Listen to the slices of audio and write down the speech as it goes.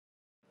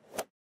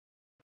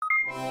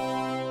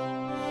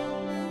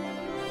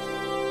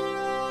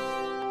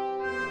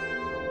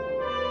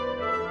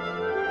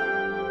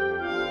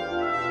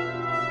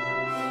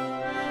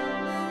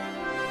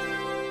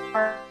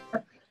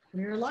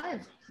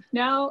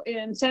now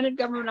in Senate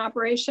Government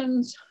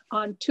Operations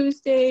on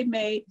Tuesday,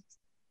 May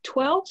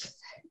 12th.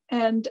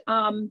 And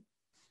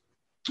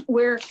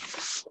we're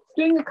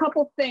doing a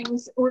couple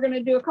things. We're going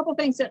to do a couple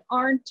things that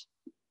aren't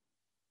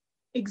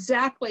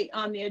exactly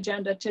on the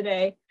agenda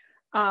today.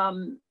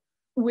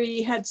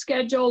 We had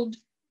scheduled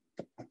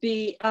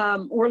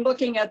we're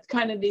looking at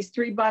kind of these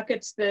three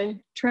buckets: the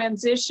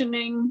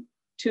transitioning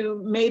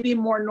to maybe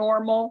more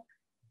normal,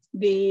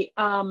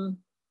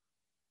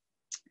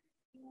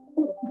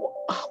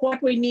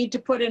 what we need to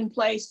put in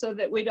place so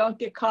that we don't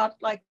get caught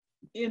like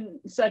in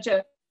such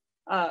a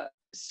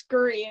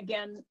scurry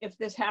again if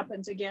this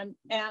happens again,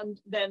 and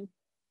then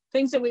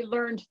things that we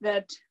learned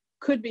that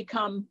could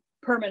become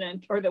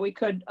permanent or that we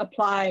could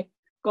apply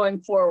going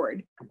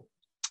forward.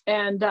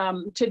 And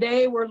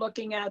today we're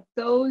looking at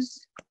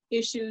those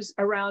issues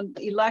around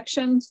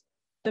elections,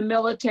 the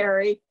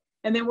military,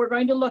 and then we're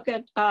going to look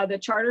at the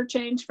charter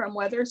change from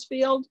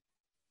Wethersfield.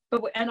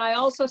 And I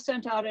also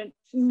sent out a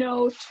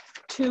note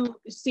to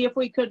see if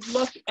we could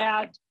look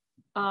at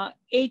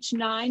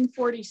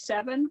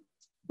H.947,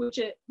 which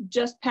it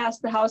just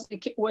passed the House.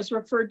 It was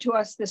referred to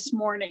us this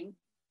morning.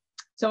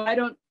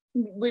 So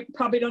we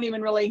probably don't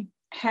even really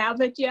have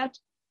it yet,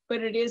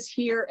 but it is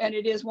here, and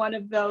it is one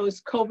of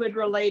those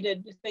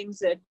COVID-related things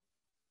that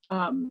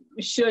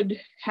should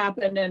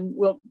happen, and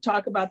we'll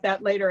talk about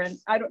that later. And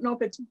I don't know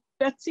if it's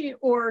Betsy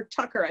or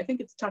Tucker. I think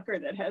it's Tucker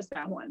that has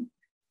that one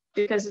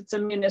because it's a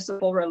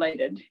municipal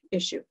related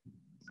issue.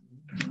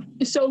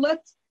 So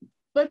let's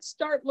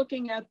start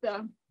looking at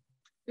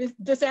is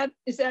that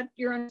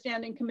your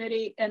understanding,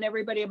 committee and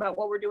everybody, about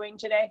what we're doing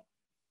today?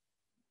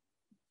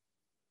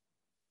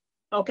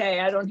 Okay,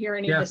 I don't hear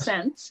any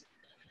dissents.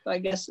 So I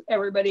guess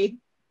everybody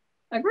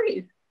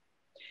agrees.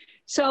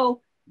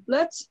 So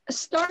let's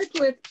start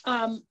with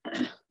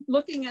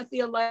looking at the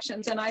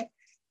elections. And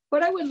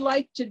what I would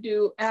like to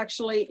do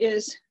actually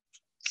is,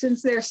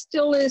 since there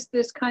still is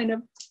this kind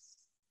of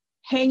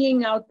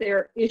hanging out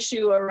there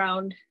issue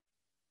around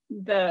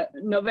the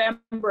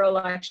November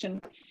election,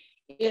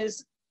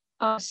 is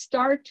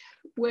start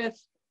with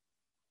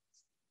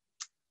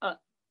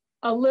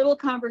a little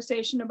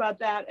conversation about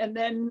that, and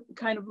then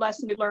kind of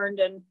lessons learned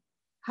and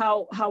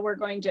how we're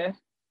going to,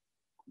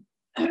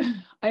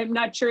 I'm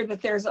not sure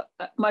that there's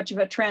much of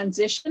a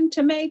transition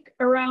to make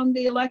around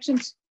the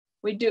elections.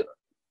 We do,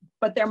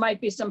 but there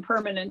might be some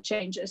permanent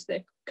changes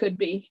that could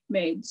be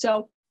made.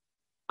 So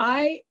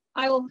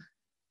I'll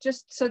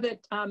just, so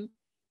that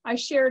I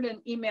shared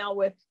an email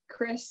with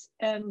Chris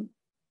and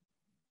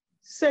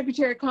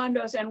Secretary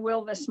Condos and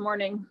Will this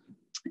morning,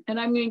 and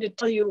I'm going to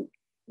tell you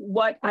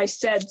what I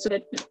said, so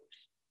that,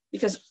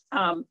 because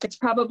it's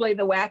probably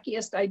the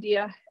wackiest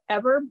idea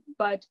ever,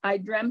 but I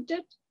dreamt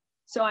it,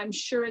 so I'm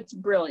sure it's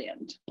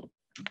brilliant.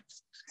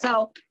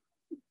 So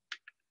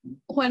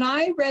when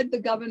I read the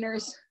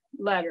governor's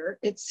letter,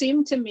 it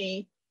seemed to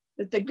me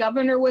that the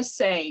governor was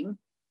saying,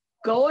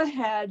 go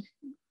ahead,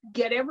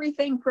 get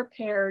everything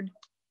prepared,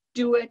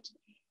 do it,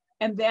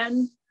 and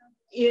then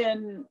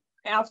when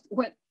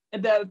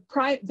the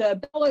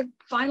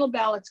final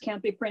ballots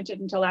can't be printed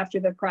until after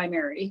the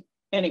primary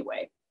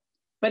anyway,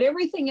 but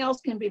everything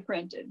else can be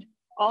printed.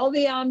 All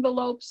the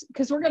envelopes,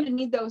 because we're going to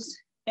need those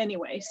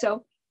anyway.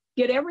 So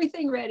get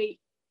everything ready.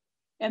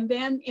 And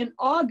then in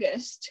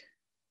August,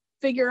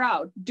 figure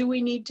out, do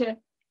we need to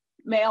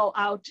mail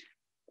out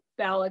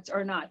ballots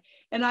or not?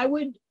 And I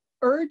would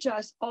urge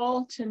us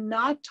all to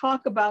not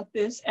talk about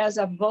this as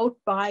a vote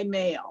by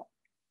mail,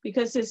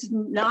 because this is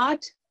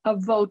not a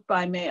vote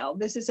by mail.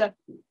 This is a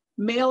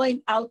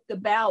mailing out the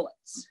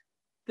ballots.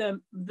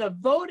 The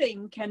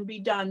voting can be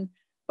done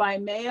by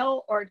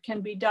mail, or it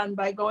can be done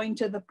by going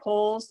to the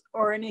polls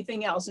or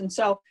anything else. And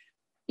so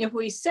if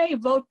we say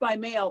vote by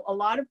mail, a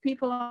lot of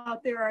people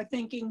out there are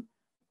thinking,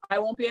 I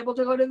won't be able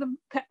to go to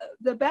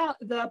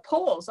the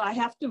polls. I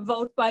have to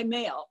vote by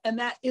mail. And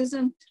that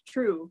isn't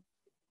true.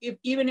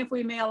 Even if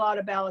we mail out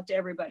a ballot to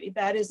everybody,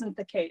 that isn't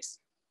the case.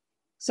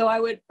 So I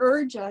would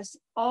urge us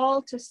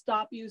all to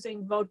stop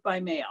using vote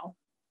by mail.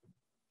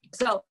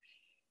 So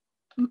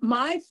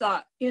my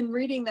thought in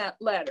reading that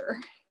letter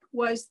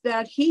was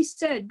that he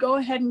said, go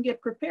ahead and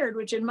get prepared,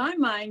 which in my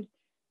mind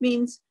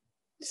means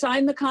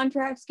sign the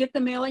contracts, get the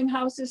mailing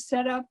houses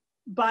set up,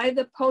 buy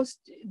the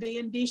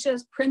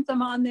indicias, print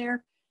them on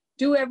there,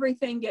 do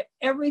everything, get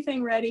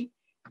everything ready.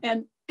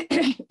 And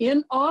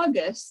in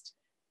August,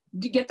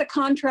 to get the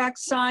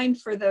contracts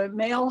signed for the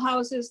mail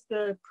houses,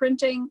 the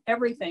printing,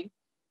 everything.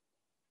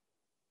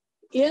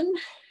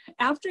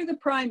 After the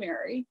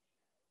primary,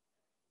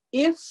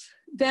 if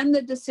then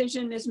the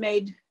decision is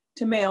made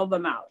to mail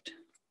them out.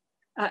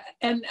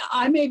 And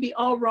I may be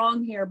all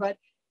wrong here, but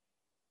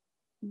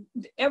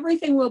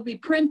everything will be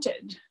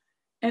printed,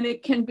 and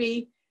it can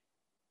be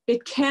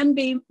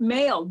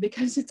mailed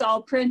because it's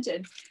all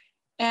printed.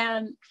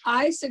 And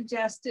I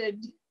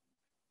suggested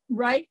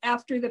right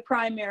after the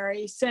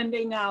primary,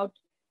 sending out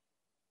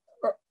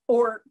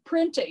or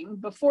printing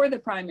before the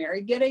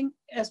primary, getting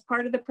as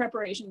part of the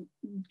preparation,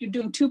 you're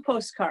doing 2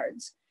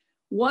 postcards.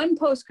 One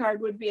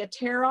postcard would be a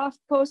tear-off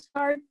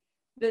postcard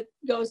that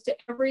goes to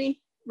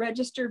every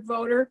registered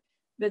voter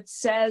that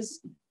says,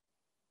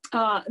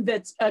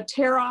 that's a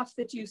tear off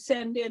that you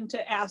send in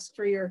to ask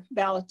for your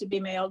ballot to be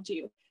mailed to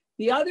you.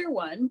 The other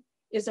one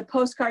is a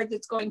postcard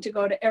that's going to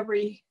go to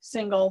every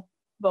single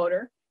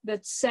voter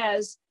that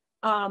says,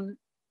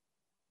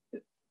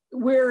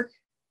 we're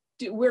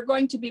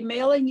going to be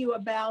mailing you a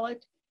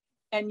ballot,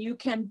 and you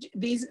can,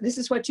 this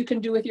is what you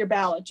can do with your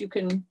ballot. You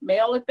can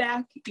mail it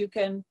back, you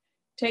can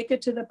take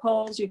it to the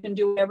polls, you can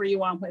do whatever you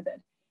want with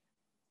it.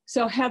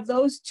 So have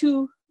those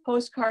 2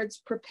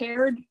 postcards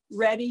prepared,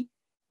 ready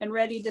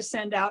to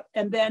send out,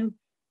 and then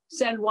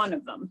send one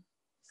of them.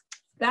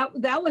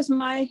 That was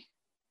my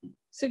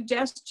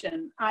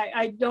suggestion.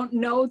 I don't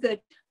know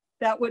that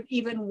that would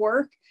even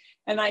work.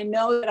 And I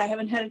know that I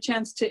haven't had a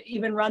chance to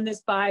even run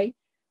this by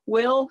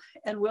Will,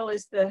 and Will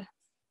is the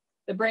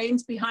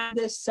brains behind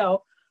this.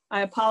 So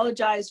I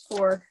apologize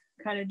for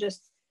kind of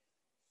just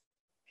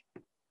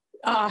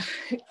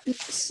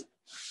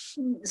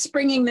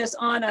springing this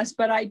on us,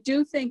 but I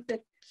do think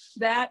that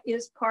that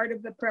is part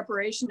of the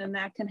preparation, and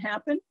that can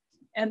happen.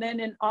 And then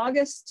in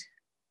August,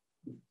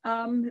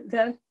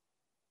 the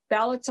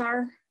ballots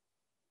are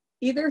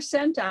either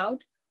sent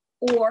out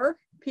or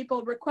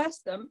people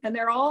request them, and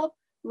they're all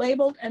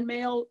labeled and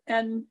mailed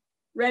and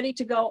ready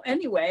to go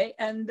anyway.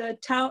 And the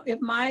town,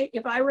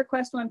 if I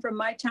request one from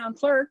my town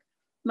clerk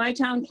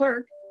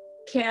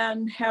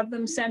can have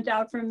them sent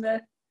out from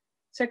the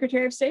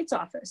Secretary of State's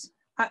office.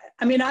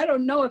 I mean, I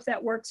don't know if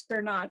that works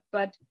or not,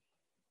 but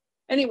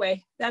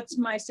anyway, that's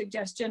my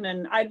suggestion.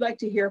 And I'd like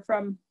to hear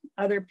from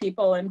other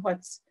people and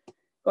what's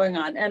going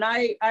on. And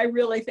I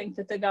really think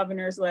that the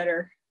governor's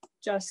letter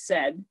just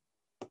said,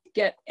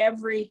 get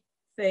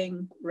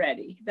everything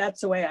ready.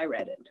 That's the way I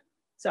read it.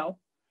 So,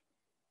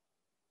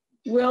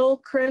 Will,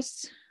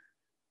 Chris?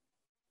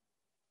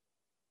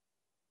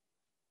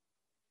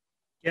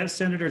 Yes,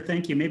 Senator,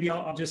 thank you. Maybe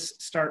I'll just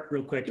start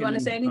real quick. You want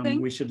to say anything?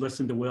 We should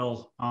listen to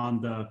Will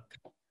on the,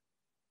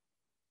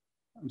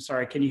 I'm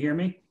sorry, can you hear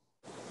me?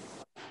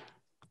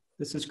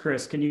 This is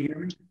Chris, can you hear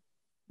me?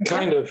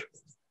 Kind of.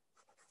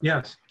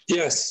 Yes.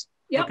 Yes.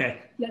 Yep.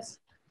 Okay. Yes.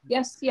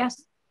 Yes.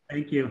 Yes.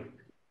 Thank you.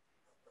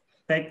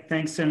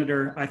 Thanks,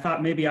 Senator. I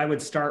thought maybe I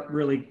would start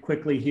really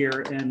quickly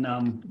here,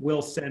 and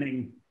Will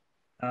Senning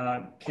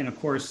can, of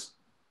course,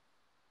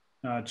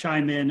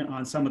 chime in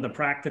on some of the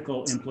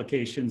practical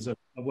implications of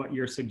what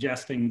you're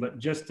suggesting. But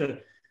just to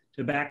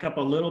back up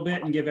a little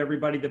bit and give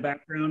everybody the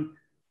background,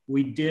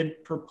 we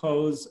did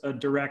propose a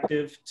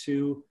directive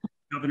to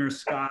Governor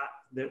Scott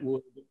that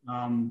would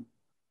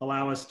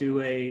allow us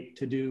to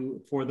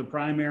do for the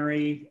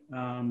primary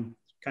kind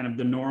of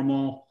the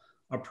normal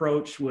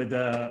approach with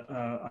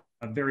a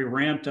very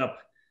ramped up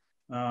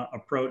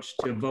approach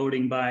to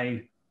voting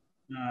by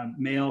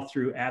mail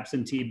through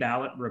absentee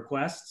ballot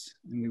requests.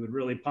 And we would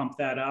really pump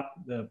that up.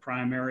 The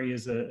primary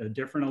is a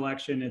different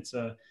election. It's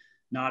a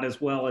not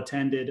as well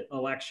attended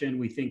election.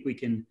 We think we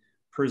can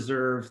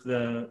preserve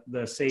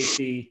the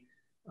safety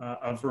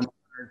of Vermont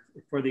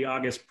for the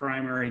August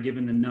primary,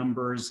 given the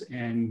numbers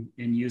and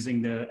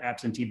using the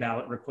absentee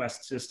ballot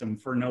request system.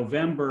 For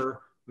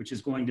November, which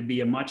is going to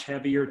be a much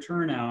heavier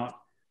turnout,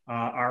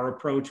 our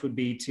approach would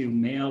be to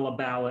mail a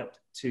ballot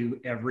to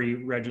every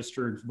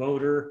registered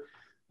voter,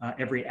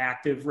 every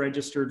active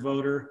registered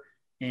voter,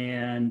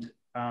 and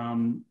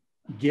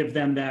give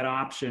them that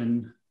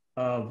option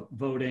of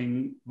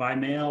voting by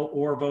mail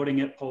or voting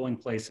at polling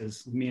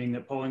places, meaning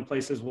that polling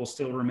places will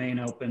still remain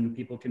open.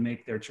 People can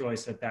make their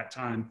choice at that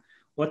time.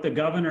 What the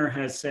governor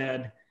has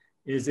said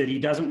is that he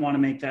doesn't want to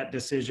make that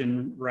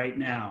decision right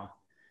now.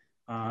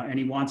 And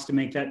he wants to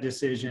make that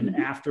decision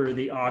after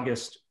the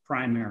August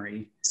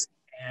primary.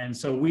 And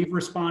so we've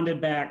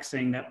responded back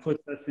saying that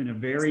puts us in a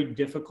very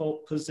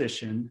difficult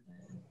position.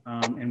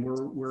 And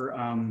we're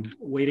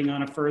waiting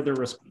on a further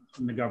response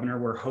from the governor.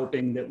 We're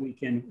hoping that we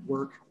can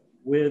work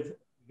with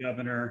the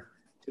governor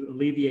to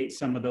alleviate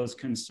some of those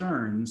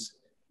concerns.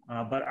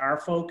 But our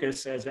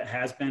focus, as it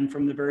has been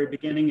from the very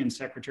beginning, and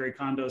Secretary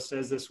Kondo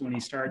says this when he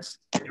starts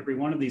every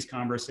one of these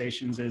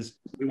conversations, is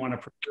we want to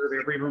preserve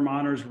every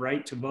Vermonter's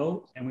right to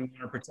vote, and we want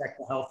to protect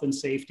the health and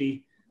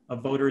safety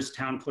of voters,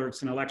 town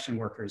clerks, and election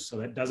workers. So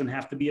that doesn't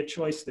have to be a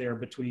choice there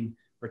between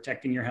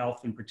protecting your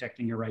health and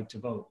protecting your right to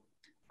vote.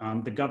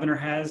 The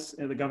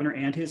governor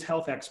and his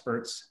health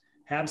experts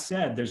have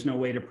said there's no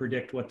way to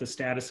predict what the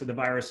status of the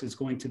virus is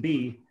going to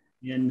be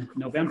in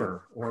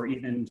November or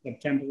even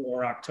September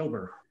or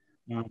October.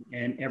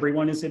 And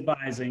everyone is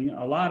advising,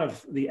 a lot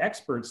of the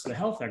experts, the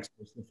health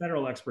experts, the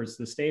federal experts,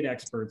 the state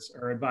experts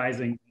are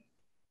advising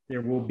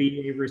there will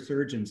be a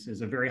resurgence.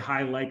 There's a very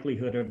high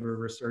likelihood of a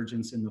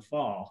resurgence in the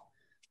fall.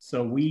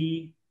 So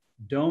we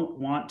don't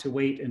want to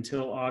wait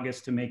until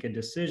August to make a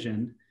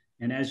decision.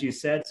 And as you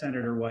said,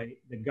 Senator White,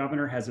 the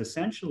governor has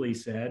essentially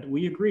said,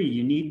 we agree,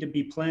 you need to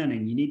be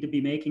planning, you need to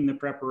be making the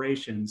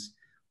preparations,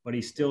 but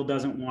he still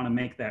doesn't want to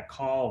make that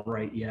call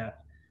right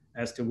yet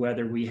as to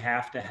whether we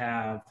have to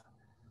have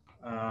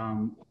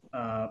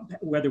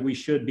whether we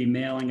should be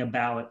mailing a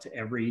ballot to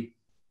every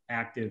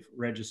active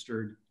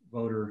registered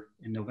voter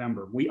in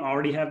November. We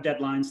already have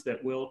deadlines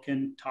that Will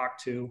can talk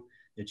to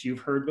that you've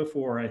heard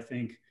before, I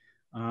think.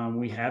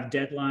 We have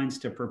deadlines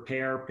to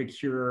prepare,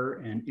 procure,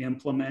 and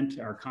implement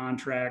our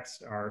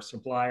contracts, our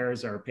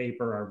suppliers, our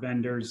paper, our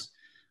vendors,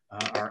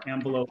 our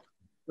envelope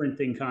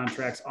printing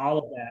contracts. All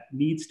of that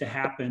needs to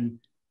happen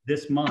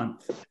this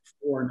month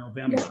for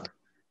November.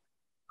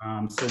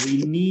 So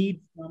we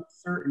need some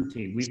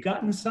certainty. We've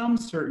gotten some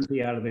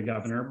certainty out of the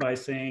governor by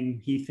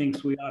saying he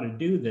thinks we ought to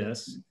do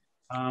this,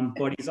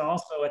 but he's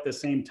also at the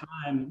same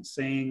time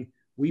saying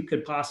we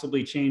could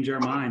possibly change our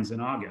minds in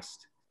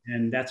August.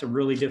 And that's a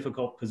really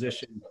difficult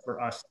position for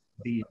us to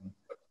be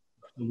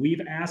in.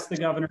 We've asked the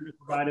governor to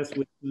provide us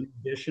with some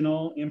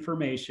additional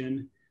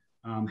information,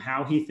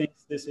 how he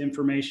thinks this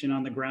information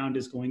on the ground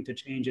is going to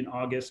change in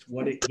August,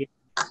 what it gets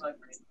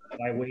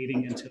by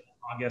waiting until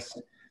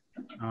August.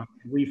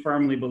 We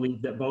firmly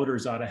believe that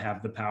voters ought to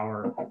have the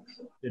power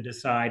to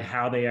decide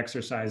how they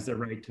exercise their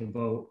right to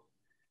vote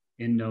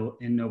in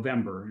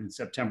November, in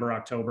September,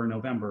 October,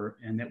 November,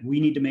 and that we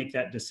need to make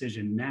that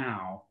decision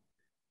now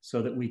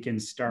so that we can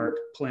start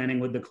planning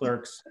with the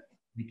clerks,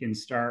 we can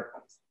start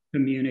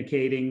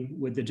communicating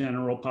with the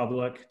general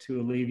public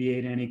to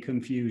alleviate any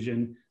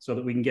confusion so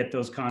that we can get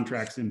those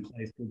contracts in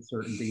place with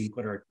certainty and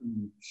put our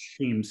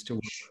teams to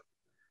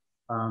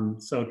work.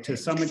 So to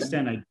some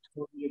extent, I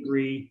totally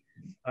agree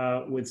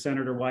with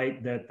Senator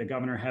White that the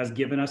governor has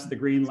given us the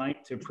green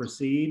light to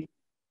proceed,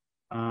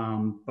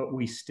 but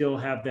we still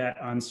have that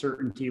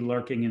uncertainty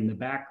lurking in the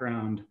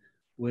background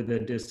with a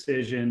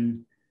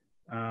decision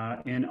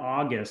in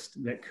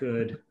August that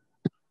could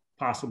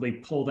possibly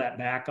pull that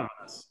back on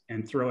us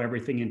and throw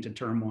everything into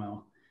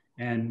turmoil.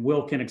 And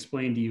Will can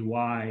explain to you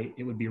why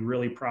it would be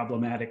really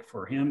problematic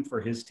for him, for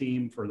his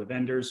team, for the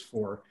vendors,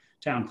 for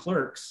town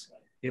clerks,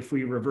 if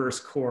we reverse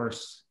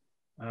course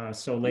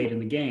so late in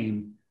the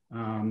game.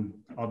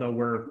 Although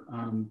we're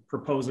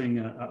proposing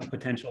a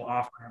potential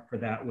off-ramp for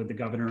that with the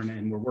governor,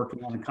 and we're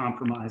working on a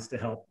compromise to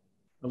help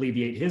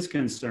alleviate his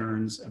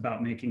concerns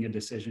about making a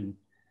decision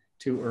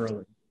too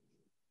early.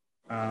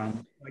 I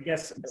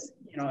guess,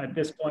 you know, at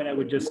this point, I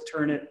would just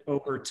turn it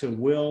over to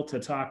Will to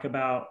talk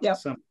about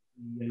some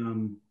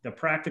the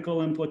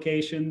practical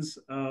implications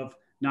of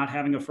not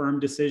having a firm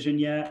decision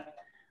yet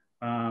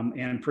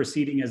and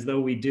proceeding as though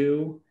we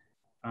do.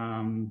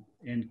 And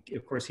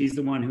of course, he's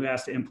the one who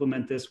has to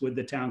implement this with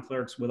the town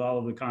clerks, with all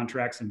of the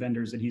contracts and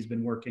vendors, and he's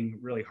been working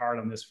really hard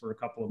on this for a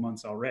couple of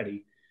months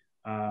already.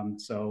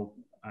 So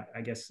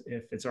I guess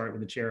if it's all right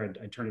with the chair,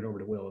 I'd turn it over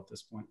to Will at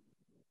this point.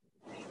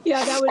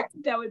 Yeah,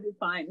 that would be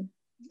fine.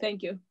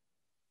 Thank you.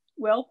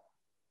 Will?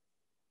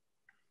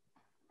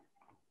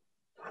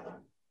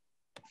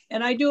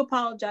 And I do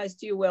apologize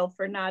to you, Will,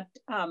 for not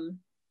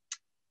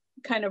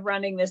kind of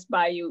running this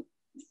by you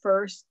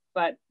first,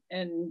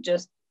 and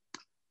just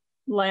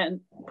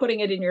putting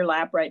it in your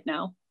lap right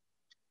now.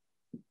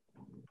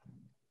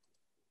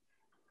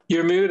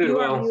 You're muted, you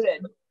Will. Are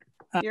muted.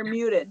 You're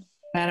muted.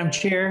 Madam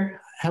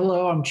Chair,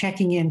 hello, I'm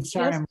checking in.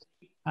 Sorry, yes.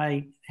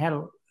 I had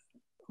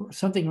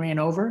something ran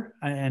over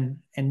and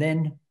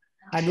then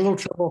I had a little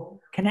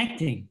trouble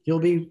connecting. You'll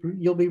be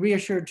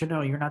reassured to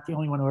know you're not the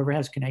only one who ever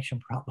has connection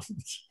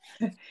problems.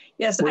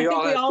 Yes, I think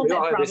we all had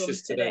problems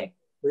issues today.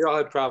 We all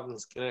had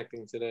problems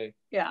connecting today.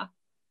 Yeah.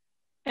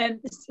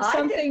 And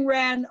something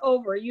ran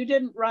over. You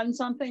didn't run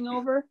something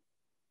over?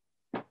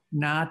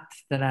 Not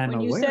that I'm aware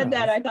of. When you said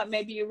that, I thought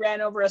maybe you ran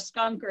over a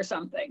skunk or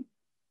something.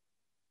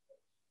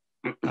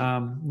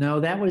 No,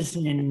 that was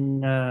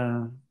in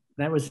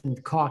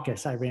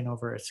caucus. I ran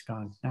over a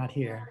skunk, not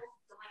here.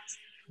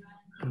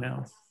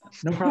 No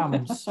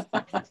problems.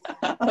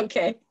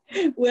 Okay,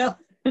 Will.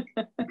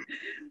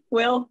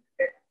 Will?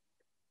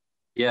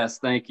 Yes,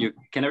 thank you.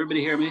 Can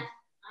everybody hear me?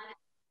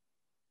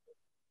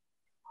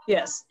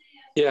 Yes.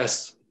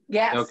 Yes.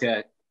 Yes.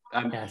 Okay.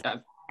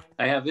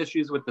 I have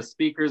issues with the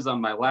speakers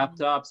on my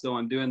laptop, so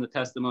I'm doing the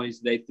testimonies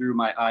today through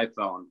my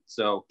iPhone.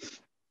 So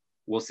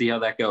we'll see how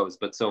that goes,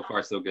 but so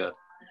far so good.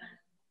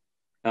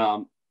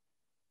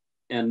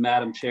 And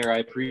Madam Chair, I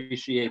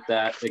appreciate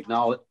that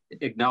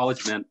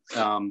acknowledgement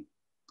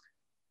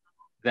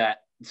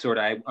that sort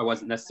of I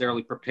wasn't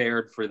necessarily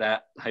prepared for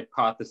that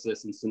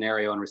hypothesis and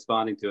scenario and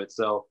responding to it.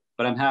 So,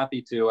 but I'm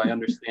happy to. I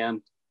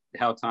understand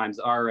how times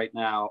are right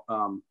now.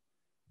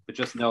 But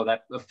just know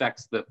that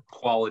affects the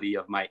quality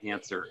of my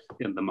answer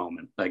in the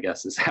moment, I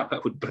guess is how I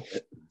would put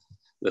it,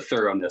 the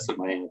thoroughness of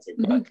my answer.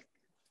 But,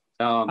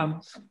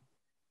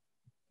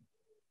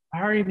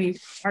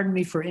 pardon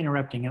me for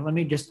interrupting it. Let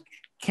me just,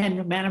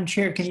 Madam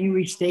Chair, can you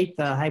restate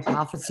the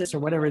hypothesis or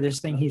whatever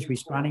this thing he's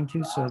responding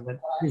to so that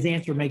his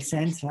answer makes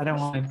sense? I don't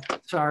want to,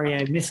 sorry,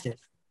 I missed it.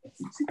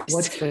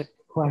 What's the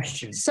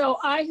question? So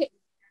I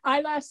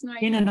last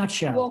night, in a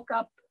nutshell, woke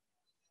up,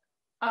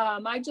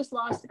 I just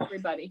lost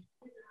everybody.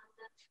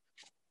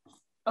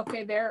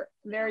 Okay, there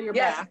you're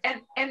back.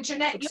 And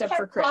Jeanette, except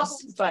for Chris,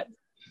 problems, but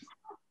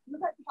you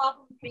had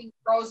problems being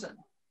frozen.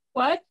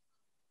 What?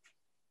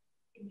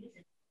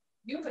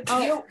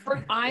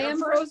 I am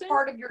frozen.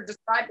 Part of your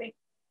describing,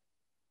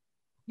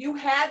 you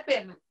had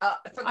been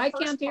for the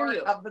first part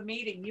of the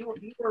meeting. You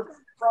were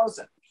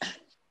frozen.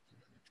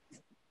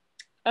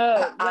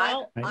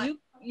 Well,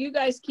 you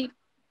guys keep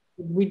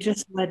We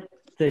just let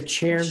the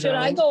chair go. Should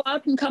I go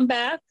out and come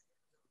back?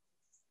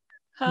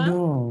 Huh?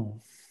 No.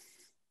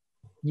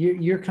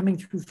 You're coming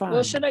through fine.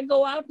 Well, should I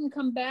go out and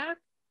come back?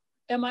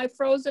 Am I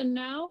frozen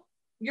now?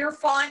 You're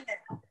fine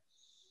now.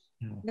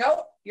 No.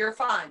 Nope, you're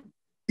fine.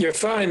 You're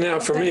fine now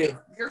for me.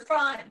 You're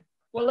fine.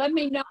 Well, let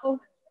me know.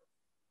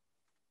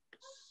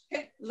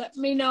 Let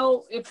me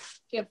know if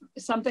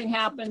something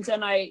happens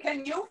and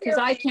Can you hear because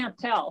me? I can't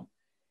tell.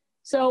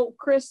 So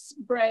Chris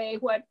Bray,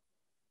 what?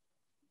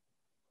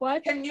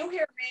 Can you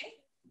hear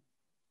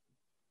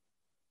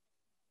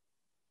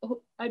me?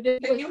 I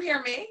did. Can you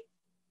hear me?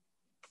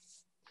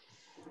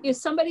 Is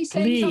somebody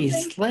saying Please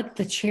something? let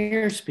the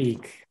chair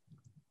speak.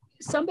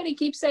 Somebody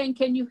keeps saying,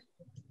 can you?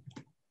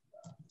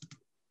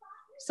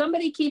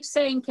 Somebody keeps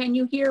saying, can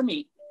you hear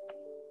me?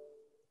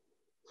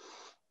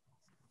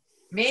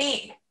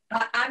 Me.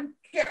 I'm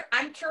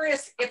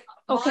curious if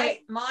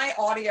Okay. my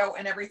audio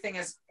and everything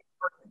is.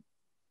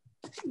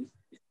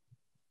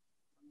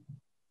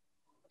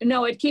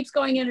 No, it keeps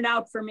going in and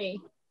out for me.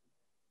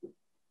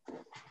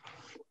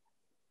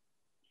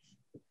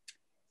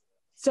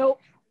 So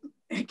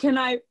can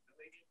I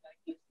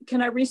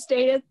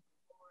restate it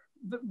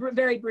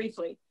very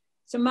briefly?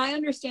 So my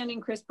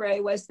understanding, Chris Bray,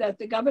 was that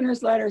the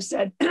governor's letter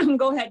said,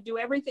 go ahead, do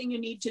everything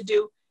you need to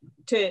do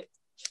to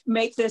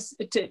make this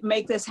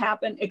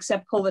happen,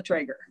 except pull the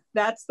trigger.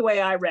 That's the way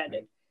I read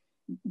it.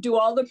 Do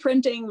all the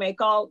printing,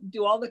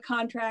 do all the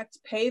contracts,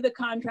 pay the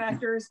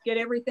contractors, get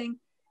everything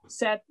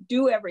set,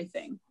 do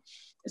everything.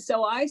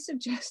 So I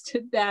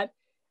suggested that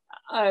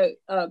a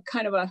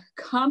kind of a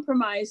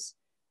compromise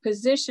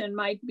position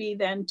might be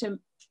then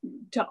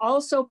to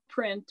also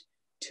print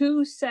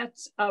 2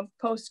 sets of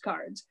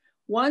postcards.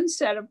 One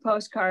set of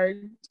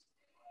postcards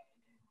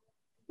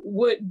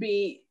would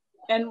be,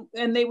 and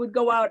they would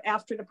go out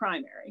after the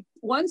primary.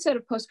 One set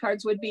of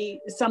postcards would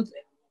be something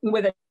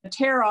with a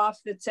tear off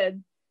that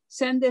said,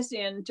 send this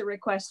in to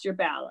request your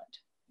ballot.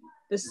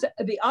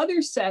 The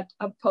other set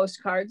of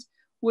postcards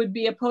would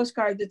be a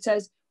postcard that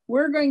says,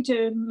 we're going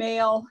to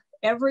mail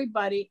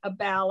everybody a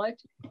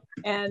ballot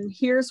and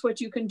here's what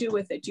you can do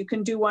with it. You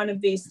can do one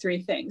of these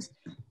 3 things.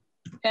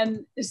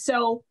 And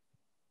so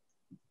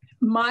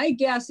my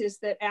guess is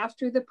that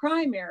after the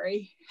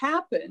primary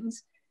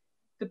happens,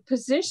 the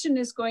position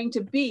is going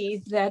to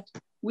be that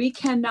we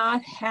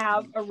cannot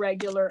have a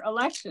regular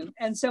election.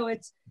 And so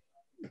it's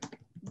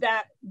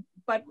that,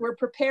 but we're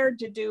prepared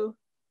to do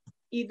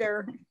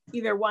either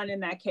one in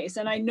that case.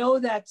 And I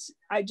know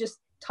I just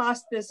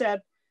tossed this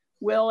at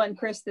Will and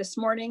Chris this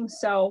morning,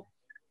 so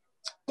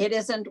it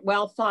isn't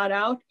well thought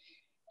out.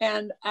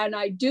 And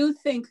I do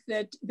think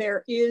that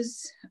there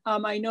is,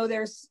 I know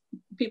there's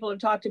people have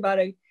talked about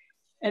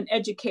an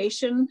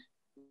education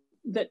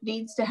that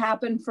needs to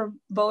happen for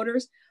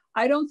voters.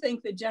 I don't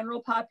think the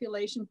general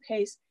population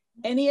pays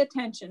any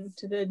attention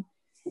to the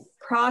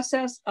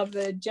process of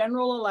the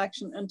general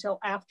election until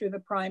after the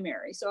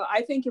primary. So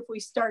I think if we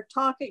start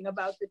talking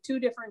about the 2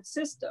 different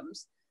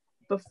systems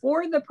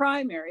before the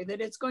primary, that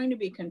it's going to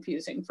be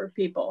confusing for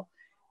people.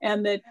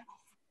 And that,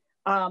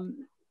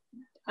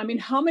 I mean,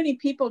 how many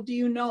people do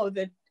you know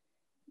that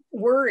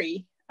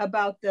worry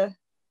about the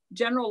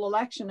general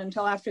election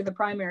until after the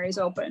primary is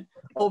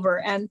over?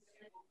 And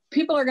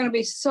people are going to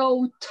be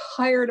so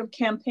tired of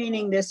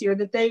campaigning this year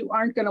that they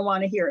aren't going to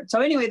want to hear it. So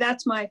anyway,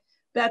 that,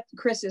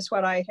 Chris, is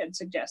what I had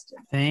suggested.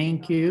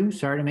 Thank you.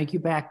 Sorry to make you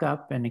back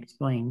up and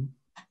explain.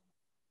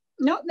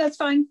 No, that's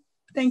fine.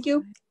 Thank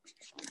you.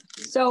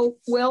 So,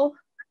 Will?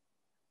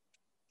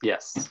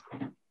 Yes.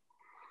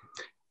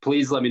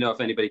 Please let me know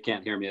if anybody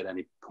can't hear me at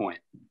any point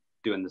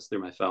doing this through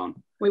my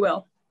phone. We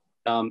will.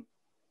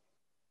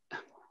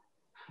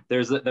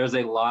 There's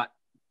a lot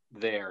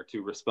there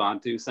to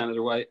respond to,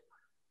 Senator White.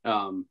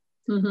 So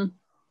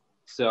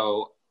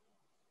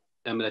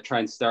I'm going to try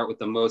and start with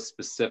the most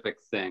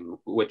specific thing,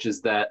 which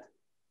is that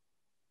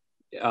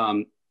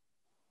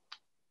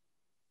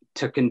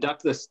to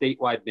conduct the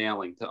statewide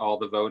mailing to all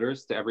the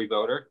voters, to every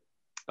voter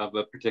of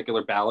a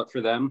particular ballot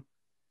for them,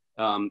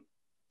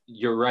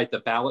 you're right, the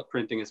ballot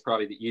printing is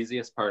probably the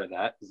easiest part of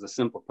that. It's the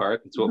simple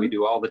part. It's what we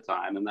do all the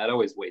time, and that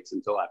always waits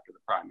until after the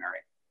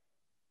primary.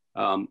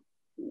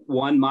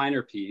 One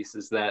minor piece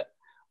is that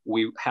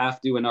we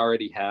have to and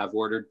already have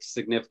ordered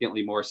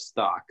significantly more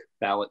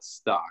ballot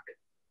stock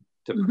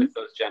to print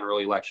those general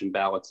election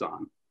ballots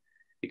on.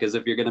 Because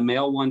if you're going to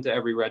mail one to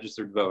every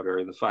registered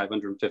voter, the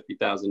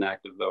 550,000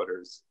 active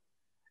voters,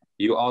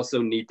 you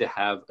also need to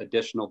have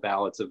additional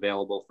ballots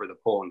available for the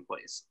polling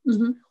place.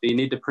 So you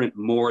need to print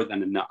more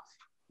than enough.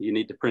 You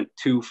need to print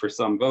 2 for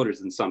some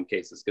voters in some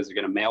cases, because you're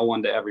going to mail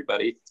one to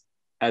everybody.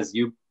 As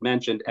you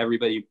mentioned,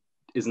 everybody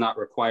is not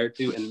required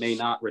to and may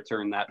not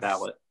return that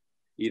ballot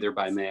either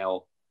by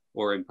mail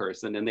or in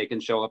person, and they can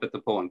show up at the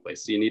polling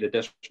place. So you need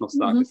additional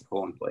stock at the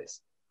polling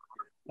place.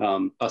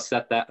 I'll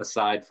set that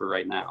aside for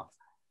right now.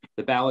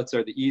 The ballots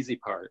are the easy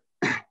part.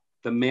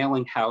 The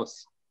mailing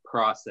house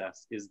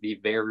process is the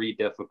very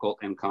difficult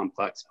and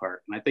complex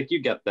part. And I think you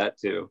get that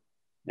too.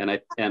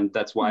 And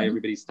that's why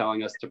everybody's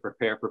telling us to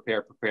prepare,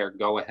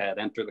 go ahead,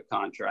 enter the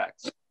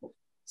contracts.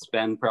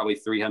 spend probably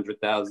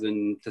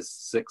 $300,000 to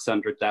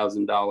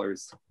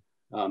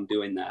 $600,000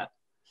 doing that.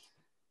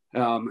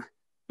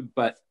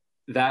 But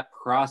that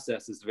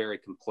process is very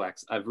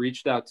complex. I've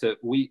reached out to,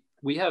 we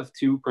have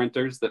 2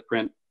 printers that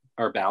print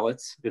our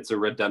ballots. It's a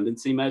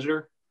redundancy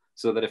measure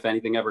so that if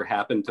anything ever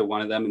happened to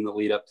one of them in the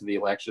lead up to the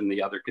election,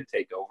 the other could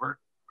take over.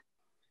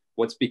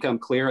 What's become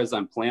clear as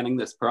I'm planning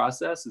this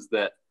process is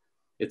that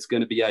it's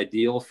going to be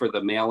ideal for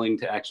the mailing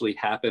to actually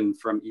happen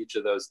from each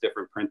of those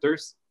different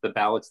printers. The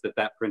ballots that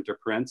that printer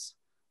prints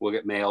will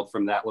get mailed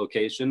from that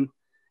location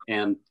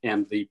and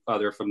the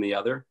other from the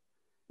other.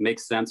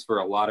 Makes sense for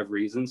a lot of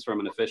reasons from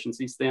an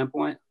efficiency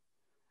standpoint.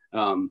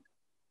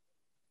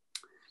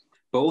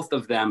 Both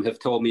of them have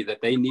told me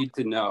that they need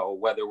to know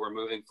whether we're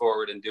moving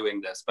forward and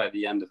doing this by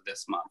the end of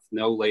this month,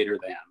 no later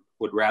than,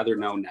 would rather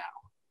know now.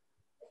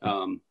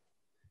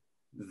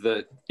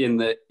 In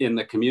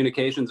the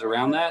communications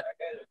around that,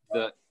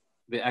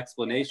 the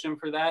explanation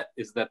for that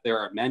is that there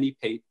are many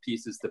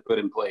pieces to put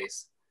in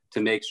place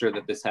to make sure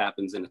that this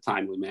happens in a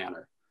timely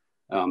manner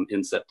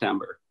in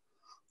September.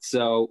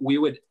 So we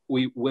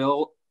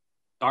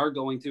are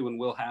going to and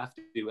will have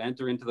to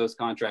enter into those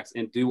contracts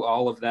and do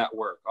all of that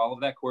work, all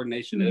of that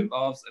coordination. It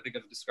involves, I think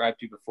I've described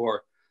to you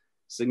before,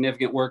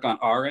 significant work on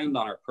our end,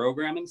 on our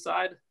programming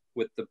side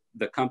with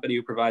the company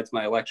who provides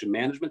my election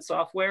management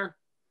software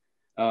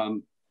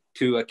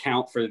to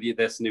account for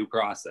this new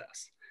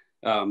process.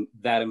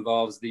 That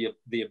involves the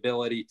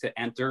ability to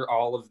enter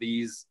all of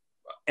these,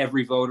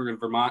 every voter in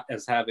Vermont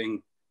as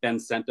having been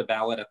sent a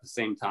ballot at the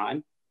same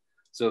time,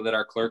 so that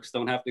our clerks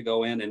don't have to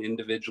go in and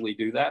individually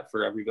do that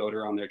for every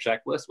voter on their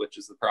checklist, which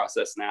is the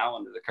process now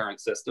under the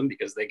current system,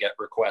 because they get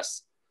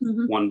requests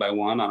one by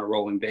one on a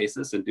rolling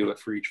basis and do it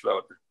for each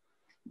voter.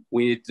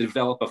 We need to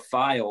develop a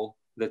file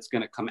that's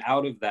going to come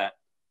out of that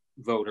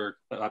voter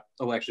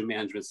election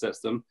management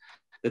system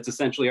that's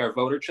essentially our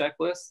voter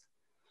checklist,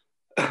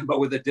 but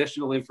with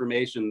additional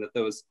information that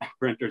those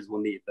printers will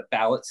need. The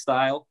ballot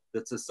style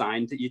that's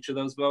assigned to each of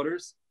those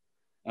voters,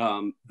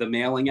 the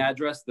mailing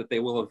address that they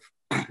will have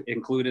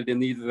included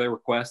in either their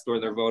request or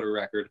their voter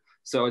record.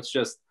 So it's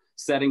just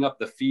setting up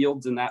the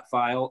fields in that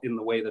file in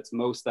the way that's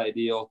most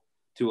ideal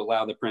to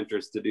allow the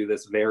printers to do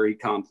this very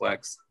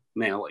complex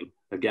mailing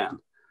again.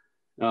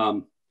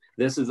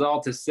 This is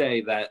all to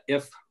say that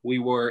if we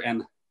were,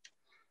 and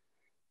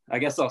I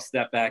guess I'll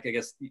step back. I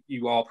guess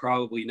you all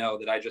probably know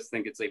that I just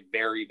think it's a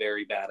very,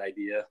 very bad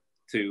idea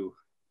to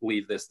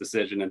leave this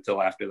decision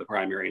until after the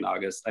primary in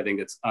August. I think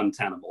it's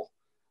untenable,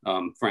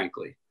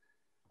 frankly.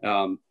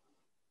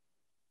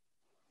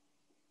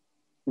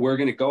 We're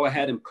going to go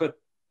ahead and put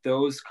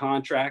those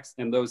contracts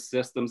and those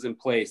systems in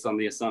place on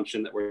the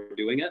assumption that we're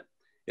doing it.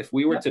 If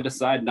we were to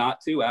decide not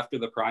to after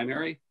the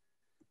primary,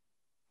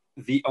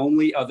 the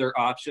only other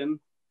option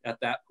at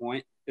that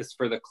point is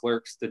for the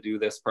clerks to do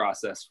this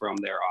process from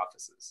their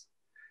offices.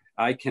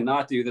 I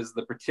cannot do this.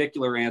 The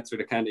particular answer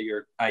to kind of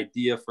your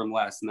idea from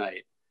last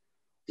night.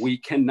 We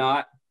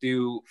cannot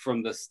do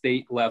from the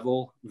state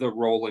level the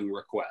rolling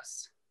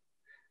requests.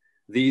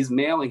 These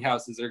mailing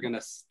houses are going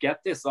to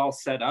get this all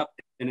set up,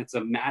 and it's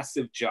a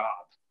massive job.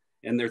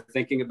 And they're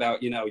thinking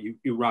about,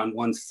 you run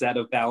one set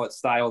of ballot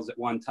styles at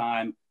one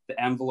time, the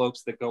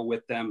envelopes that go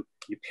with them,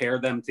 you pair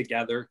them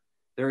together.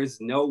 There is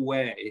no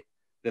way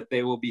that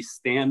they will be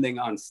standing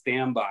on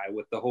standby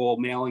with the whole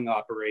mailing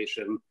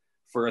operation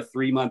for a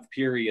 3-month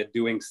period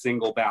doing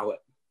single ballot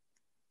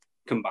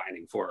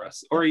combining for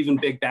us, or even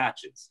big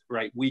batches,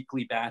 right?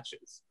 Weekly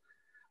batches.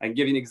 I can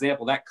give you an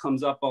example that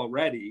comes up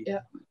already. Yeah.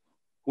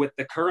 With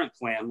the current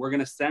plan, we're going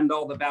to send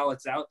all the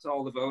ballots out to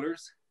all the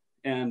voters.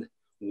 And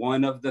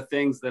one of the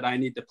things that I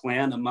need to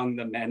plan among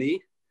the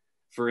many,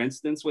 for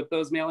instance, with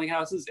those mailing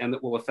houses, and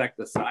that will affect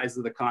the size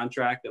of the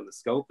contract and the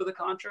scope of the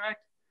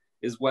contract,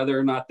 is whether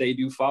or not they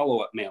do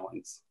follow-up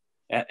mailings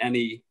at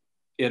any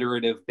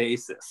iterative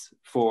basis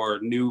for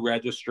new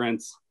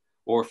registrants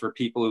or for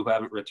people who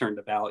haven't returned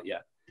a ballot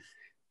yet.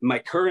 My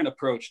current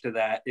approach to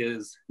that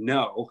is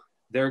no,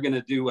 they're going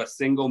to do a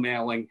single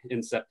mailing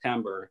in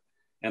September,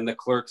 and the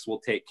clerks will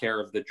take care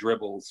of the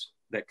dribbles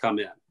that come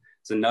in.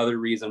 It's another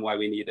reason why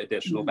we need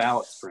additional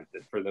ballots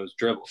printed for those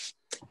dribbles.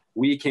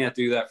 We can't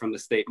do that from the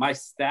state. My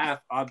staff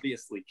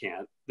obviously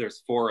can't.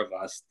 There's 4 of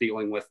us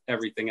dealing with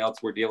everything else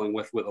we're dealing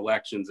with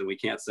elections, and we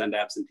can't send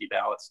absentee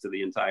ballots to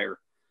the entire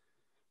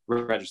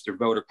registered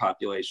voter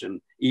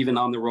population. Even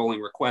on the rolling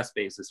request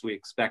basis, we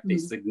expect a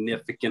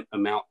significant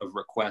amount of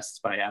requests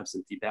by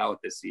absentee ballot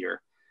this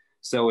year.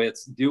 So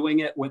it's doing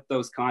it with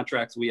those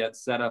contracts we had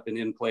set up and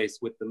in place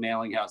with the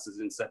mailing houses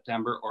in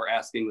September, or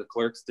asking the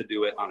clerks to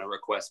do it on a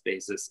request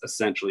basis,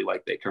 essentially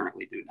like they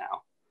currently do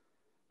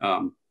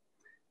now.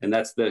 And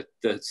that's the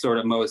sort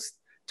of most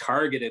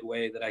targeted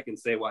way that I can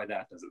say why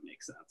that doesn't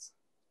make sense.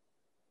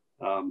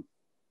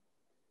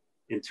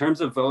 In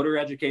terms of voter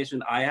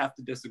education, I have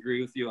to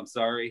disagree with you. I'm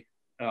sorry.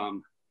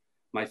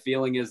 My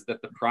feeling is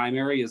that the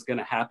primary is going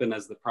to happen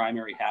as the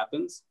primary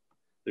happens.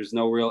 There's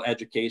no real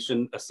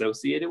education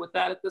associated with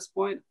that at this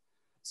point,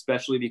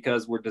 especially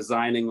because we're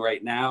designing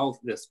right now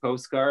this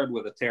postcard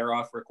with a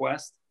tear-off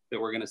request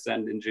that we're going to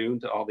send in June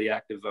to all the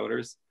active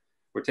voters.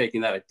 we're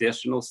taking that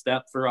additional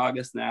step for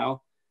August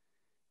now.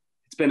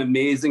 It's been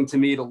amazing to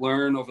me to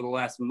learn over the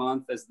last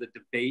month as the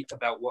debate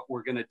about what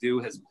we're going to do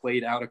has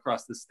played out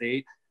across the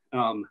state,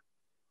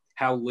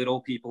 how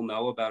little people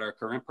know about our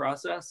current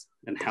process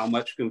and how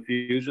much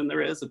confusion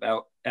there is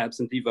about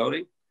absentee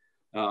voting.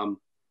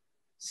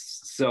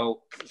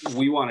 So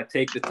we want to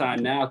take the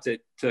time now to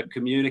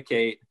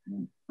communicate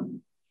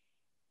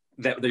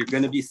that they're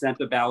going to be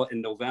sent a ballot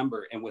in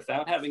November, and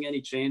without having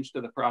any change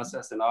to the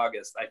process in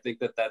August, I think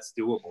that that's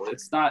doable.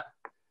 It's not,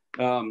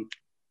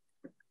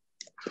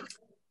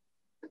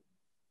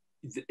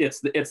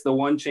 it's the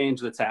one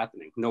change that's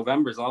happening.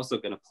 November is also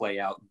going to play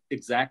out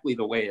exactly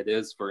the way it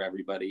is for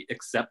everybody,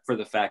 except for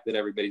the fact that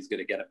everybody's going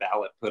to get a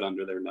ballot put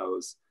under their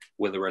nose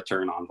with a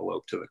return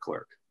envelope to the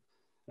clerk.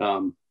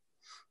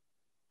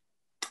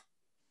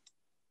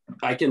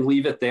 I can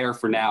leave it there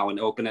for now and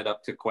open it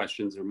up to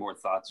questions or more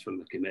thoughts from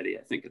the committee,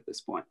 I think, at this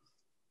point.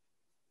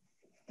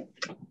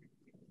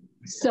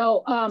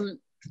 So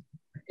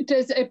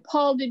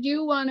Paul, did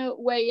you want to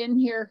weigh in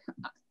here?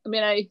 I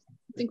mean, I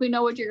think we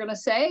know what you're going to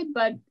say,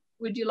 but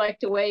would you like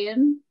to weigh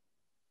in?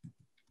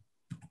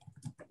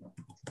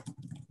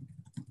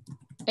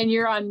 And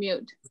you're on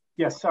mute.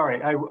 Yes,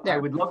 sorry. I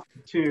would love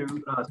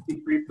to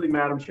speak briefly,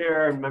 Madam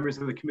Chair and members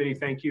of the committee.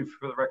 Thank you.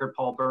 For the record,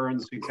 Paul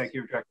Burns,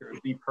 Executive Director of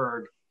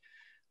VPIRG.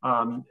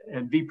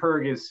 And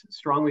VPIRG is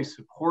strongly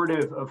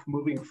supportive of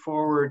moving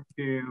forward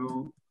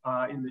to,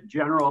 in the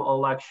general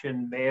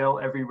election, mail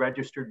every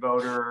registered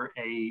voter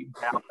a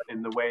ballot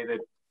in the way that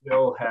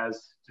Bill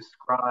has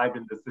described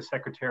and that the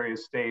Secretary of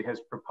State has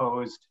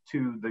proposed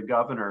to the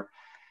governor.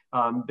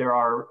 There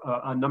are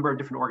a number of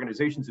different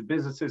organizations and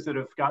businesses that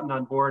have gotten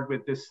on board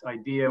with this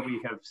idea.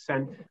 We have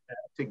sent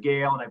to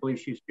Gail, and I believe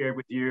she's shared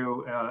with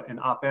you an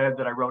op-ed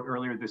that I wrote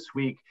earlier this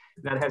week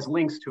that has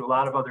links to a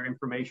lot of other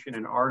information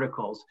and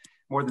articles.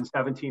 More than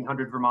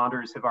 1,700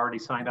 Vermonters have already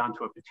signed on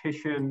to a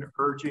petition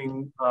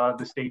urging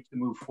the state to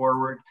move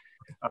forward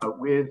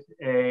with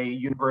a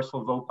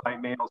universal vote by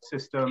mail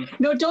system.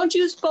 No, don't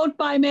use vote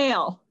by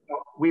mail.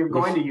 We are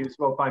going to use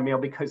vote by mail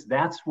because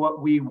that's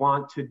what we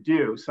want to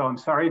do. So I'm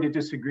sorry to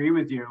disagree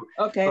with you.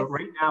 Okay. But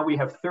right now we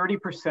have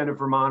 30% of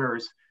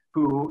Vermonters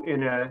who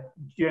in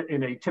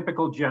a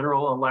typical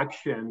general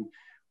election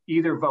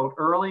either vote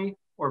early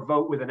or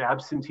vote with an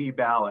absentee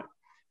ballot.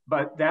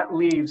 But that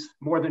leaves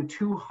more than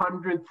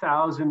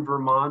 200,000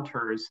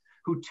 Vermonters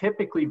who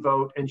typically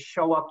vote and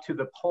show up to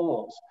the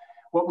polls.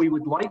 What we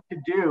would like to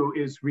do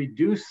is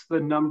reduce the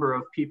number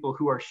of people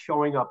who are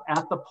showing up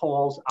at the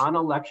polls on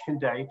election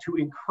day to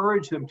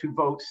encourage them to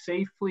vote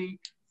safely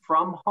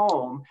from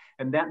home.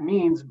 And that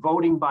means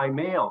voting by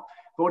mail.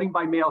 Voting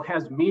by mail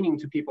has meaning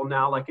to people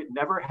now like it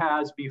never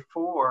has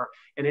before.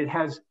 And it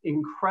has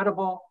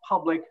incredible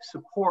public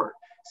support.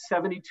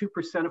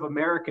 72% of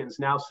Americans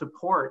now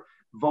support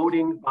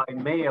voting by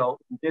mail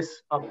in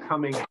this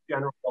upcoming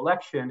general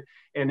election.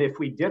 And if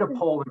we did a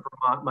poll in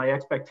Vermont, my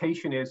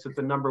expectation is that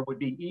the number would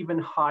be even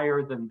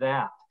higher than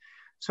that.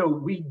 So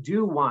we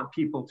do want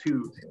people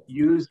to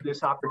use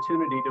this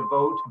opportunity to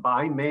vote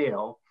by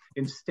mail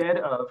instead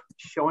of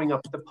showing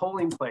up at the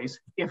polling place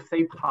if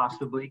they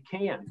possibly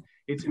can.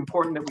 It's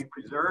important that we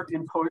preserve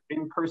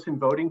in-person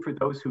voting for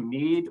those who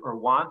need or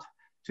want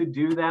to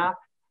do that.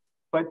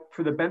 But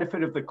for the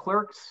benefit of the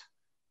clerks,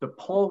 the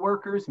poll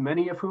workers,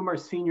 many of whom are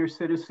senior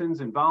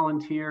citizens and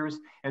volunteers,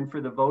 and for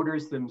the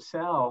voters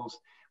themselves,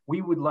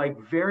 we would like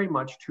very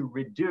much to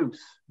reduce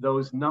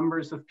those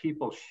numbers of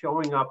people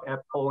showing up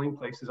at polling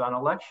places on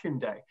election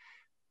day.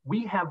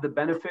 We have the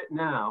benefit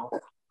now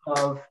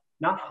of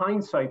not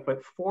hindsight,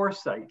 but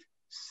foresight.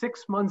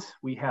 6 months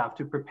we have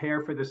to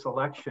prepare for this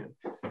election.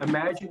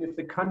 Imagine if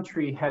the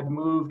country had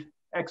moved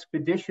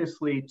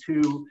expeditiously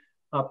to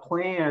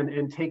plan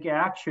and take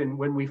action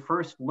when we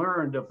first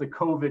learned of the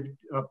COVID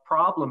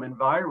problem and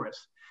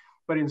virus.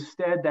 But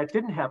instead, that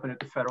didn't happen at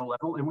the federal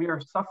level, and we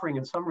are suffering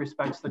in some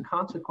respects the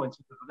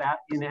consequences of that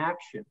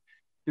inaction.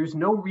 There's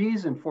no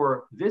reason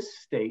for this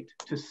state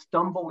to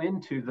stumble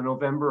into the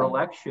November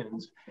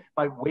elections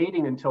by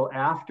waiting until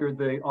after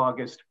the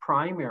August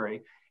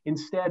primary.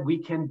 Instead, we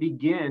can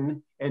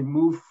begin and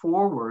move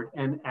forward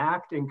and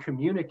act and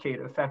communicate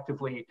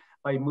effectively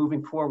by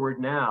moving forward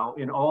now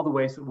in all the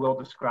ways that Will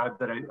described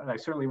that I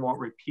certainly won't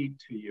repeat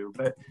to you.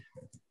 But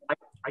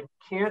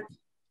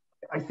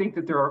I think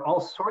that there are all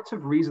sorts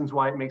of reasons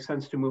why it makes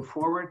sense to move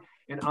forward.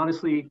 And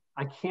honestly,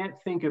 I can't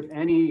think of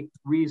any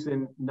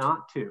reason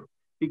not to,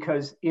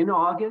 because in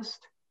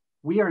August,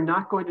 we are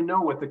not going to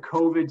know what the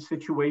COVID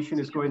situation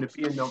is going to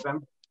be in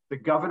November. The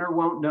governor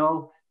won't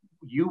know.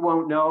 You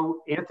won't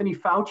know. Anthony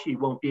Fauci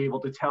won't be able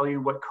to tell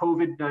you what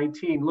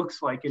COVID-19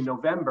 looks like in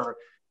November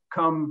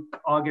come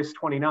August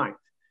 29th.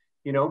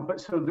 You know, but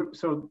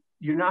so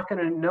you're not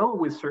going to know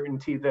with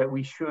certainty that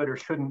we should or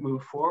shouldn't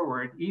move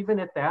forward, even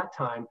at that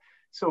time.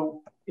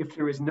 So if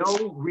there is no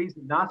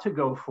reason not to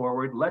go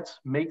forward, let's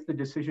make the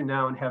decision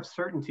now and have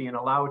certainty and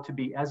allow it to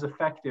be as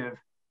effective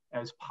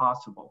as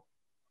possible.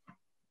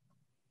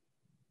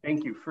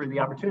 Thank you for the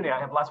opportunity. I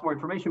have lots more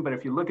information, but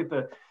if you look at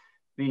the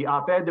The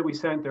op-ed that we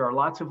sent, there are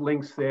lots of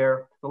links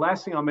there. The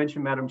last thing I'll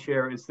mention, Madam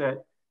Chair, is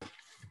that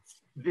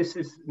this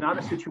is not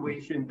a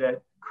situation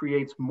that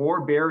creates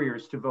more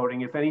barriers to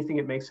voting. If anything,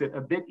 it makes it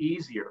a bit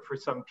easier for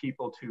some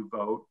people to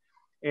vote.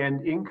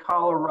 And in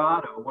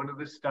Colorado, one of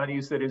the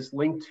studies that is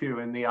linked to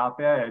in the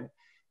op-ed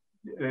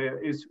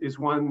is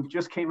one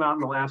just came out in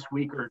the last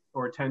week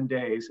or 10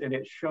 days. And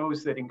it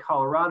shows that in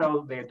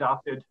Colorado, they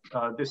adopted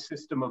this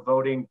system of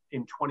voting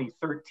in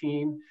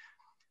 2013.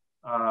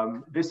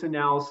 This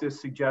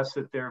analysis suggests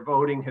that their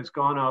voting has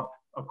gone up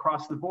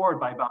across the board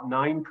by about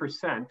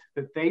 9%,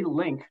 that they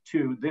link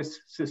to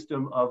this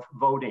system of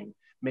voting,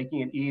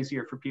 making it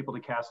easier for people to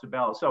cast a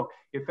ballot. So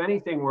if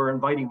anything, we're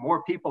inviting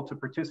more people to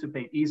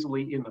participate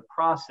easily in the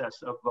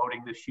process of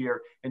voting this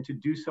year and to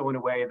do so in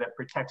a way that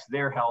protects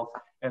their health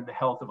and the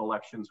health of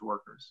elections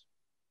workers.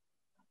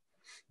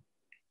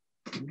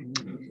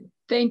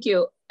 Thank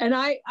you. And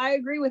I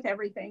agree with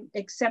everything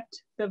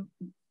except the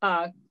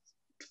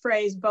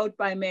phrase vote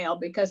by mail,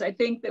 because I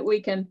think that we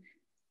can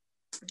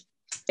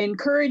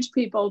encourage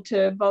people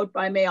to vote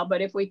by mail,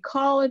 but if we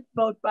call it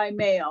vote by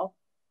mail,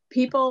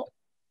 people,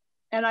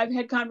 and I've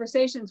had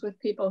conversations with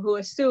people who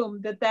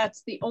assume that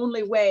that's the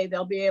only way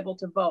they'll be able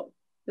to vote,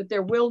 that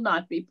there will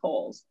not be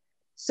polls.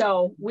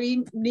 So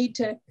we need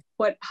to,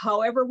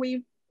 however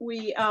we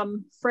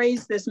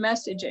phrase this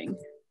messaging,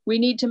 we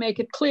need to make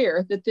it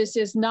clear that this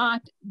is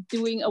not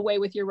doing away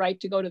with your right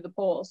to go to the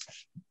polls.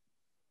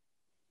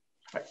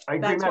 I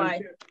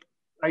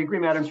agree,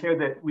 Madam Chair,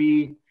 that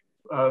we,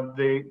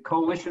 the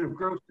coalition of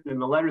groups and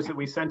the letters that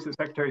we sent to the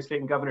Secretary of State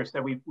and Governor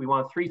said we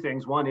want three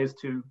things. One is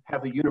to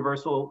have the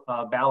universal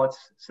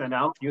ballots sent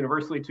out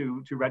universally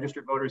to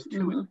registered voters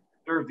to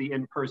serve the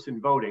in-person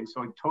voting.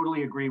 So I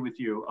totally agree with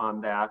you on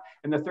that.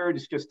 And the third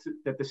is just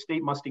that the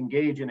state must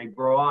engage in a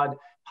broad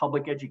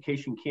public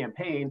education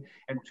campaign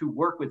and to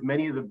work with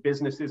many of the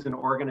businesses and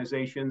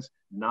organizations,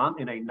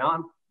 not in a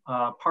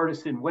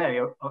partisan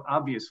way,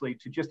 obviously,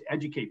 to just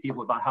educate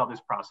people about how this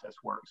process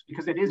works,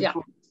 because it is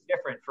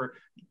different for,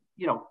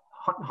 you know,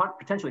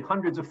 potentially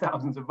hundreds of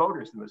thousands of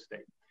voters in the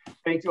state.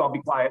 Thank you. I'll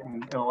be quiet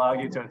and allow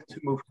you to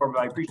move forward.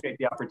 I appreciate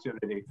the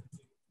opportunity.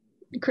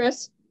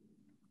 Chris?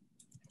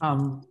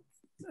 Paul,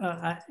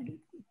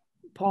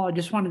 I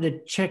just wanted to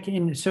check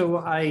in. So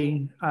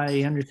I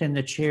understand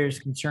the chair's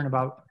concern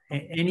about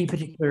any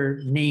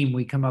particular name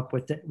we come up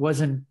with that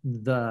wasn't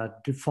the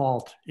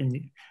default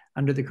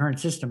under the current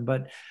system,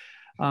 but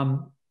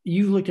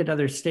you looked at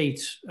other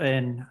states,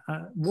 and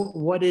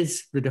what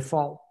is the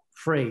default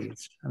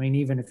phrase? I mean,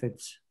 even if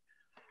it's...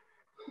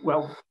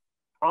 Well,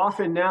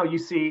 often now you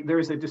see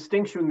there's a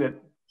distinction that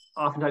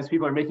oftentimes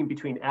people are making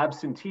between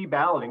absentee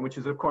balloting, which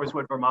is of course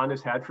what Vermont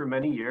has had for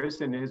many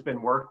years and has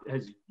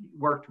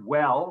worked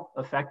well,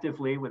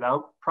 effectively,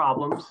 without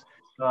problems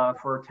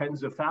for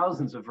tens of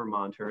thousands of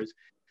Vermonters.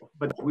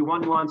 But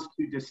one wants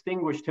to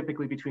distinguish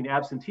typically between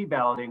absentee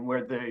balloting,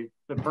 where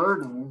the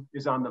burden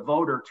is on the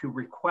voter to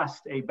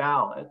request a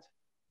ballot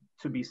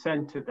to be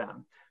sent to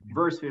them,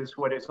 versus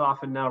what is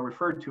often now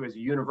referred to as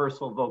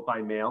universal vote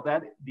by mail.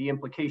 That the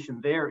implication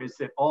there is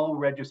that all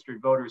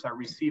registered voters are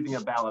receiving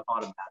a ballot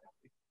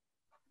automatically.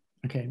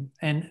 Okay,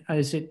 and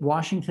is it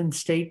Washington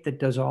State that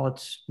does all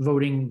its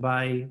voting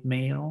by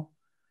mail?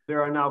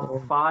 There are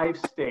now 5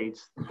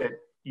 states that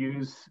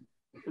use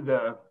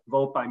the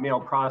vote by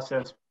mail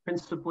process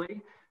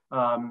principally.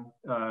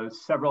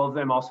 Several of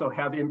them also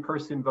have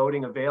in-person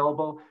voting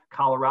available.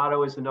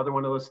 Colorado is another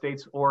one of those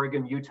states,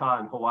 Oregon, Utah,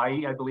 and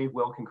Hawaii, I believe.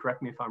 Will can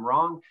correct me if I'm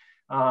wrong.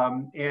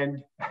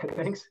 And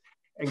thanks.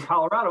 And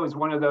Colorado is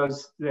one of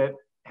those that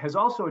has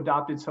also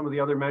adopted some of the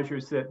other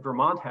measures that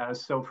Vermont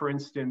has. So for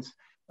instance,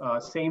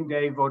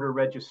 same-day voter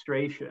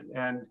registration.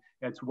 And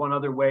it's one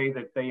other way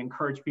that they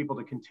encourage people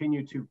to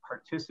continue to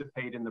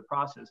participate in the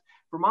process.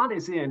 Vermont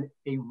is in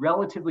a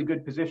relatively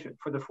good position.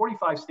 For the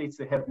 45 states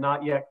that have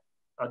not yet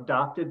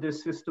adopted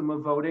this system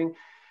of voting,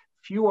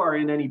 few are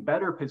in any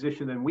better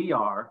position than we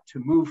are to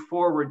move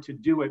forward to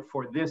do it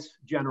for this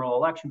general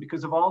election,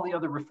 because of all the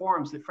other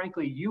reforms that,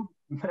 frankly, you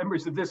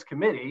members of this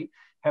committee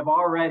have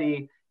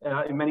already,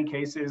 in many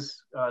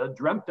cases,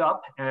 dreamt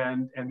up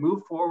and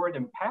moved forward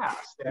and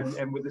passed.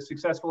 And with the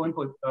successful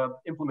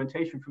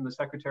implementation from the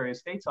Secretary of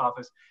State's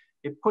office,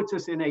 it puts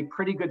us in a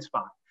pretty good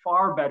spot,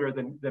 far better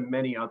than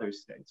many other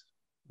states.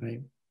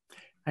 Right.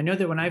 I know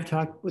that when I've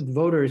talked with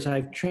voters,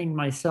 I've trained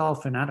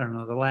myself in, I don't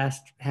know, the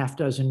last half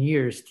dozen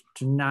years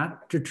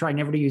to try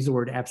never to use the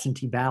word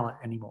absentee ballot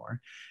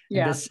anymore.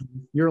 Yeah.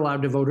 You're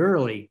allowed to vote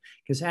early,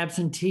 because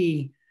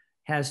absentee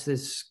has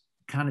this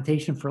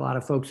connotation for a lot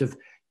of folks of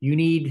you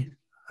need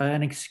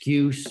an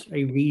excuse,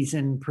 a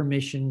reason,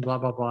 permission, blah,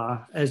 blah,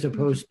 blah, as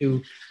opposed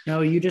to,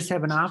 no, you just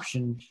have an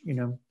option, you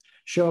know,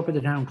 show up at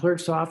the town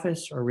clerk's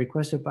office or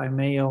request it by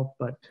mail,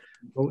 but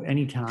vote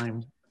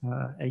anytime.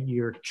 At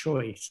your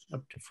choice,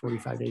 up to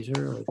 45 days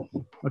early.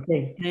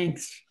 Okay,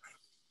 thanks.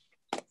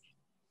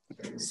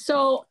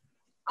 So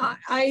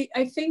I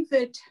think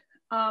that,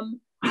 I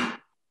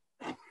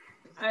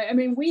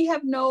mean, we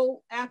have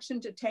no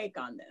action to take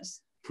on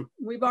this.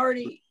 We've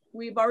already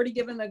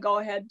given the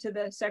go-ahead to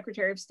the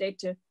Secretary of State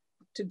to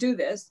do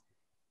this.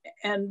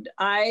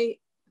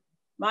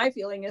 my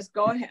feeling is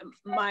go ahead.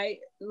 My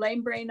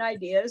lame brain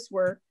ideas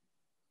were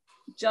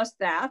just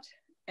that.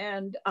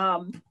 And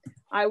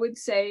I would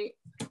say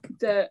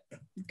the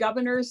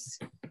governor's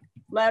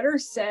letter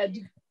said,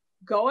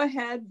 go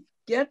ahead,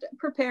 get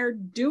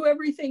prepared, do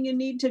everything you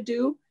need to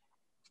do.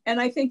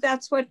 And I think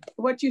that's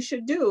what you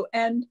should do.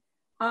 And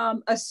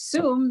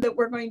assume that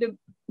we're going to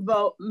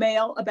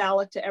mail a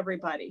ballot to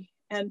everybody.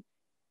 And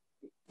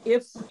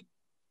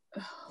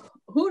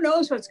who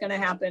knows what's going to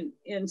happen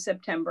in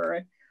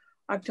September,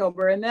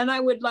 October. And then I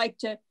would like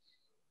to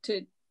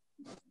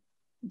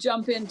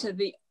jump into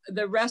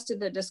the rest of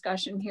the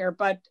discussion here,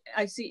 but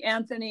I see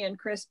Anthony and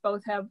Chris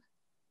both have,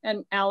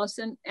 and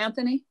Allison.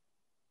 Anthony?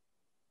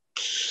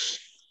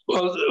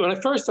 Well, when I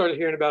first started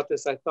hearing about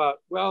this, I thought,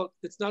 well,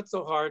 it's not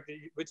so hard.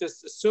 We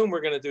just assume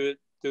we're going to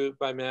do it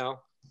by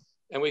mail,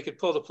 and we could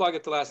pull the plug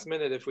at the last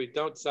minute if we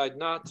don't decide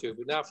not to.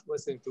 But now from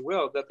listening to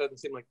Will, that doesn't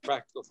seem like a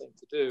practical thing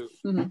to do.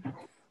 Mm-hmm.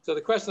 So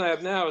the question I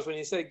have now is when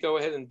you say go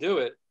ahead and do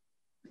it,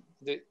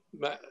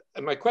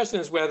 my question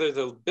is whether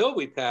the bill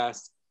we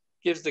passed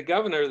gives the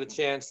governor the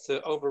chance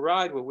to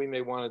override what we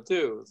may want to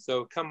do.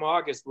 So come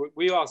August,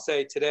 we all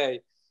say today,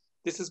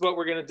 this is what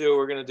we're going to do.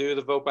 We're going to do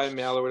the vote by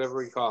mail or whatever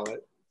we call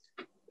it.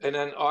 And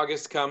then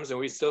August comes and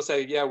we still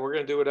say, yeah, we're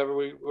going to do whatever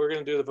we're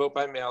going to do the vote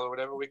by mail or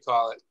whatever we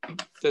call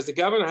it. Does the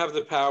governor have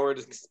the power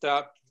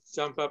to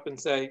jump up and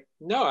say,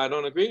 no, I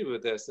don't agree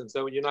with this. And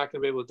so you're not going to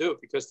be able to do it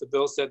because the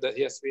bill said that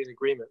he has to be in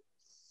agreement.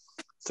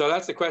 So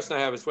that's the question I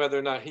have, is whether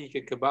or not he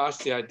could kibosh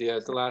the idea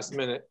at the last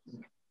minute.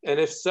 And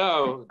if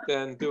so,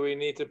 then do we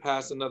need to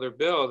pass another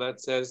bill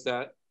that says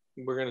that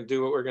we're going to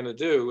do what we're going to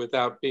do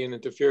without being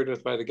interfered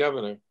with by the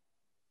governor?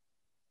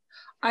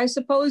 I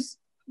suppose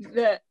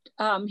that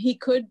he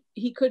could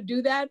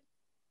do that.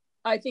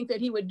 I think that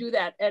he would do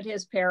that at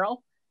his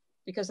peril,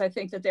 because I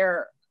think that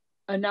there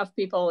are enough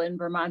people in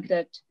Vermont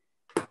that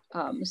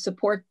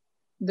support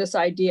this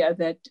idea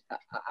that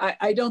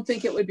I don't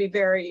think it would be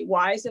very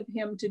wise of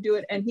him to do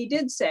it. And he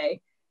did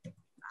say,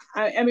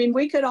 I mean,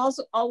 we could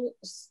also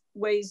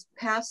always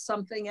pass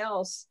something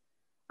else,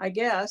 I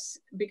guess,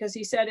 because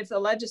he said if the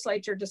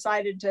legislature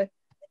decided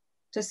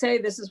to say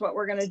this is what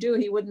we're going to do,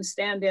 he wouldn't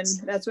stand in.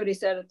 That's what he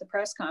said at the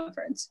press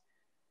conference.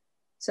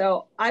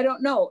 So I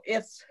don't know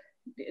if,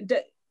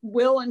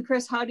 Will and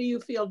Chris, how do you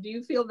feel? Do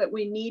you feel that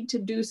we need to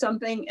do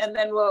something? And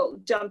then we'll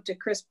jump to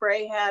Chris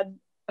Bray had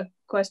a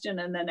question,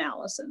 and then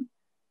Allison.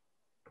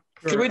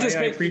 Can we just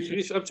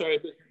I'm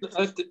sorry, but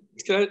I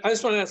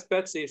just want to ask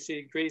Betsy if she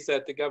agrees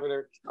that the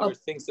governor or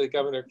thinks the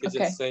governor could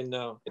just say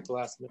no at the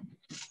last minute.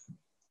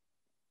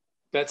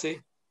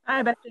 Betsy?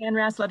 Hi, Betsy Ann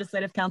Rass,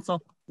 Legislative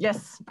Council.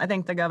 Yes, I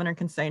think the governor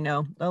can say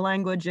no. The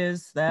language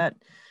is that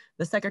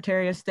the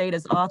Secretary of State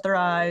is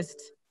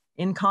authorized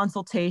in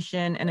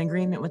consultation and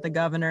agreement with the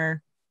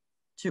governor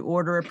to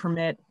order or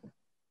permit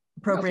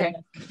appropriate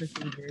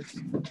procedures.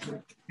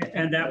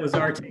 And that was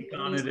our take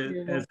on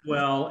it as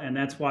well. And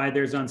that's why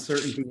there's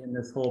uncertainty in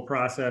this whole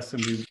process.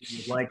 And we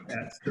would like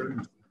that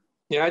certainty.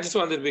 Yeah, I just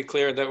wanted to be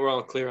clear that we're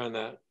all clear on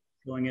that.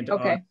 Going into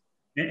August.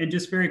 And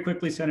just very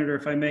quickly, Senator,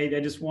 if I may, I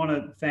just want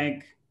to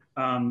thank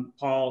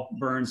Paul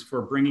Burns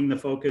for bringing the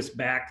focus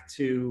back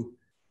to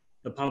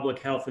the public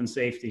health and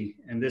safety.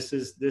 And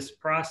this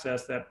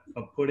process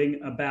of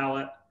putting a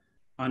ballot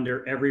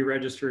under every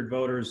registered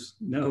voter's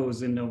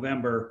nose in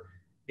November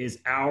is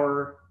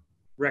our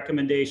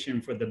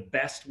recommendation for the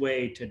best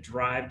way to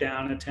drive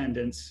down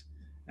attendance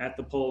at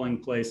the polling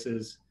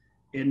places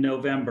in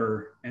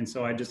November. And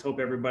so I just hope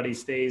everybody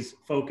stays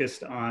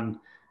focused on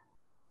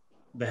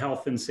the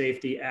health and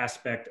safety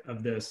aspect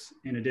of this,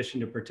 in addition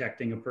to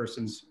protecting a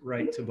person's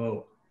right to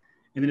vote.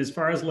 And then as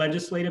far as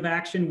legislative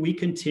action, we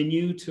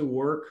continue to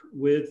work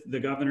with the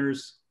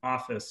governor's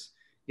office.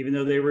 Even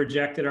though they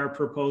rejected our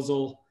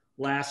proposal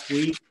last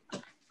week,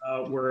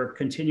 we're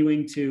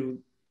continuing to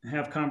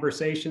have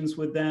conversations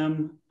with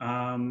them,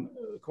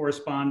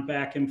 correspond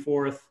back and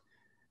forth,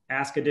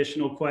 ask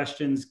additional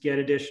questions, get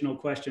additional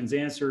questions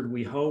answered,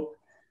 we hope.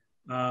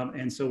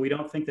 And so we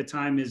don't think the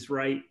time is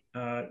right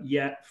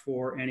yet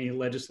for any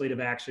legislative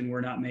action.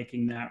 We're not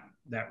making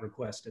that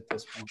request at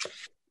this point.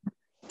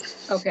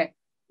 Okay,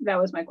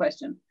 that was my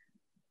question.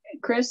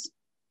 Chris?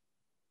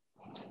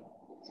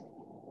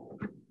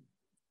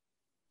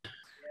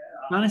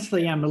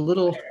 Honestly, I'm a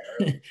little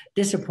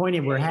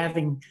disappointed we're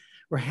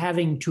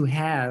having to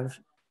have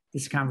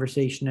this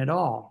conversation at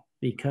all,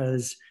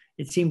 because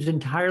it seems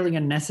entirely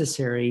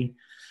unnecessary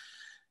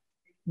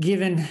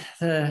given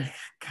the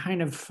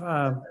kind of,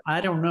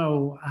 I don't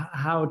know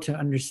how to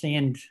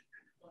understand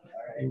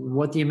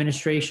what the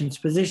administration's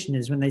position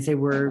is when they say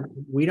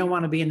we don't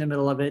want to be in the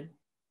middle of it.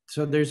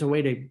 So there's a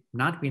way to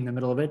not be in the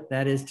middle of it.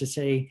 That is to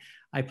say,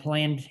 I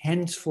plan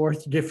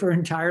henceforth to defer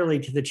entirely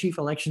to the chief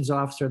elections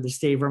officer of the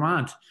state of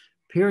Vermont,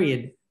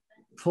 period,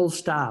 full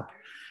stop.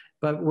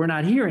 But we're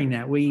not hearing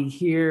that. We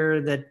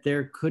hear that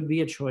there could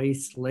be a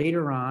choice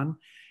later on,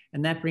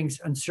 and that brings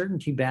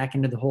uncertainty back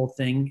into the whole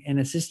thing in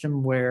a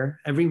system where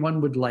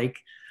everyone would like,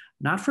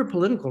 not for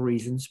political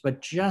reasons,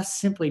 but just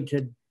simply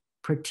to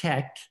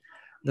protect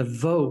the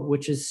vote,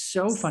 which is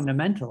so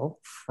fundamental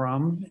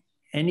from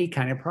any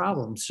kind of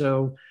problem.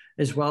 So,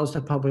 as well as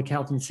the public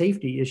health and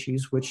safety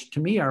issues, which to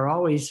me are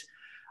always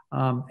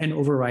an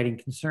overriding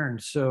concern.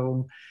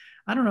 So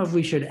I don't know if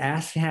we should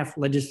ask to have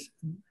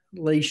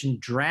legislation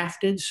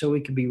drafted so we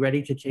can be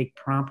ready to take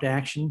prompt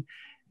action.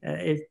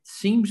 It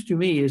seems to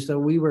me as though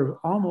we were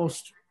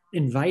almost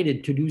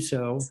invited to do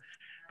so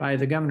by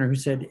the governor, who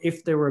said,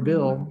 if there were a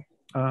bill,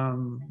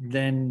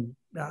 then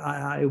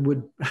I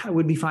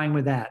would be fine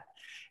with that.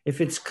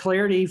 If it's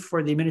clarity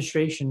for the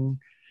administration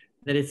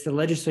that it's the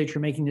legislature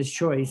making this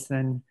choice,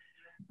 then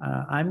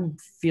I'm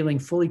feeling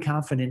fully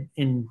confident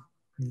in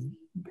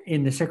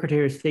the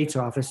Secretary of State's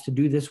office to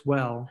do this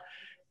well.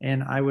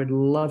 And I would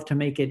love to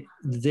make it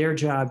their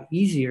job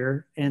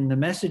easier and the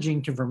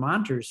messaging to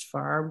Vermonters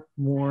far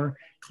more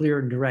clear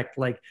and direct,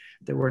 like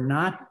that we're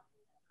not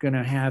going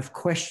to have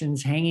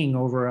questions hanging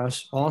over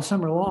us all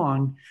summer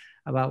long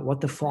about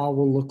what the fall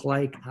will look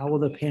like, how will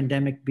the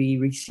pandemic be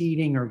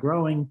receding or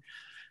growing.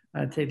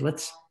 I'd say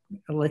let's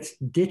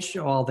ditch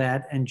all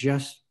that and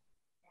just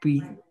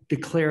be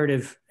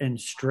declarative and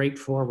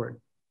straightforward.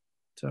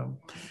 So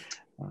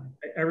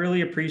I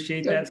really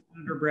appreciate that,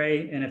 Senator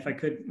Bray. And if I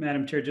could,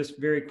 Madam Chair, just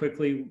very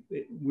quickly,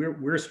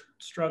 we're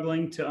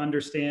struggling to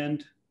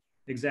understand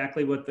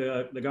exactly what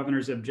the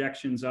governor's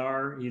objections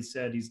are. He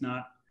said he's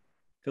not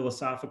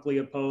philosophically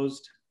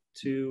opposed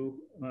to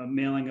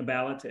mailing a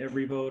ballot to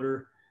every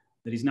voter,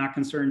 that he's not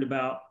concerned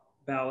about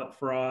ballot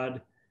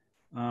fraud,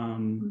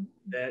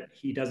 that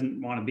he doesn't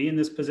want to be in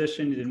this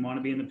position. He didn't want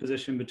to be in the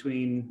position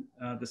between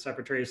the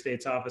Secretary of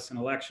State's office and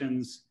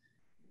elections,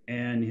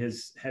 and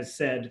has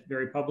said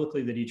very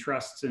publicly that he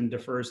trusts and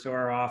defers to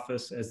our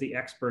office as the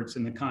experts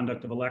in the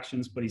conduct of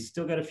elections, but he's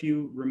still got a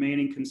few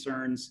remaining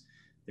concerns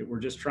that we're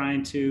just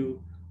trying to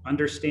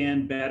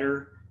understand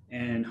better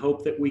and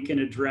hope that we can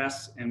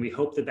address, and we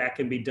hope that that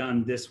can be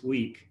done this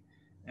week.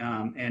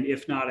 And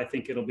if not, I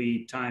think it'll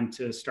be time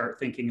to start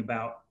thinking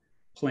about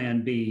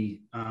Plan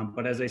B.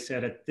 But as I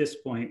said, at this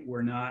point,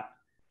 we're not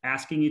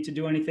asking you to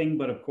do anything,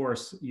 but of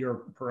course, your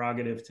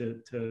prerogative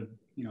to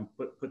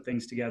put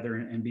things together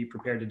and be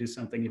prepared to do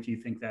something if you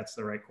think that's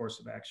the right course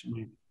of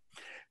action.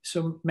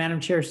 So, Madam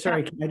Chair,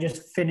 sorry, can I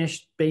just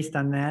finish based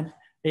on that?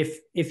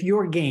 If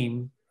your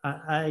game,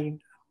 I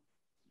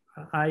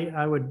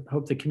would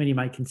hope the committee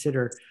might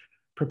consider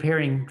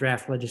preparing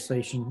draft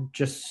legislation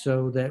just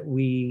so that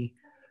we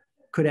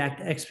could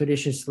act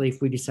expeditiously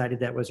if we decided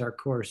that was our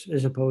course,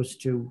 as opposed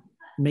to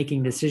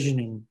making decision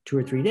in 2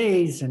 or 3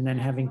 days and then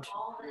having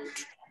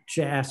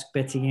to ask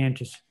Betsy Ann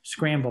to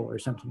scramble or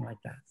something like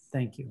that.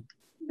 Thank you.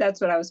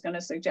 That's what I was going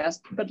to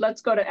suggest, but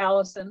let's go to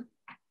Allison.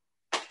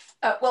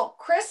 Well,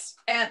 Chris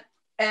and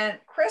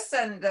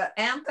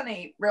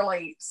Anthony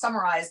really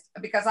summarized,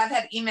 because I've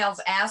had emails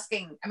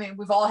asking, I mean,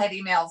 we've all had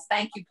emails.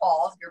 Thank you,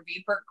 Paul. Your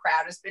VPERG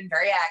crowd has been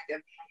very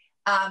active.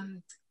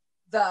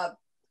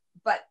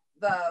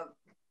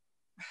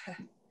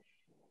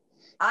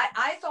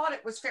 I thought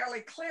it was fairly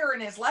clear in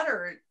his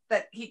letter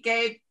that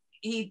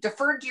he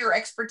deferred to your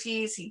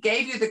expertise. He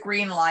gave you the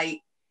green light.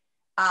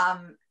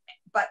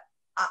 But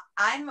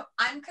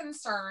I'm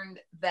concerned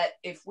that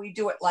if we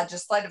do it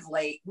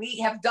legislatively, we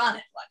have done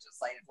it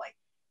legislatively,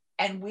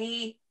 and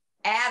we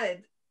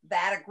added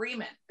that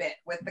agreement bit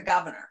with the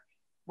governor,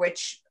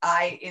 which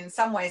I, in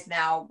some ways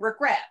now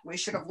regret. We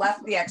should have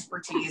left the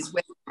expertise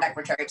with the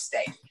Secretary of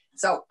State.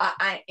 So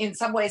I in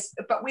some ways,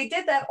 but we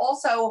did that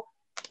also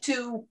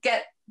to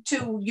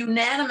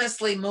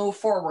unanimously move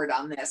forward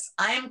on this.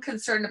 I am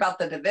concerned about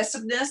the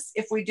divisiveness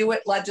if we do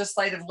it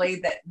legislatively,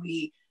 that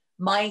we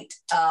might,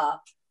 that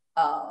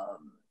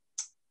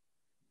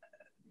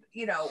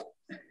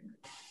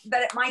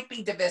it might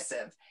be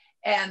divisive.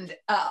 And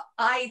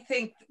I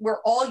think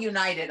we're all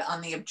united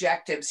on the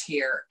objectives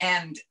here.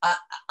 And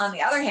on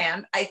the other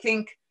hand, I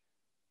think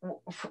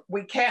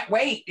we can't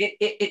wait.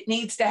 It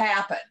needs to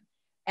happen.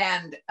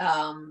 And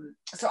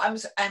so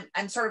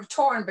I'm sort of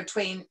torn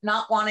between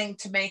not wanting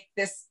to make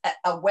this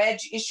a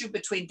wedge issue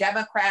between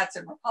Democrats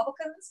and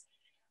Republicans.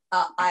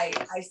 I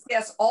see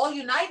us all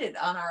united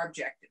on our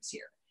objectives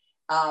here.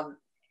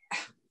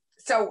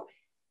 So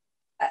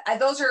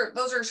those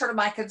are sort of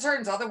my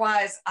concerns.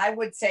 Otherwise, I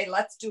would say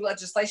let's do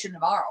legislation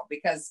tomorrow,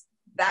 because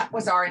that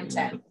was our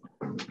intent.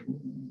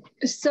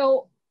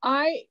 So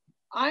I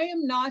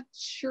am not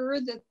sure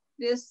that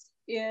this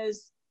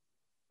is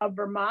a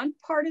Vermont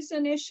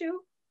partisan issue,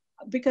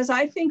 because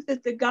I think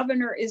that the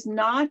governor is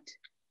not,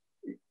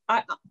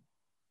 I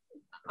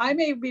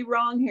may be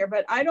wrong here,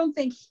 but I don't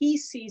think he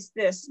sees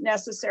this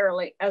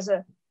necessarily as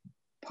a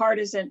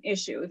partisan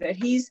issue, that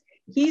he's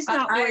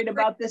not worried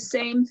about the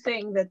same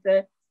thing that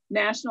the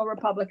National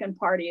Republican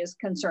Party is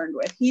concerned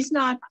with. He's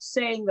not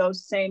saying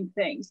those same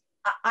things.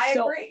 I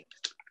agree.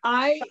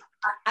 I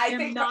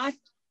am not,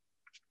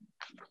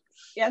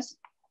 yes?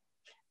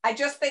 I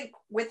just think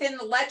within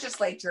the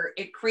legislature,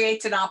 it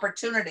creates an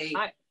opportunity.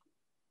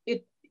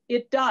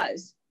 It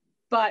does,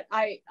 but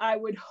I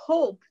would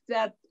hope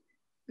that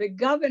the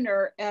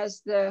governor,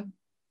 as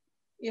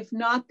if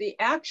not the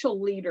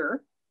actual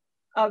leader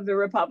of the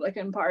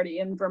Republican Party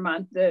in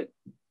Vermont, the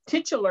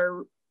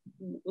titular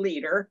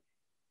leader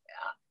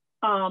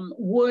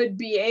would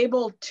be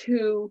able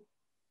to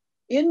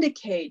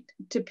indicate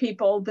to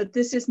people that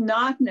this is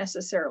not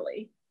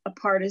necessarily a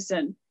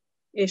partisan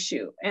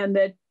issue, and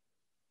that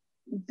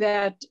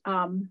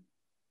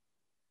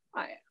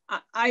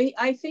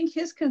I think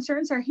his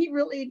concerns are he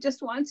really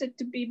just wants it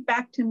to be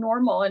back to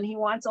normal, and he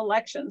wants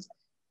elections.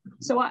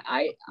 So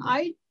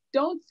I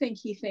don't think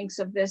he thinks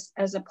of this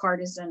as a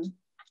partisan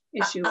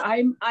issue.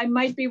 I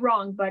might be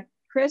wrong, but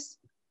Chris?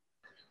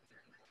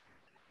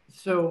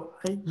 So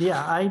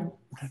yeah,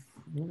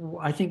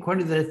 I think one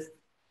of the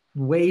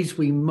ways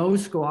we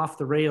most go off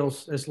the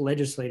rails as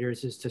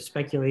legislators is to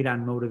speculate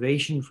on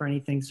motivation for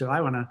anything. So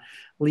I want to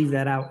leave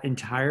that out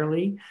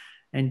entirely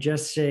and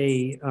just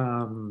say,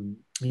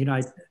 you know,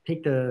 I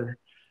take the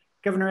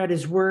governor at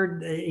his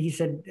word. He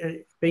said,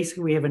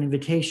 basically, we have an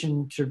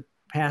invitation to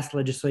pass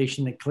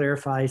legislation that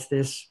clarifies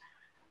this.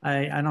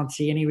 I don't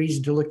see any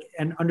reason to look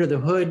and under the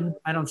hood.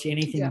 I don't see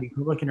anything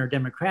Republican or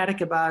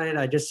Democratic about it.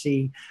 I just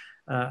see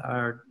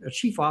our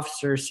chief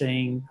officer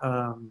saying,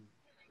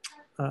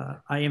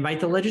 I invite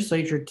the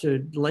legislature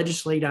to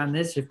legislate on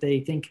this if they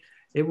think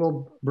it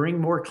will bring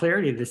more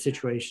clarity to the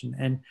situation.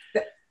 And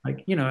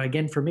like, you know,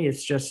 again, for me,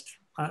 it's just,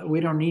 we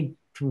don't need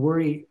to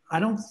worry. I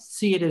don't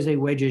see it as a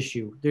wedge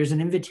issue. There's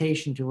an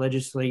invitation to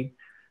legislate.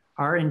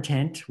 Our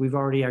intent, we've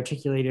already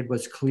articulated,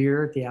 was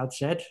clear at the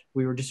outset.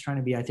 We were just trying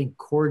to be, I think,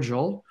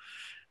 cordial.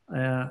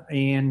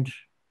 And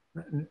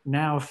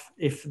now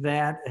if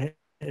that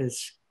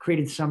has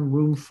created some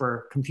room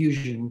for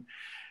confusion,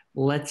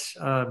 let's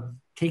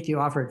take the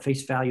offer at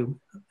face value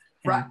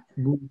and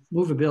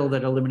move a bill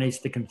that eliminates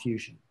the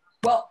confusion.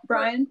 Well,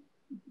 Brian.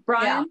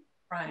 Brian.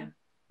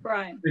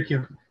 Thank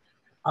you.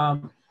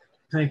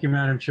 Thank you,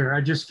 Madam Chair. I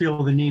just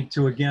feel the need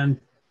to again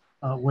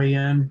weigh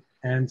in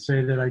and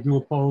say that I do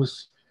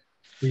oppose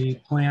the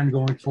plan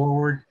going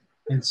forward.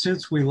 And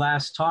since we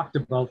last talked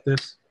about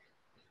this,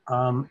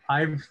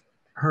 I've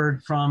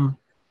heard from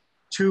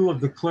 2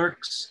 of the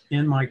clerks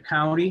in my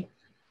county,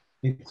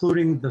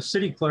 including the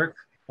city clerk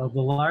of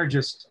the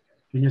largest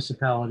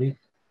municipality,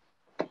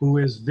 who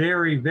is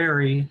very,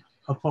 very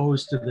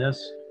opposed to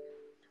this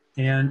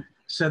and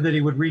said that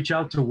he would reach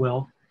out to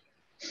Will.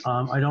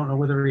 I don't know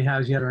whether he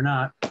has yet or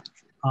not.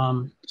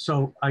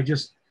 So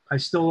I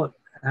still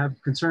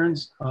have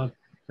concerns,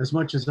 as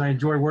much as I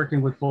enjoy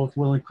working with both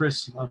Will and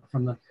Chris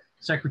from the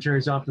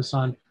Secretary's office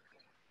on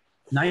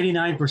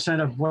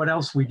 99% of what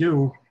else we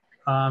do.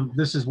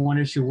 This is one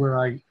issue where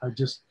I'm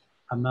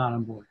not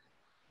on board.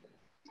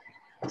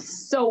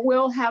 So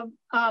we'll have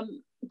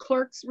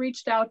clerks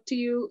reached out to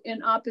you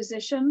in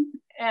opposition?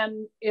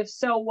 And if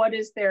so, what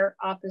is their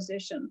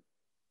opposition?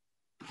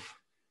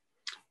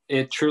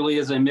 It truly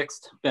is a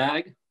mixed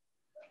bag.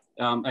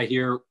 I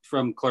hear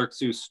from clerks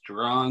who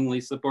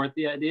strongly support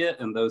the idea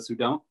and those who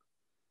don't.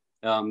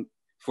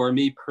 For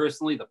me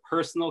personally, the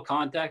personal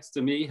contacts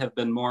to me have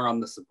been more on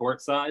the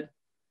support side,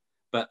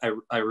 but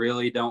I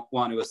really don't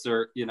want to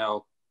assert, you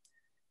know,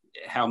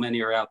 how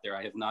many are out there.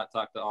 I have not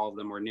talked to all of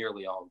them or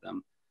nearly all of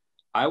them.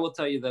 I will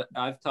tell you that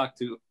I've talked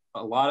to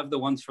a lot of the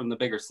ones from the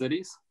bigger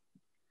cities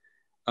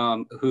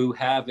who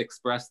have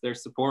expressed their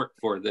support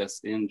for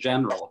this in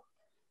general.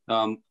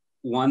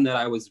 One that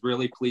I was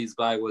really pleased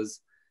by was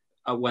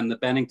when the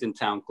Bennington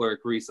town clerk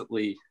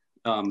recently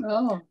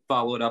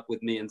followed up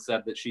with me and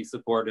said that she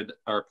supported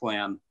our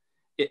plan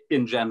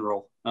in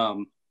general,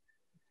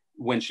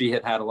 when she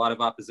had had a lot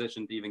of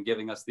opposition to even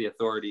giving us the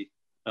authority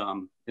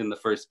in the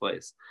first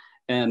place.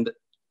 And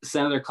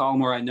Senator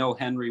Collmore, I know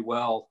Henry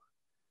well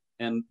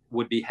and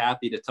would be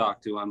happy to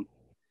talk to him.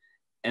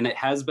 And it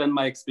has been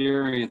my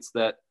experience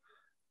that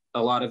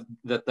a lot of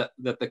that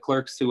the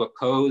clerks who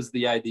oppose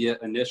the idea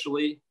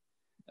initially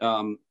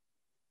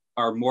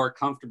are more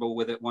comfortable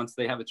with it once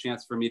they have a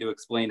chance for me to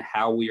explain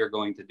how we are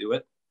going to do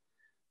it.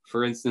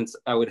 For instance,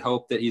 I would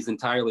hope that he's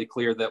entirely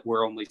clear that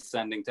we're only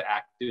sending to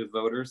active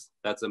voters.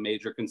 That's a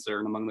major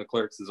concern among the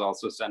clerks, is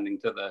also sending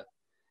to the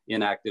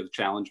inactive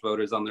challenge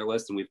voters on their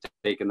list. And we've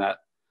taken that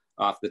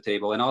off the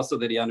table. And also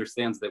that he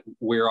understands that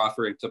we're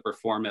offering to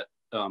perform it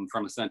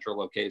from a central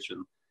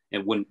location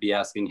and wouldn't be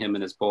asking him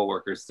and his poll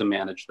workers to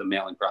manage the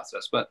mailing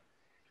process. But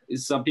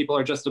some people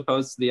are just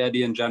opposed to the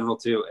idea in general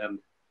too. And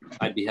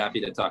I'd be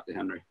happy to talk to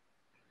Henry.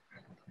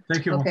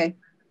 Thank you. Okay.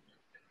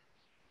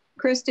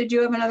 Chris, did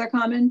you have another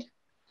comment?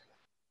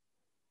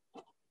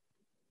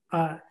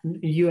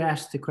 You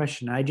asked the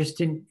question. I just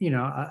didn't, you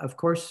know, of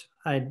course,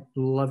 I'd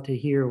love to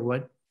hear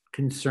what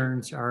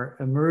concerns are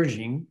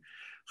emerging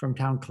from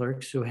town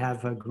clerks who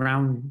have a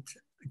ground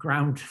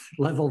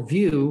level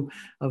view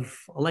of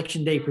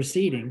election day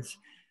proceedings.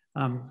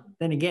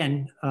 Then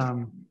again,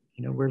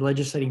 you know, we're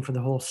legislating for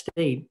the whole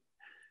state.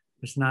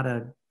 There's not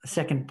a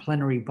second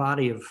plenary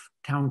body of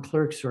town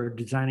clerks who are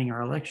designing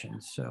our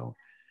elections. So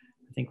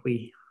I think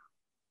we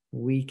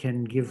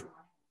can give,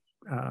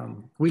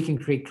 we can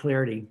create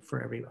clarity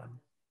for everyone.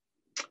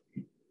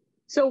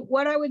 So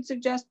what I would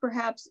suggest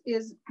perhaps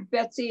is,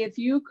 Betsy, if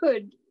you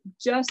could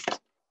just,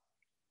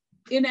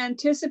 in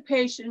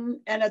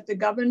anticipation and at the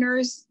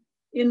governor's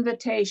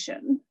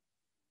invitation,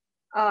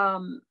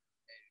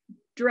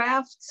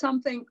 draft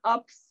something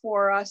up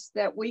for us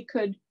that we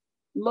could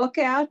look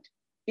at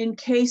in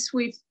case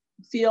we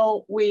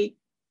feel we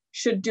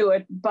should do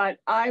it. But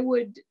I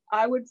would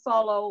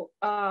follow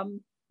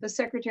the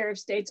Secretary of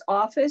State's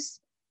office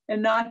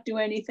and not do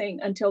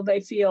anything until they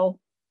feel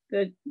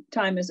the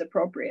time is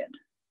appropriate.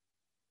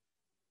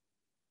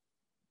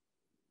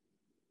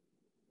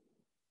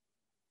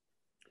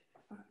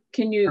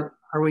 Can you?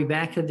 Are we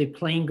back to the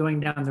plane going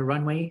down the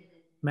runway,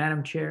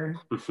 Madam Chair?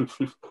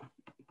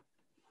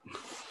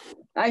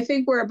 I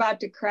think we're about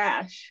to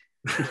crash.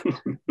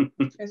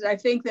 Because I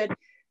think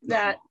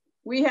that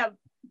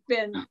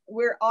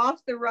we're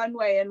off the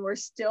runway and we're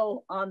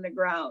still on the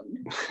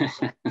ground.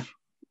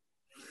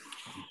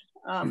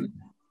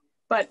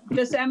 But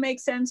does that make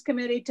sense,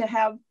 committee, to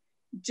have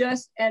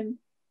just and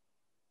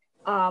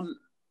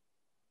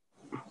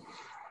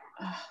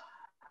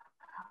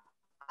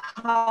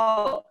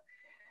how,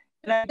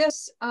 and I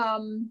guess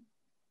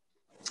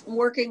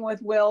working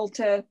with Will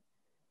to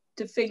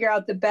figure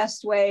out the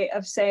best way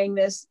of saying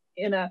this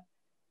in a,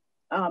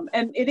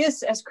 and it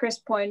is, as Chris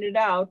pointed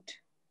out,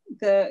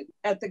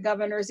 at the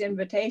governor's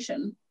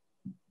invitation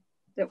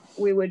that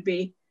we would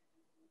be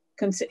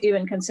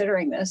even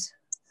considering this.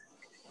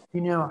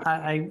 You know,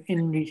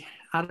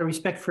 out of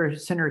respect for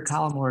Senator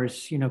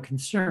Collimore's,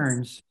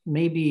 concerns,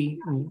 maybe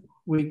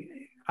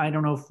I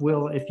don't know if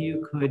Will, if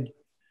you could,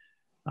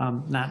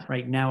 not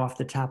right now off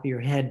the top of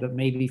your head, but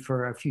maybe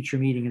for a future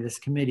meeting of this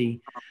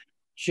committee,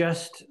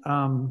 just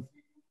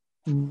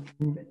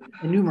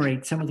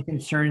enumerate some of the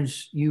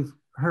concerns you've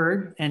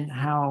heard and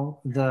how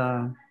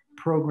the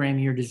program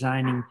you're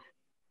designing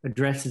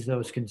addresses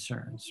those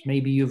concerns.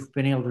 Maybe you've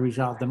been able to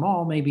resolve them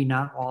all, maybe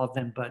not all of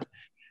them, but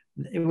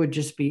it would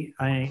just be,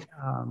 I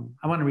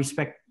want to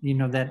respect,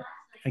 that,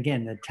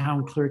 again, the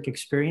town clerk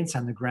experience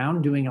on the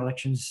ground doing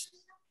elections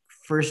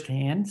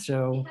firsthand.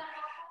 So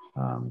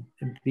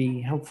it'd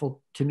be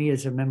helpful to me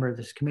as a member of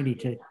this committee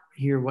to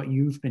hear what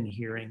you've been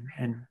hearing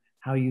and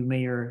how you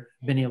may have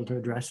been able to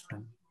address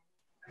them.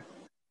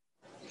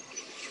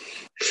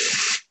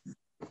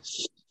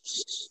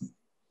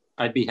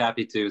 I'd be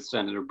happy to,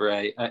 Senator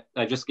Bray.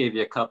 I just gave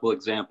you a couple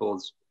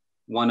examples.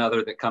 One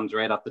other that comes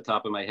right off the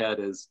top of my head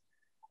is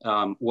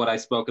what I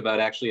spoke about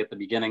actually at the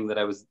beginning that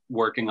I was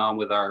working on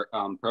with our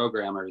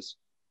programmers,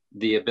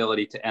 the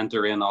ability to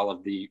enter in all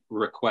of the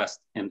request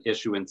and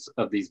issuance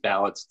of these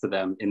ballots to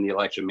them in the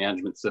election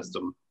management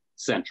system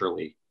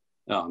centrally.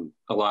 A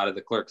lot of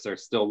the clerks are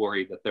still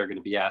worried that they're going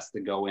to be asked to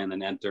go in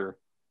and enter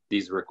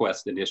these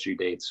request and issue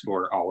dates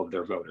for all of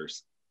their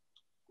voters.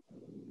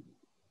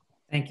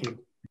 Thank you.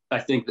 I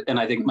think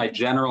my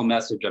general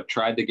message, I've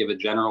tried to give a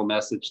general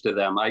message to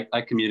them. I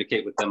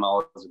communicate with them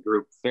all as a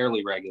group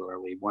fairly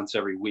regularly, once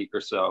every week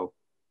or so.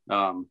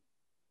 And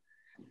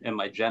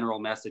my general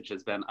message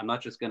has been, I'm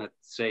not just going to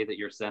say that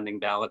you're sending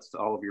ballots to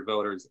all of your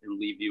voters and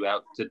leave you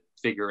out to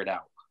figure it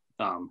out.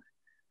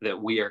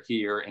 That we are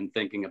here and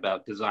thinking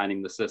about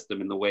designing the system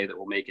in the way that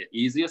will make it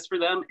easiest for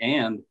them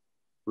and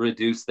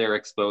reduce their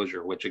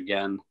exposure, which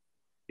again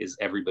is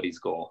everybody's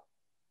goal.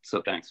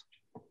 So thanks.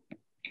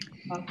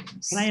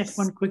 Can I ask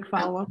one quick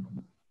follow-up?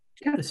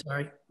 Yeah.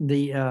 Sorry.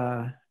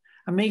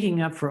 I'm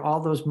making up for all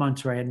those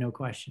months where I had no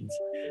questions.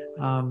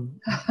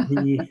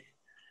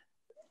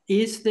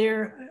 Is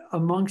there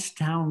amongst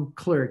town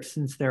clerks,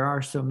 since there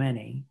are so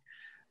many,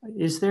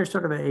 is there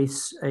sort of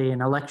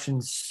an election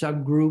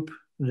subgroup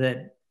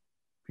that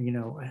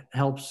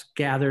helps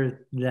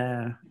gather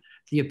the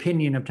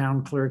opinion of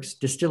town clerks,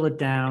 distill it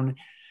down,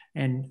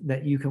 and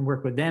that you can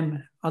work with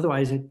them?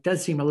 Otherwise, it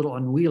does seem a little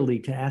unwieldy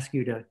to ask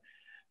you to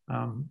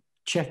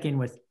check in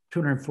with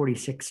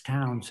 246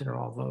 towns that are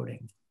all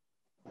voting.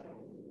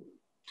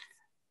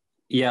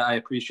 Yeah, I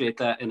appreciate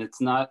that. And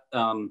it's not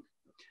an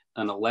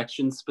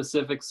election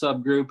specific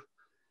subgroup,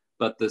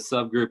 but the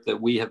subgroup that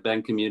we have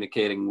been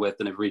communicating with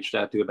and have reached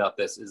out to about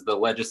this is the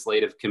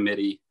legislative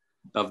committee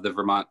of the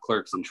Vermont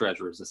Clerks and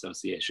Treasurers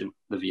Association,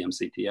 the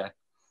VMCTA.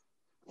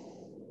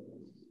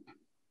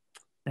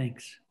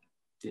 Thanks.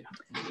 Yeah.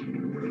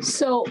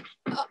 So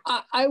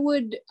I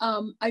would,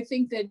 I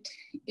think that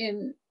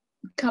in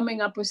coming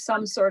up with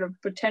some sort of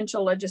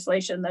potential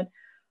legislation that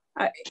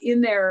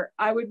in there,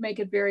 I would make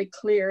it very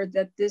clear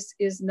that this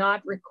is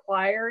not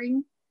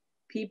requiring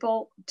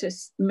people to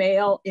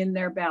mail in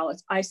their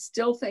ballots. I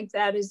still think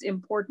that is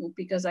important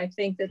because I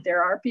think that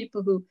there are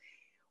people who,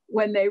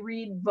 when they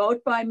read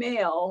vote by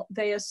mail,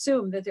 they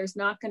assume that there's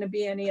not going to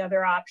be any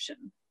other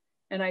option.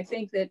 And I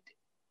think that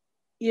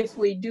if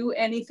we do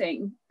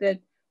anything that,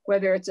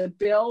 whether it's a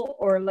bill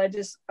or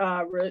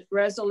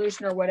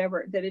resolution or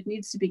whatever, that it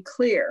needs to be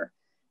clear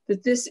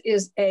that this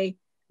is a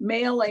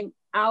mailing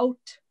out.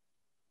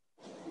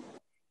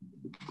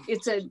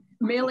 It's a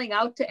mailing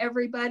out to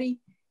everybody.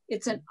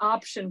 It's an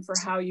option for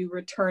how you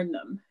return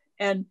them.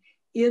 And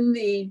in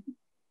the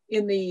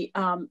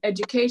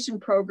education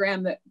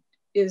program that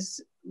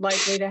is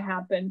likely to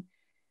happen,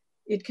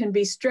 it can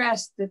be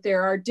stressed that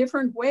there are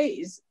different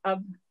ways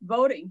of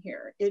voting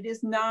here. It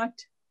is not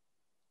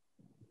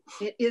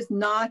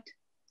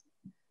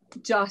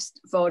just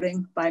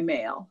voting by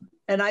mail.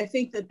 And I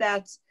think that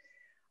that's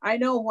I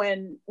know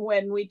when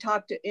we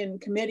talked in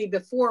committee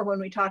before, when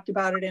we talked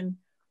about it in,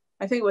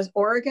 I think it was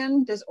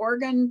Oregon. Does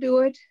Oregon do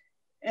it?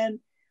 And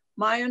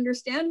my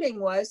understanding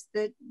was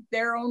that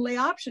their only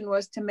option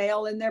was to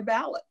mail in their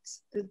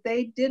ballots, that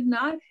they did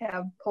not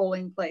have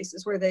polling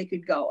places where they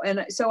could go.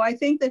 And so I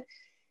think that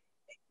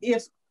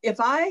if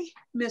I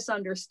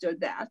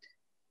misunderstood that,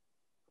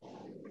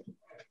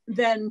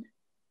 then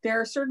there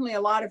are certainly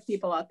a lot of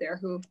people out there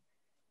who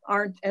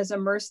aren't as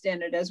immersed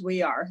in it as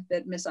we are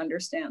that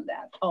misunderstand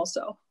that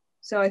also.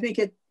 So I think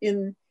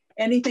in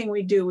anything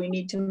we do, we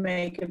need to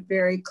make it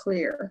very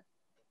clear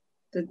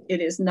that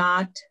it is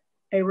not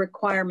a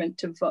requirement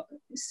to vote,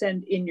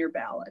 send in your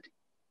ballot.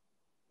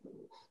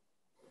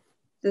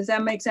 Does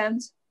that make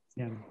sense?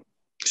 Yeah.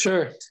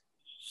 Sure.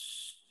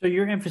 So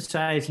you're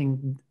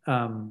emphasizing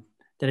that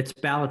it's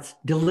ballots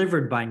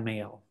delivered by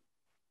mail.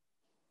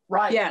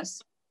 Right.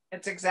 Yes.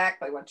 It's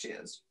exactly what she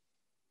is.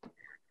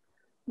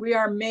 We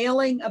are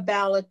mailing a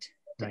ballot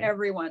to Right.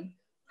 everyone.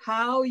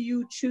 How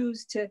you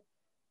choose to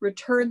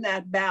return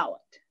that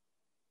ballot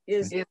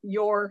is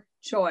your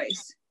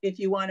choice. If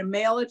you want to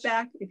mail it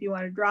back, if you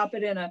want to drop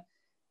it in a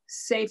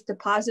safe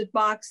deposit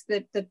box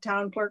that the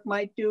town clerk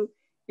might do,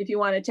 if you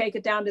want to take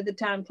it down to the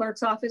town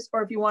clerk's office,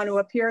 or if you want to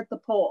appear at the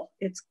poll,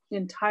 it's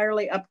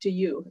entirely up to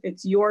you.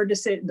 It's your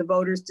decision, the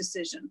voter's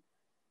decision.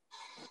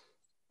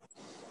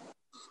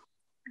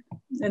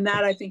 And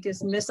that, I think,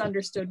 is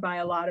misunderstood by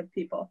a lot of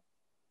people.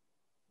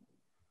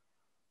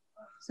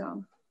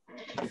 So,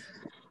 Okay.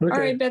 All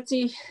right,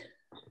 Betsy,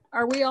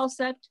 are we all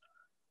set?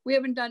 We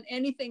haven't done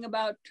anything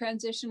about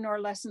transition or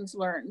lessons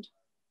learned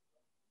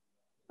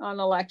on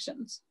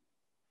elections.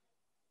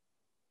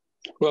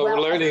 Well, we're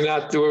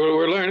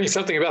learning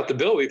something about the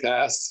bill we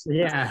passed.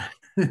 Yeah.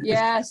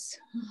 Yes.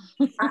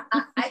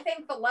 I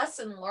think the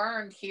lesson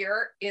learned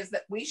here is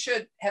that we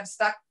should have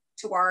stuck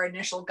to our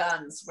initial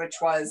guns, which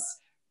was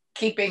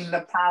keeping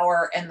the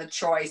power and the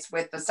choice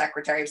with the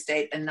Secretary of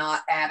State and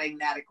not adding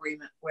that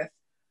agreement with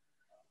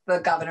the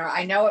governor.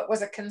 I know it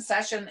was a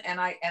concession, and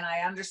I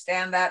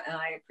understand that, and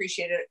I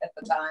appreciate it at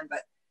the time,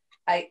 but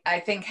I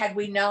think had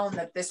we known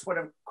that this would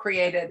have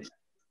created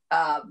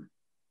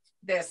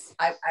this,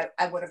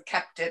 I would have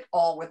kept it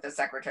all with the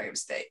Secretary of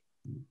State.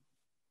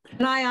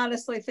 And I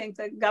honestly think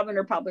the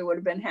governor probably would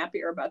have been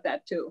happier about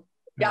that too.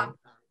 Yeah,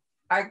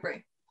 I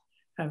agree.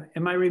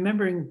 Am I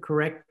remembering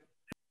correct?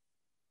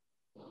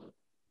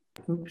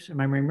 Oops, am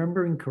I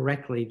remembering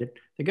correctly that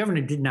the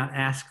governor did not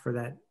ask for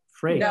that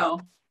phrase? No.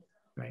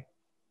 Right.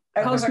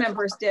 House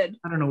members did.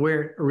 I don't know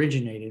where it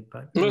originated,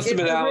 but It must have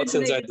been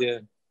Allison's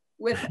idea.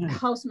 With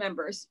House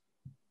members.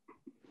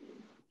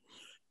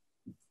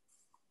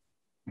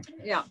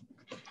 Yeah.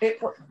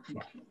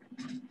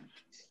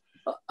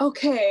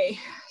 Okay,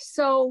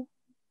 so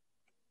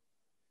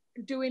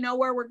do we know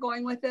where we're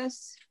going with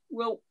this?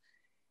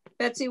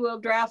 Betsy will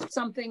draft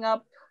something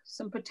up,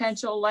 some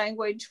potential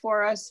language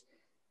for us.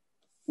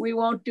 We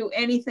won't do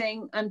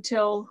anything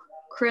until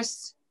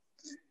Chris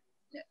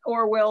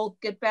or Will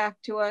get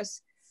back to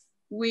us.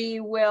 We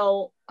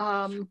will,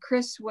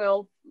 Chris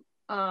will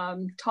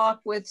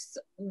talk with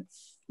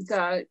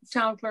the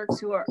town clerks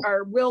who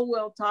are,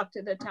 will talk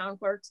to the town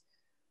clerks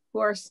who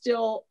are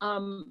still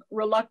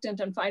reluctant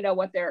and find out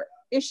what their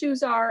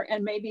issues are,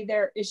 and maybe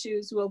their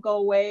issues will go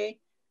away,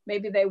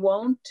 maybe they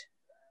won't.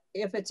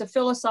 If it's a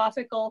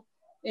philosophical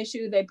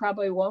issue, they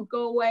probably won't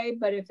go away,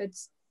 but if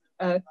it's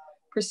a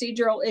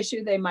procedural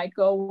issue, they might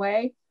go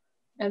away.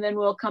 And then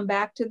we'll come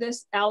back to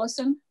this.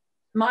 Allison?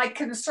 My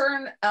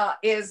concern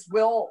is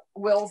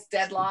Will's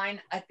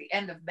deadline at the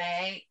end of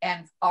May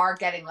and our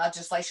getting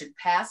legislation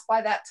passed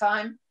by that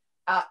time.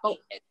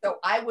 So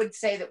I would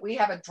say that we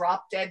have a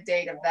drop dead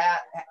date of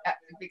that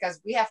because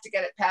we have to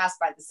get it passed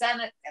by the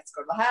Senate. Let's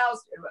go to the House.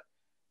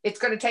 It's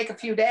going to take a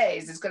few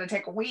days. It's going to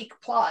take a week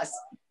plus.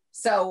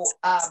 So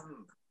I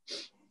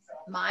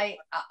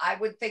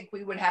would think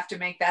we would have to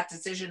make that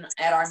decision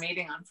at our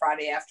meeting on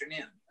Friday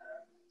afternoon.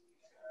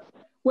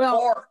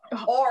 Well,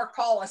 or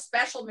call a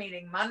special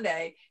meeting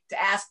Monday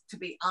to ask to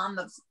be on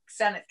the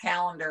Senate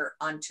calendar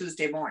on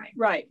Tuesday morning.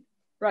 Right.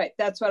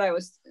 That's what I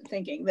was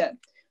thinking, that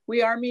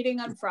we are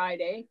meeting on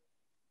Friday,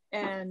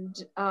 and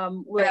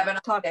we'll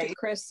talk to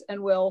Chris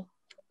and Will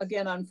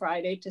again on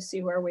Friday to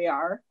see where we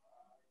are.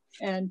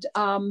 And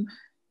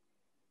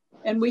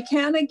we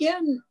can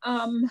again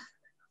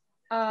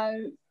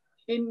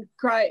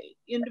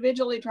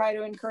individually try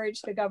to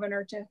encourage the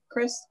governor to,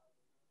 Chris?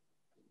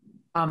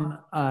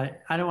 I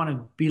don't want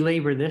to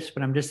belabor this,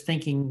 but I'm just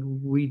thinking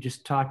we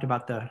just talked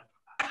about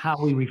how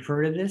we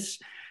refer to this.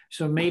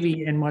 So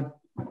maybe in what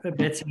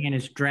Betsy Ann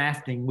is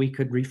drafting, we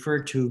could refer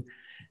to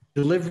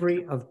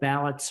delivery of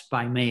ballots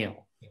by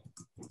mail,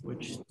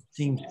 which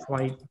seems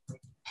quite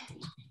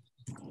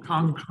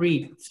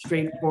concrete,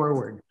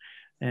 straightforward.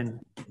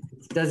 And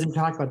it doesn't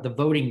talk about the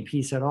voting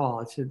piece at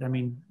all. I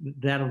mean,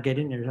 that'll get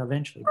in there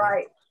eventually.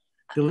 Right.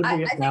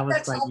 Delivery of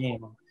ballots by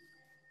mail.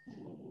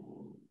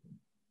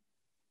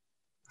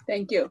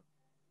 Thank you.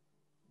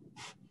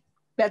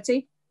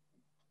 Betsy?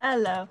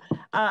 Hello.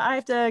 I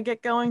have to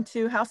get going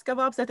to House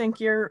GovOps. I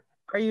think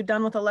are you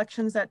done with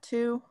elections at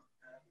 2?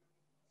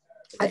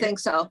 I think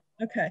so.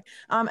 Okay.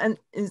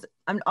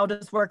 I'll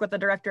just work with the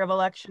director of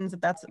elections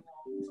if that's,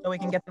 so we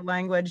can get the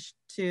language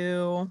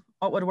to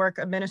what would work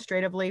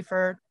administratively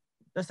for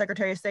the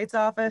Secretary of State's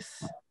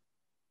office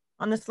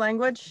on this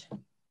language.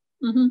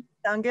 Mm-hmm.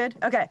 Sound good?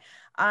 Okay.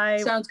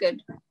 Sounds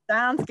good.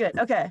 Sounds good.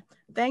 Okay.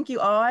 Thank you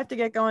all. I have to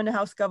get going to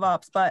House Gov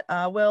Ops, but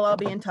Will, I'll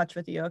be in touch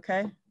with you.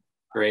 Okay.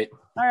 Great.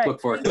 All right. Look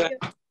forward to it.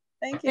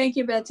 Thank you. Thank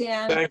you, Betsy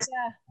Ann. Thanks.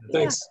 Yeah.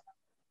 Thanks.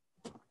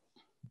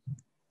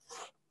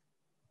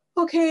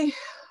 Okay.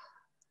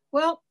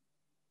 Well,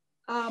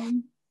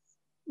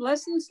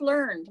 lessons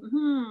learned.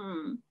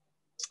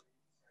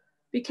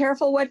 Be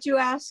careful what you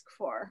ask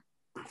for,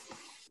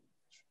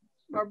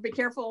 or be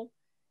careful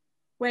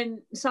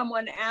when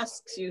someone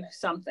asks you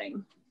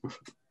something.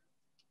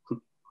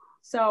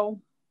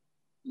 So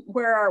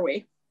where are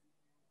we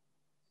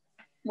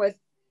with,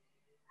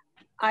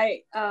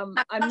 I'm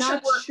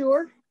not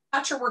sure.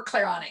 Not sure we're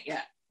clear on it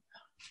yet.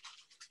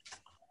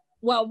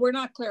 Well, we're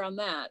not clear on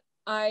that.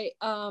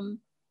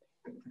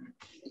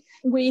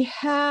 We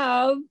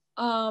have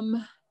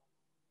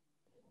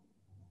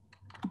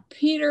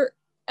Peter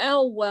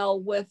Elwell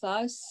with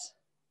us,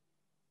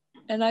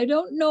 and I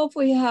don't know if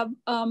we have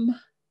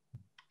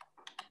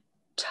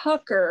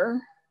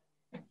Tucker.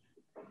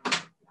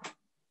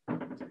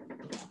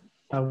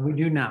 We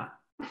do not.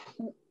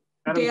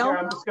 Madam Gail? Chair,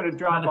 I'm just going to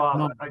drop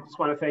off. I just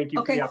want to thank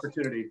you for the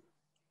opportunity.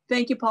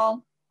 Thank you,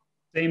 Paul.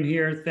 Same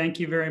here. Thank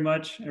you very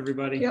much,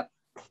 everybody. Yep.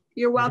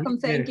 You're welcome.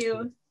 Thank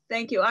you.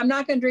 Thank you. I'm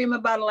not going to dream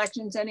about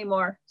elections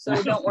anymore,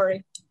 so don't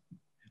worry.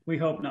 We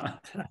hope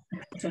not.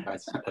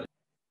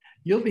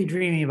 You'll be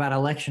dreaming about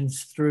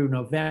elections through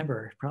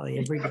November, probably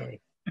every day.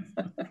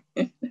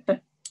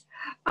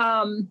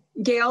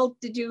 Gail,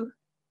 did you?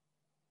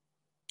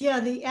 Yeah,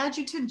 the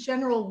Adjutant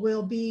General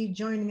will be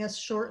joining us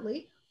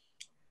shortly.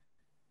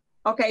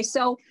 Okay,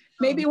 so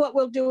maybe what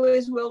we'll do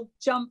is we'll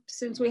jump,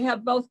 since we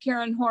have both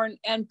Karen Horn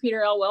and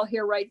Peter Elwell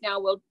here right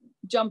now, we'll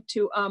jump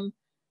to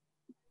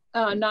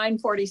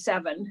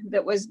 947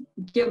 that was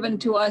given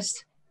to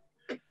us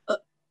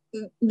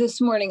this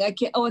morning. I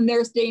can't, oh, and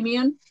there's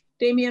Damien.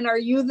 Damien, are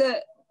you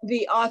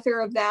the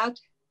author of that?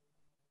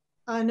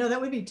 No, that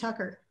would be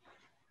Tucker.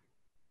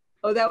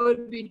 Oh, that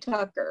would be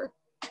Tucker.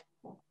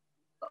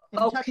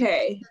 And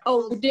okay. Tucker,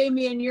 oh,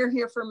 Damien, you're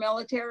here for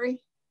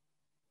military?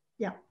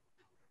 Yeah.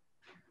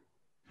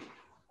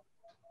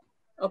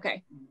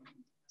 Okay.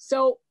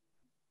 So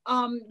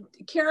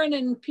Karen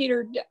and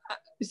Peter,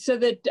 so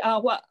that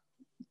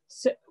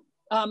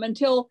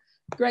until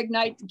Greg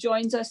Knight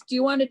joins us, do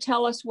you want to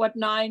tell us what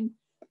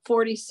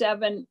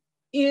 947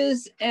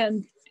 is?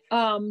 And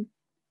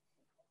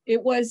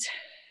it was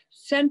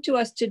sent to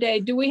us today.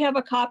 Do we have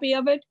a copy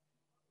of it?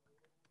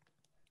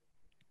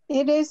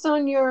 It is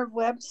on your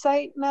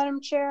website, Madam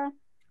Chair.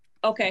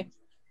 Okay.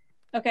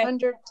 Okay.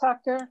 Under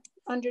Tucker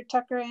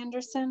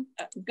Anderson.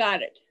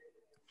 Got it.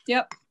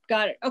 Yep.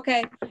 Got it.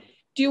 Okay.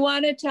 Do you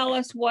want to tell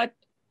us what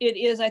it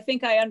is? I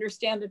think I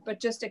understand it, but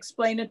just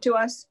explain it to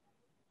us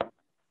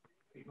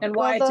and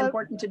why it's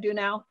important to do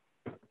now.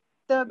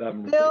 The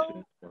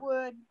bill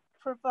would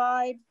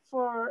provide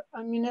for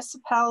a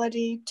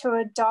municipality to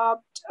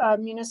adopt a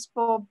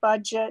municipal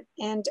budget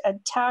and a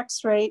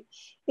tax rate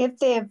if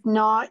they have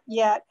not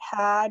yet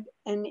had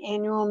an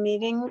annual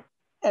meeting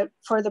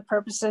for the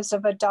purposes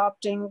of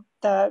adopting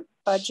the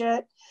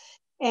budget.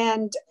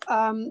 And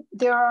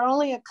there are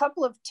only a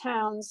couple of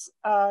towns,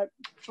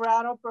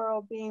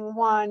 Brattleboro being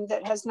one,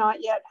 that has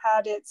not yet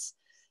had its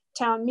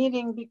town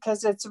meeting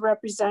because it's a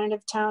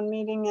representative town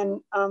meeting,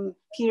 and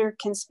Peter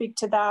can speak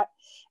to that.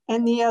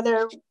 And the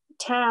other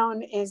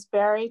town is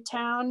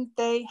Barrytown.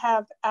 They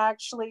have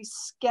actually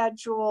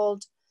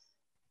scheduled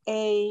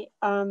a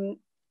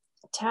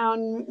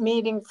town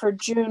meeting for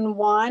June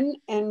 1,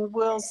 and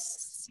we'll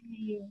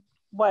see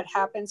what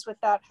happens with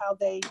that, how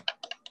they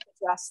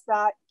address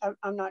that.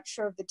 I'm not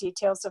sure of the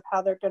details of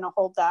how they're going to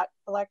hold that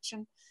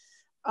election.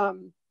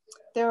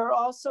 There are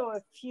also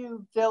a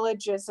few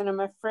villages, and I'm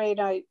afraid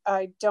I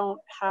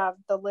don't have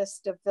the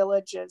list of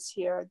villages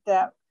here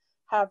that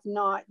have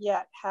not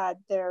yet had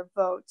their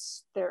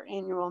votes, their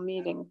annual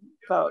meeting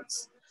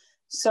votes.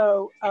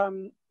 So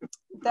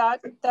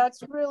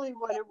that's really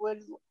what it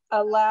would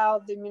allow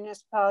the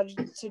municipality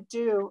to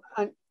do,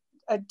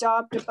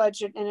 adopt a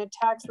budget and a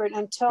tax rate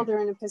until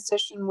they're in a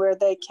position where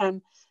they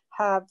can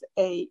have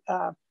a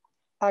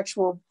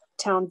actual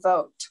town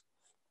vote.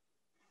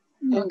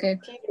 Okay.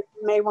 And Peter,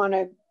 you may want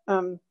to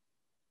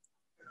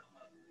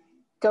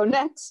go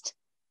next.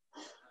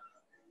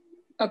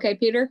 Okay,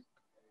 Peter.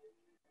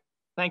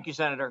 Thank you,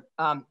 Senator.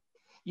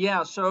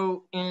 Yeah,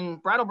 so in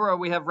Brattleboro,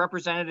 we have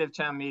representative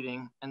town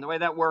meeting. And the way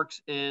that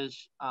works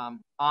is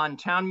on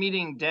town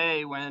meeting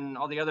day, when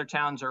all the other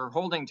towns are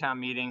holding town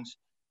meetings,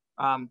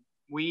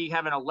 we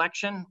have an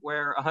election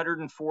where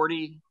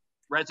 140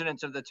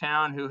 residents of the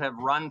town who have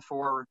run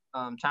for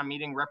town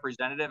meeting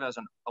representative as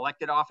an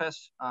elected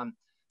office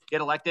get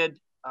elected.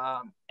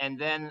 And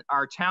then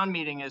our town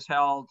meeting is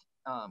held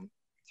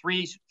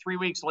 3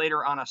 weeks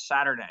later on a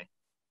Saturday,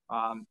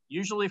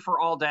 usually for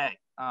all day.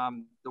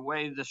 The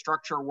way the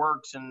structure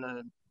works in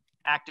the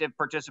active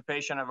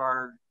participation of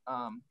our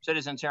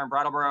citizens here in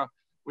Brattleboro.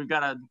 We've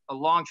got a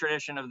long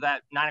tradition of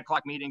that 9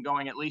 o'clock meeting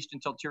going at least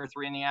until 2 or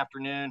 3 in the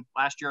afternoon.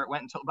 Last year it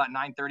went until about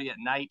 9:30 at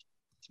night.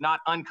 It's not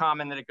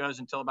uncommon that it goes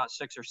until about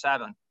 6 or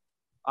 7.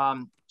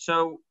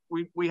 So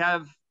we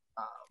have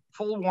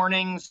full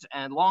warnings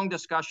and long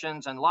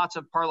discussions and lots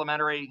of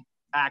parliamentary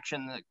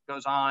action that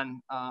goes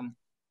on,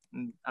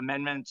 and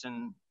amendments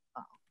and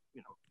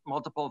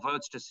multiple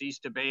votes to cease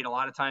debate. A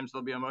lot of times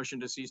there'll be a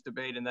motion to cease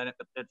debate and then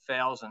it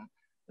fails, and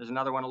there's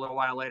another one a little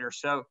while later.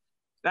 So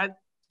that,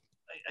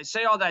 I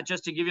say all that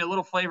just to give you a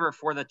little flavor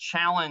for the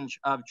challenge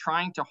of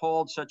trying to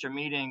hold such a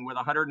meeting with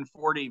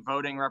 140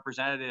 voting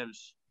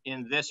representatives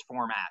in this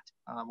format,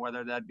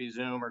 whether that be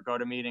Zoom or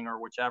GoToMeeting or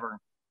whichever.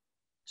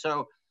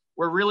 So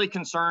we're really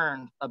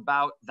concerned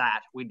about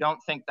that. We don't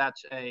think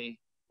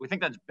we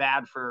think that's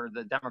bad for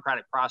the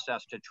democratic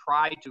process to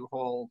try to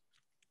hold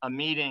a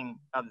meeting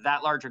of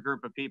that larger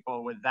group of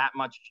people with that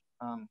much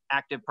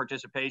active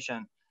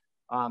participation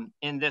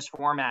in this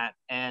format.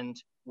 And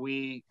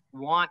we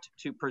want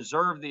to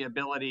preserve the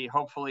ability,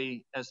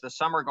 hopefully, as the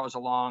summer goes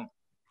along,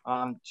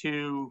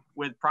 to,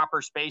 with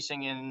proper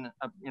spacing in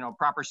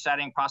proper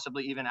setting,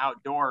 possibly even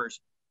outdoors,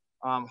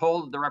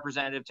 hold the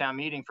representative town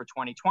meeting for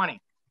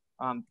 2020.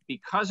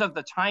 Because of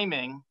the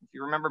timing, if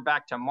you remember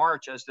back to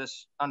March as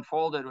this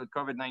unfolded with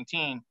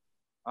COVID-19,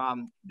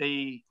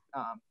 the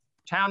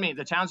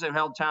towns that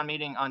held town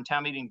meeting on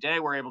town meeting day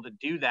were able to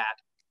do that.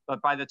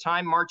 But by the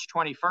time March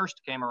 21st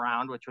came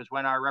around, which was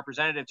when our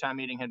representative town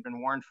meeting had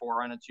been warned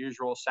for on its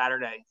usual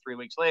Saturday, 3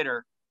 weeks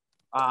later,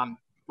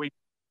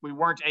 we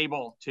weren't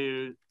able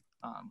to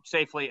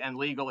safely and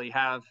legally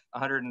have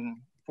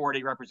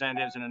 140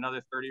 representatives and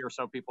another 30 or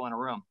so people in a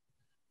room.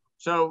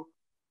 So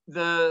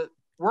the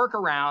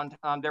workaround,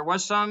 there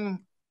was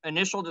some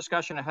initial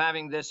discussion of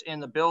having this in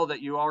the bill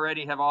that you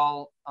already have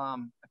all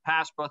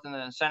passed, both in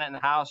the Senate and the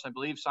House, I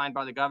believe signed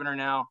by the governor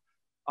now,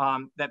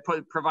 that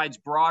provides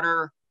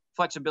broader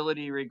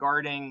flexibility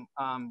regarding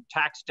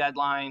tax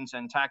deadlines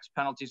and tax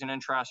penalties and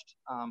interest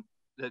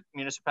that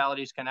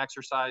municipalities can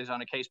exercise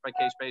on a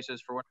case-by-case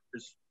basis for what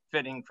is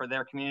fitting for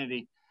their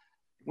community.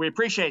 We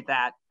appreciate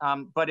that,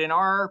 but in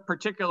our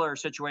particular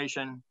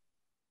situation,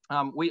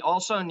 we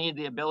also need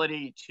the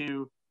ability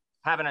to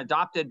have an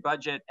adopted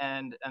budget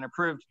and an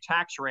approved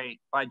tax rate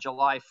by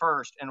July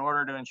 1st in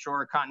order to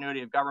ensure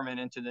continuity of government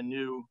into the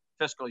new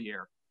fiscal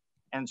year.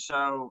 And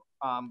so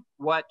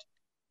what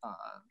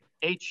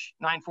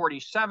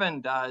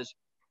H.947 does,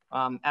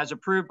 as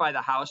approved by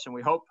the House, and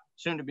we hope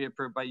soon to be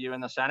approved by you in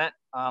the Senate,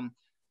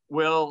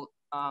 will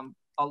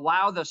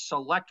allow the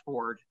select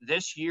board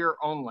this year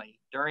only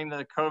during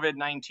the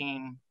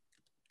COVID-19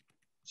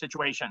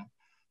 situation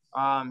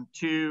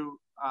to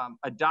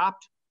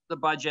adopt the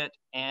budget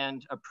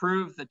and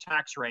approve the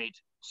tax rate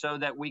so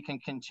that we can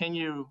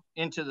continue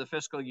into the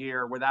fiscal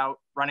year without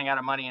running out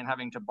of money and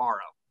having to borrow.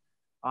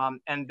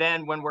 And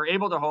then when we're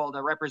able to hold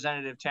a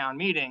representative town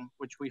meeting,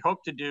 which we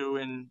hope to do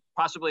in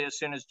possibly as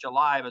soon as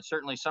July, but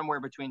certainly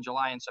somewhere between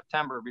July and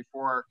September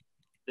before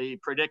the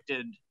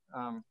predicted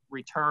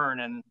return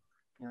and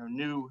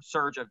new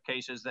surge of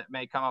cases that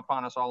may come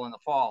upon us all in the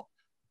fall,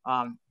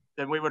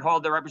 then we would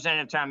hold the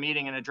representative town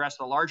meeting and address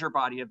the larger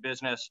body of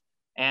business.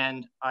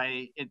 And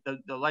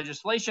the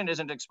legislation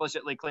isn't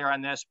explicitly clear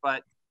on this,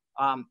 but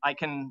I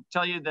can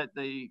tell you that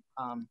the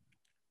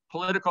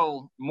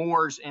political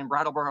mores in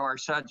Brattleboro are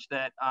such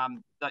that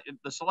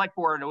the select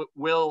board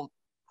will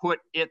put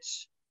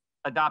its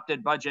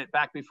adopted budget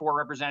back before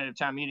representative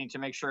town meeting to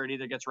make sure it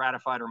either gets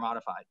ratified or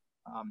modified.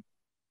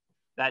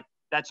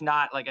 That's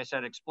not, like I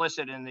said,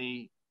 explicit in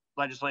the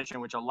legislation,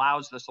 which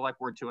allows the select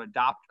board to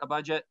adopt a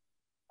budget.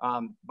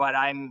 But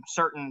I'm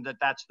certain that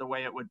that's the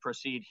way it would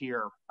proceed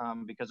here,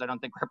 because I don't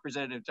think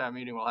representative town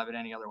meeting will have it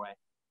any other way.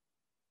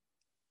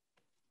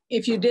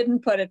 If you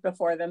didn't put it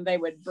before them, they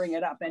would bring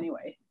it up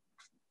anyway.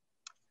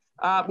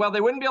 Well,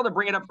 they wouldn't be able to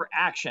bring it up for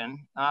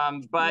action,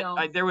 but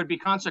No. There would be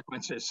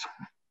consequences.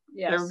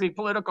 Yes. There would be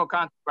political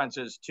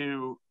consequences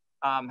to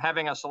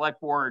having a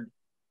select board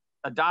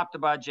adopt a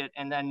budget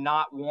and then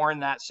not warn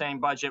that same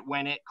budget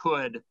when it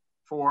could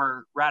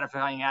for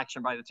ratifying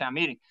action by the town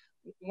meeting.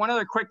 One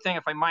other quick thing,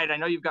 if I might, I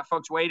know you've got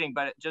folks waiting,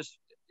 but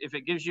if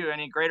it gives you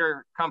any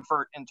greater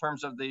comfort in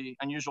terms of the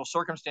unusual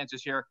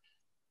circumstances here,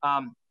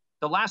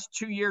 the last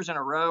 2 years in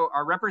a row,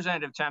 our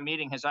representative town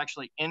meeting has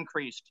actually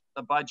increased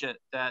the budget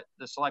that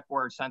the select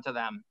board sent to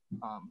them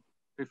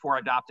before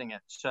adopting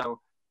it.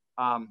 So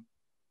I'm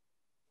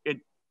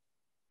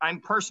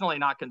personally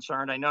not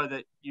concerned. I know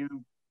that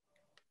you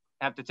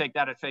have to take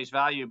that at face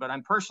value, but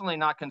I'm personally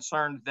not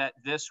concerned that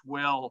this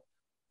will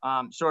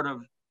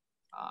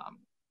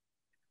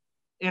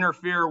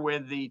interfere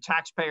with the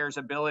taxpayer's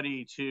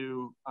ability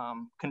to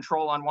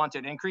control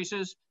unwanted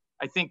increases.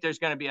 I think there's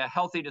going to be a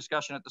healthy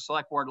discussion at the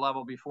select board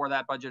level before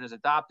that budget is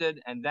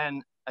adopted, and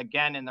then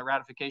again in the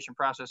ratification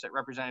process at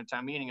representative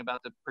town meeting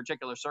about the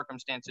particular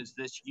circumstances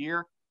this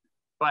year.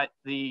 But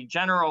the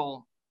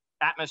general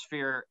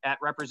atmosphere at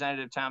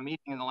representative town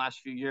meeting in the last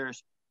few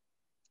years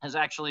has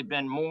actually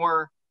been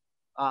more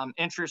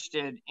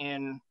interested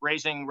in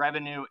raising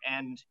revenue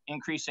and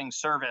increasing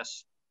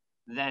service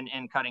than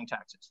in cutting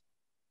taxes.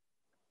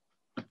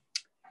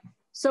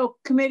 So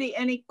committee,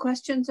 any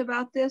questions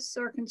about this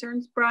or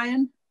concerns,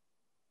 Brian?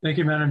 Thank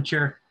you, Madam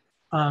Chair.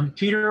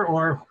 Peter,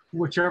 or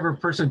whichever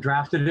person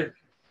drafted it,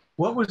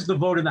 what was the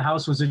vote in the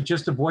House? Was it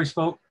just a voice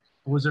vote?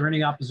 Was there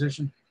any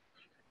opposition?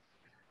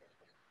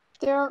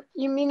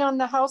 You mean on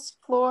the House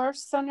floor,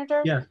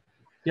 Senator? Yeah,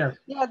 yeah.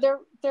 Yeah,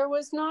 there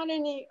was not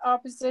any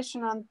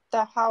opposition on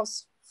the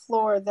House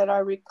floor that I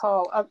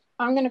recall.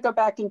 I'm going to go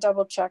back and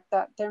double check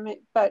that. There may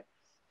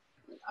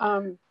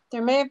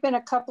have been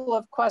a couple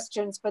of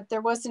questions, but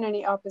there wasn't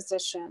any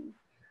opposition.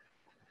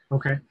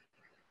 Okay,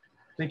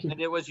 thank you. And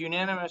it was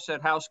unanimous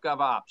at House Gov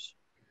Ops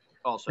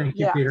also. Thank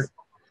you, yes. Peter.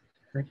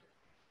 Thank you.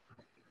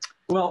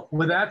 Well,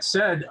 with that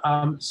said,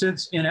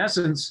 since in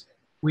essence,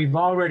 we've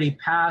already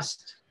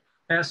passed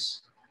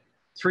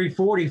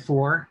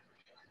S.344,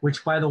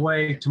 which by the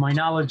way, to my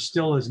knowledge,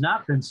 still has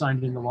not been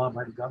signed into law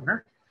by the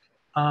governor,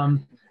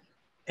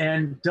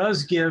 and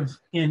does give,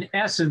 in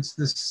essence,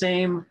 the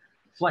same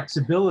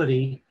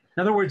flexibility.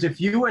 In other words, if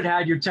you had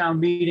had your town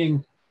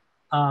meeting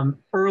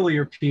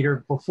earlier,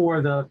 Peter,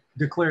 before the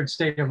declared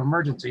state of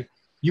emergency,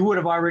 you would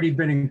have already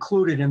been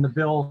included in the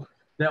bill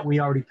that we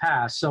already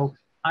passed. So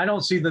I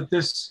don't see that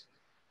this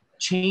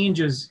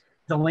changes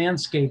the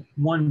landscape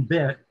one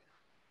bit,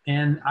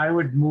 and I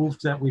would move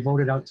that we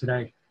vote it out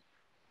today.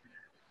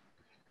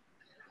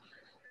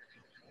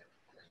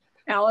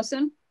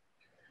 Allison?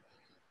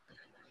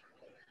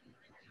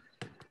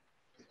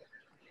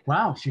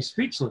 Wow, she's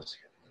speechless.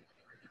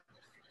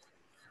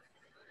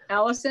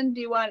 Allison,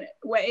 do you want to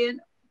weigh in?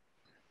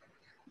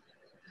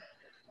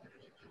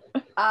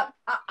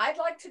 I'd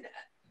like to,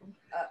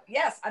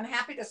 yes, I'm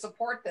happy to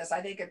support this.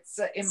 I think it's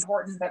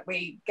important that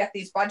we get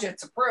these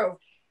budgets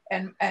approved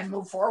and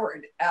move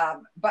forward.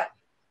 But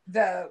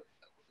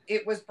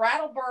it was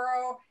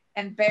Brattleboro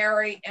and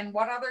Barry and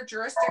what other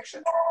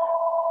jurisdictions?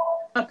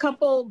 A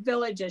couple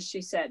villages,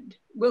 she said.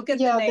 We'll get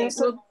the names.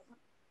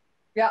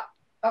 Yeah,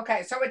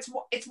 okay, so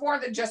it's more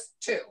than just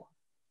two.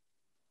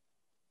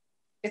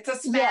 It's a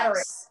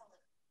smattering.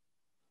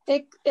 Yes.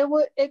 It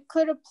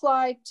could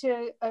apply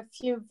to a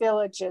few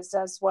villages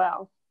as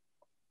well.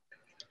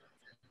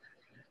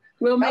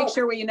 We'll make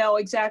sure we know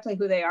exactly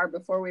who they are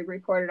before we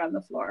report it on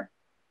the floor.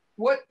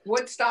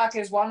 Woodstock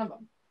is one of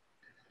them.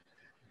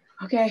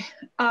 Okay,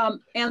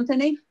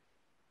 Anthony?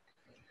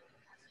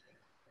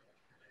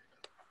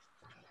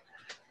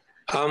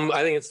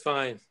 I think it's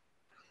fine.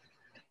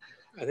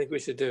 I think we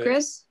should do it.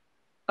 Chris?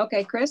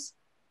 Okay, Chris?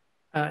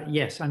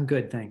 Yes, I'm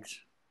good, thanks.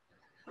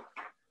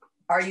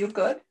 Are you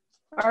good?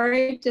 All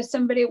right, does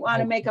somebody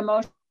want to make a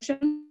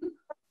motion?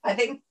 I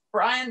think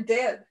Brian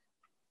did.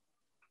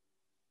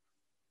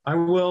 I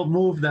will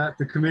move that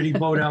the committee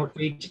vote out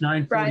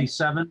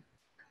H.947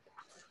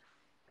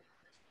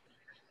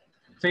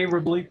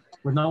 favorably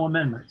with no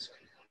amendments.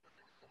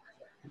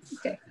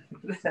 Okay.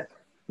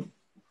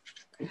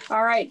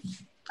 All right.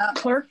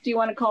 Clerk, do you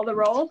want to call the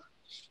roll?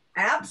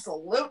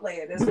 Absolutely.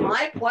 It is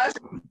my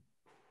pleasure.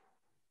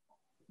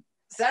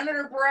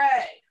 Senator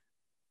Bray.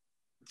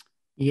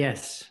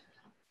 Yes.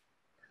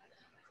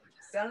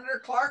 Senator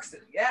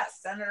Clarkson. Yes.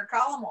 Senator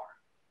Collmore.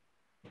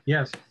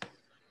 Yes.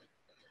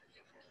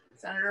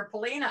 Senator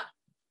Polina.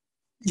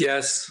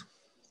 Yes.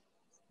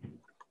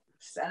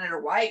 Senator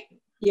White.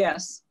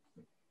 Yes.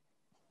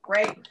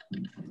 Great.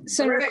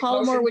 Senator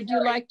Collmore, would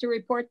you like to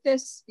report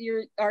this?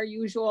 You're our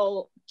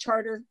usual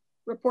charter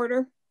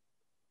reporter.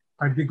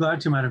 I'd be glad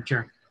to, Madam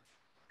Chair.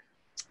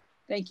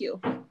 Thank you.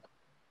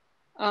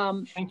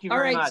 Thank you all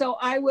very right, much. so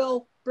I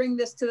will bring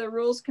this to the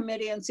Rules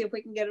Committee and see if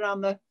we can get it on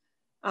the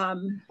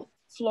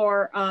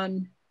floor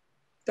on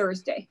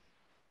Thursday.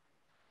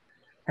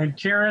 And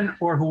Karen,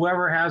 or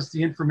whoever has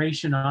the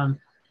information on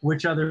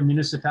which other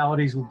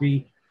municipalities will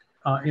be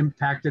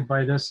impacted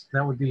by this,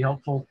 that would be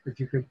helpful if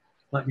you could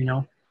let me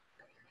know.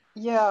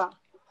 Yeah,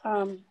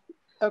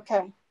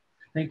 okay.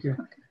 Thank you.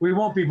 We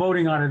won't be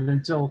voting on it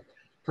until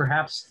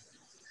perhaps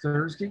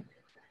Thursday?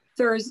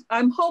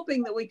 I'm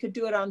hoping that we could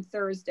do it on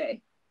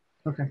Thursday.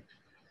 Okay.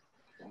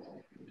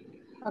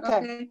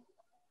 Okay.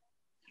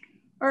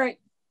 All right.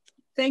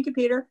 Thank you,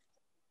 Peter.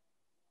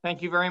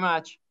 Thank you very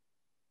much.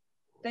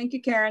 Thank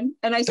you, Karen.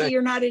 And I see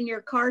you're not in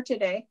your car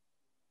today.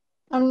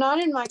 I'm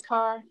not in my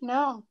car,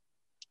 no.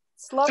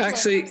 It's lovely.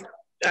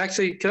 Actually, I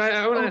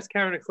want to ask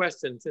Karen a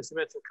question since you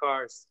mentioned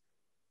cars.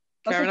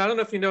 Karen, I don't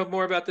know if you know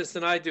more about this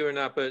than I do or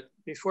not, but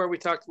before we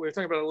were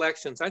talking about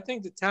elections. I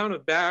think the town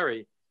of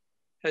Barry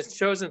has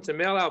chosen to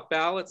mail out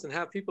ballots and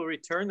have people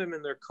return them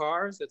in their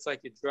cars. It's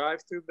like a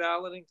drive-through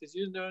balloting. Did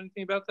you know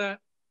anything about that?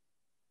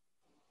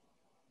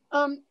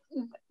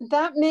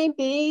 That may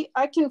be.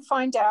 I can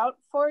find out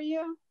for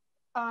you.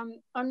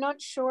 I'm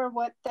not sure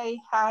what they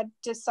had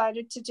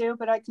decided to do,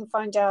 but I can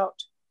find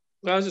out.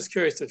 Well, I was just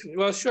curious.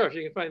 Well, sure, if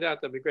you can find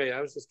out, that'd be great.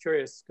 I was just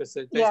curious because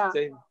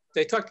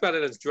they talked about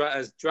it as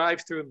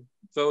drive-through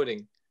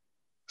voting.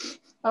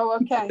 Oh,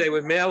 okay. They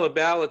would mail a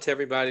ballot to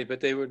everybody,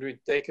 but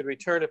they could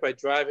return it by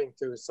driving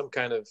through some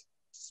kind of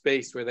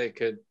space where they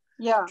could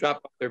Yeah.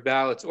 drop off their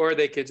ballots, or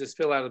they could just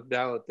fill out a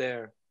ballot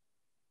there,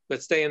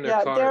 but stay in their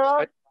Yeah, car. there are,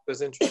 That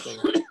was interesting.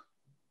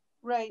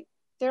 right.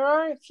 There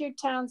are a few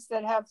towns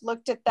that have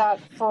looked at that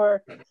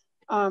for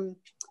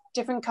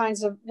different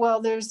kinds of,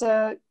 well, there's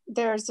a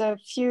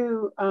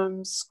few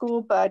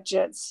school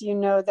budgets, you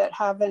know, that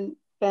haven't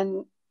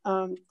been,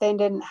 they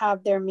didn't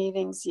have their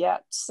meetings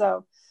yet.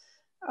 So,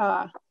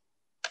 and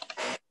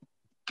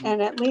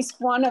at least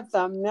one of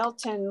them,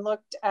 Milton,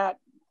 looked at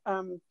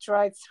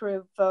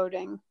drive-through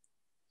voting.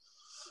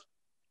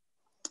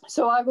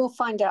 So I will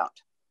find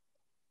out.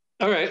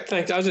 All right,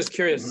 thanks. I was just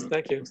curious.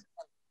 Thank you.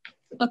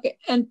 Okay,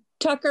 and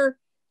Tucker,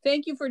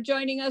 thank you for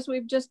joining us.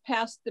 We've just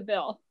passed the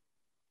bill.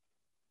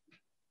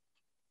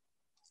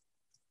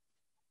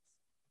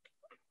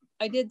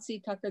 I did see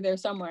Tucker there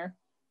somewhere.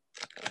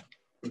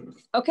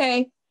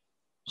 Okay,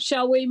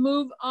 shall we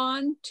move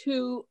on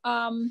to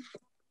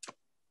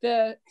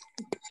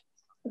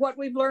what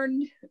we've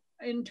learned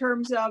in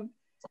terms of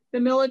the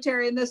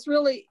military? And this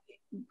really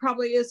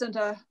probably isn't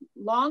a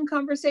long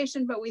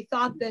conversation, but we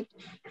thought that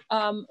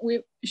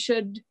we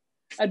should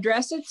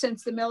address it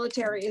since the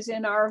military is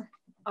in our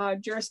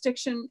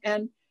jurisdiction.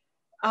 And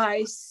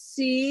I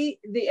see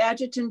the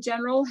Adjutant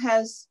General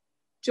has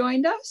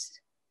joined us.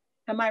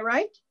 Am I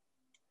right?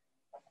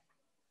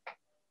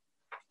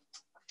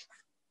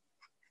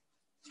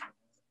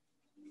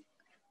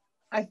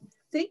 I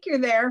think you're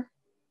there.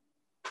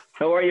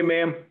 How are you,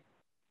 ma'am?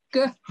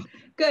 Good,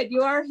 good.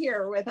 You are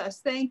here with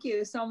us. Thank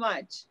you so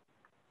much.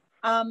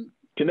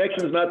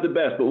 Connection's not the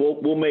best, but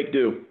we'll make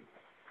do.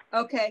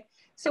 Okay,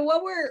 so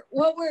what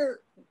we're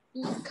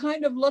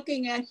kind of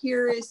looking at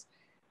here is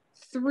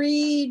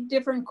 3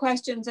 different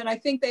questions, and I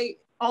think they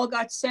all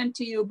got sent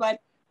to you, but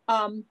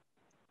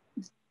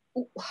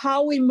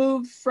how we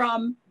move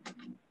from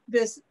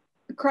this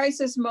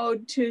crisis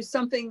mode to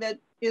something that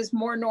is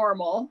more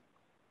normal,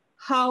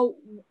 how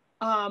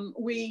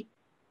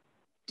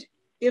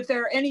if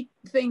there are any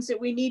things that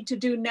we need to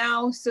do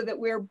now so that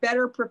we're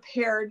better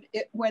prepared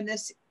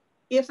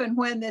if and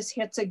when this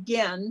hits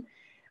again,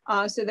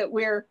 so that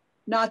we're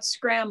not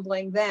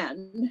scrambling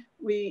then.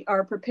 We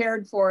are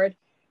prepared for it,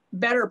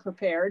 better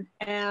prepared.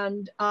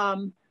 And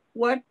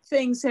what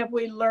things have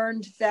we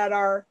learned that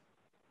are,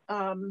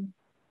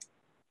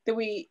 that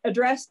we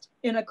addressed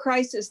in a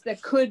crisis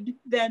that could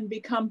then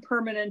become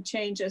permanent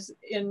changes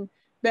in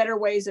better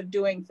ways of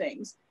doing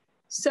things?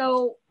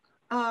 So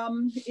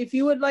if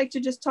you would like to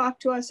just talk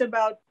to us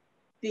about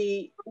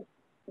the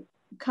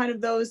kind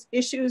of those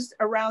issues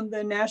around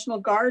the National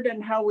Guard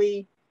and how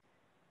we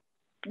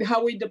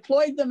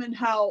deployed them and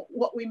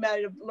what we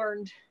might have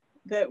learned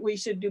that we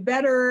should do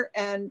better,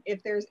 and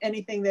if there's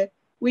anything that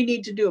we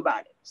need to do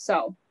about it.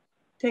 So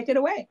take it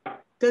away.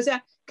 Does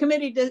that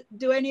committee,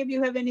 do any of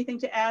you have anything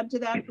to add to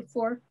that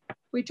before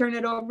we turn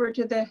it over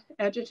to the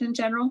Adjutant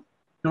General?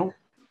 Nope.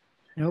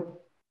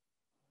 Nope.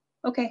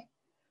 Okay.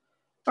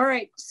 All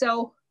right,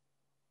 so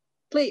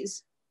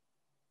please.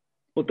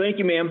 Well, thank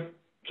you, ma'am.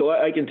 So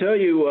I can tell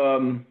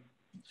you,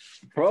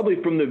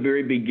 probably from the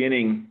very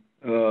beginning,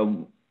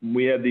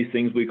 we have these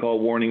things we call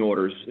warning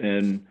orders,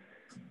 and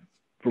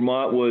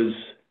Vermont was,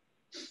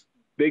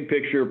 big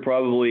picture,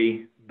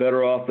 probably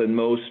better off than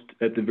most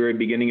at the very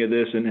beginning of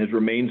this and has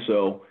remained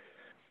so.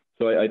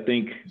 So I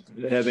think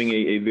having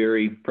a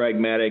very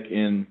pragmatic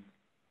and,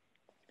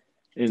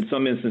 in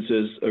some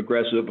instances,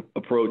 aggressive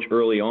approach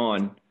early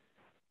on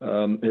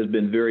has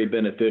been very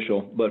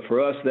beneficial. But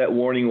for us, that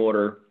warning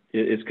order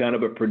is kind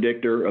of a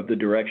predictor of the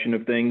direction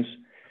of things.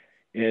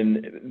 And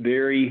at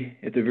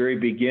the very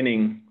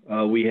beginning,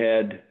 we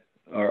had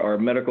our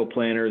medical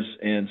planners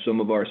and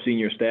some of our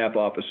senior staff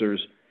officers,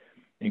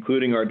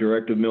 including our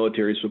Director of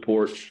Military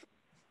Support,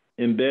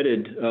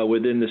 embedded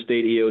within the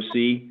state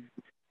EOC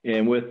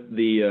and with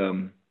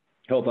the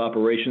Health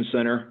Operations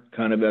Center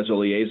kind of as a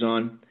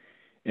liaison.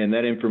 And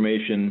that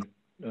information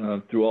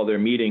through all their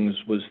meetings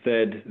was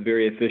fed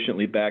very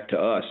efficiently back to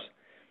us.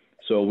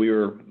 So we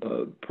were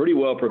pretty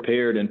well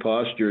prepared and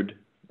postured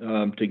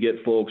to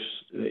get folks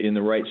in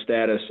the right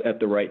status at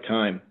the right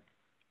time.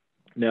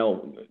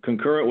 Now,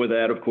 concurrent with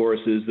that, of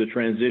course, is the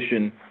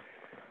transition,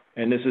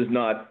 and this is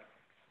not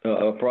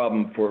a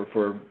problem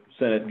for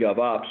Senate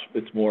GovOps.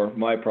 It's more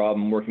my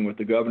problem working with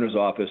the governor's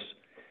office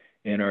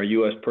and our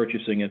U.S.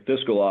 Purchasing and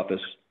Fiscal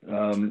Office,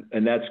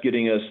 and that's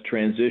getting us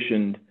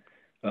transitioned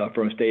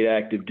from state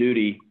active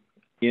duty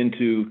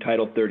into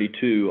Title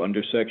 32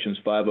 under Sections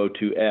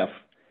 502F.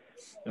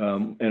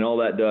 And all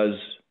that does,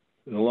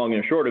 the long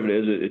and short of it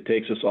is, it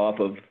takes us off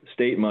of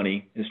state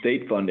money and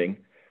state funding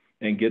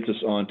and gets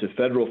us onto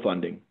federal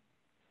funding.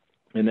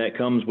 And that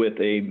comes with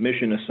a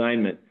mission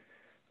assignment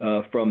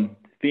from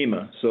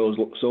FEMA.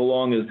 So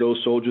long as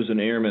those soldiers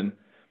and airmen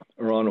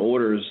are on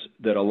orders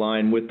that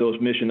align with those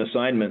mission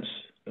assignments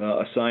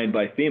assigned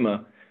by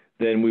FEMA,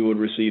 then we would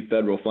receive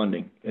federal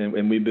funding.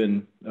 And we've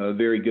been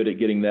very good at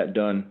getting that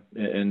done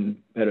and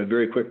had a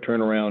very quick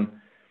turnaround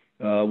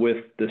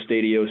with the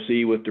state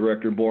EOC, with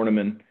Director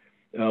Borneman,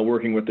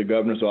 working with the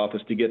governor's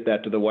office to get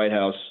that to the White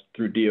House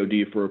through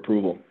DOD for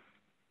approval.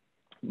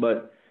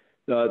 But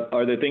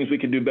are there things we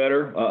could do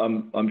better?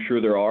 I'm sure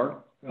there are.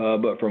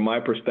 but from my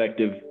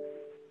perspective,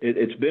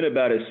 it's been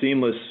about as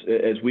seamless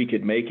as we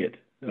could make it.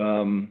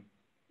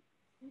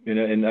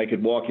 And I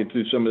could walk you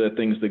through some of the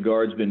things the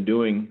Guard's been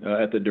doing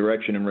at the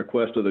direction and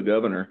request of the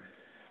governor,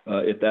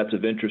 if that's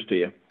of interest to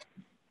you.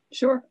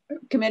 Sure.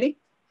 Committee?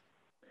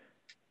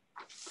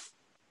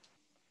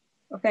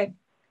 Okay,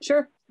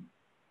 sure.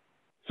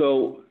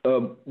 So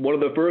one of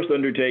the first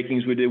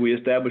undertakings we did, we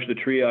established a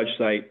triage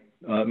site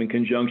in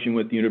conjunction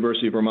with the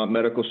University of Vermont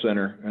Medical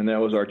Center, and that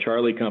was our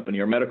Charlie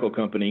company, our medical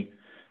company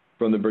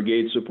from the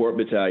Brigade Support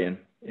Battalion.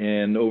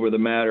 And over the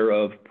matter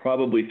of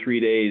probably 3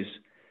 days,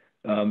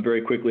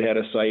 very quickly had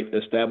a site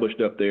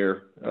established up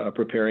there,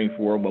 preparing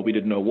for, well, we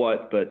didn't know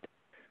what, but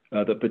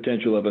the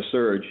potential of a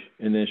surge.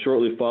 And then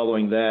shortly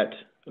following that,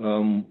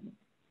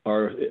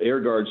 our Air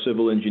Guard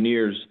civil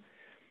engineers,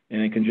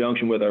 and in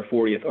conjunction with our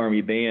 40th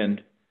Army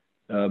Band,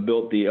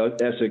 built the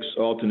Essex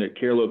alternate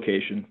care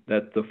location.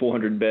 That's the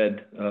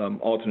 400-bed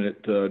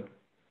alternate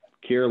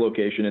care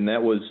location, and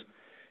that was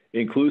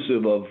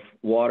inclusive of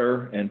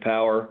water and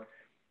power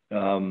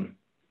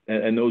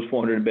and those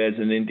 400 beds.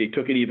 And then they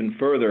took it even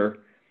further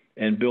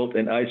and built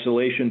an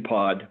isolation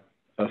pod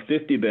of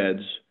 50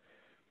 beds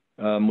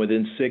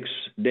within 6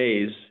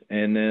 days.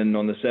 And then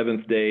on the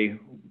 7th day,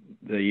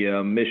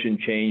 the mission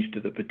changed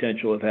to the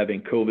potential of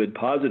having COVID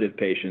positive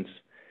patients.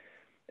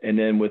 And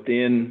then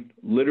within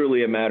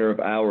literally a matter of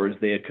hours,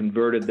 they had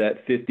converted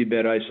that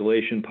 50-bed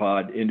isolation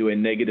pod into a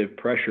negative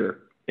pressure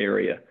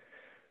area.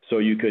 So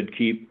you could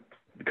keep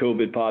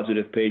COVID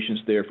positive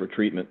patients there for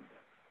treatment.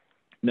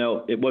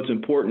 Now, what's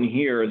important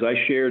here is I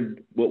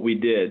shared what we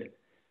did,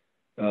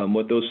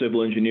 what those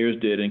civil engineers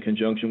did in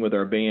conjunction with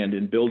our band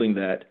in building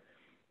that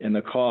and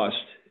the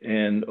cost.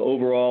 And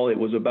overall, it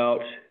was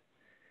about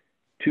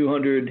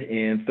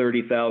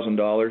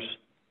 $230,000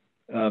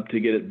 to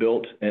get it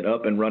built and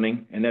up and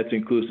running, and that's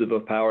inclusive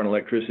of power and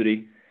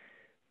electricity.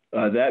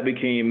 That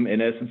became,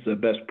 in essence, a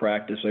best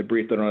practice. I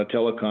briefed it on a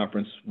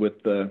teleconference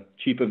with the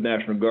Chief of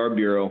National Guard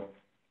Bureau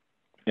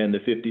and the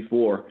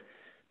 54,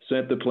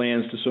 sent the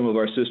plans to some of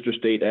our sister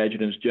state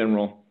adjutants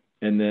general,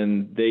 and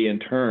then they in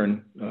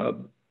turn,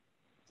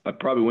 I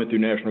probably went through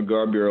National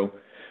Guard Bureau,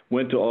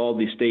 went to all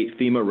the state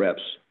FEMA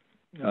reps,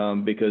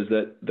 because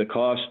the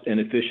cost and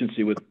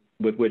efficiency with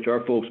which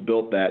our folks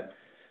built that,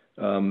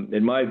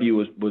 in my view,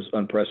 was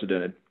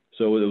unprecedented.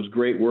 So it was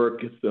great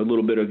work. It's a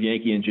little bit of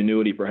Yankee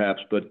ingenuity,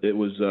 perhaps, but it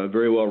was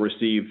very well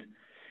received,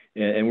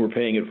 and we're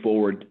paying it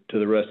forward to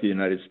the rest of the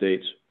United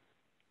States.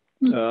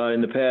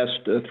 In the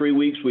past 3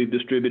 weeks, we've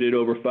distributed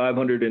over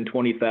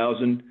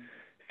 520,000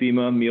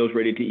 FEMA meals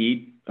ready to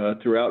eat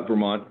throughout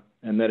Vermont,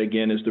 and that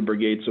again is the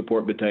Brigade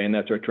Support Battalion.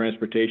 That's our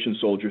transportation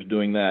soldiers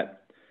doing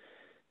that.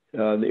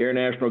 The Air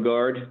National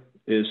Guard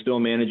is still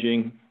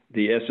managing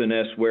the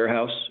SNS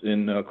warehouse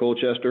in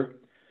Colchester.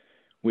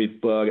 We've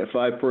got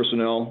 5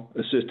 personnel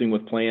assisting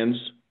with plans,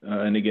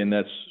 and again,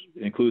 that's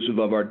inclusive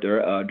of our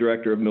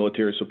Director of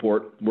Military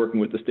Support, working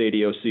with the State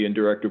EOC and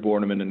Director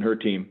Borneman and her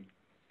team.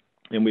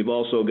 And we've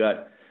also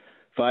got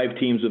 5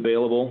 teams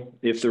available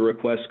if the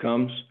request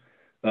comes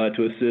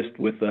to assist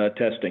with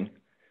testing.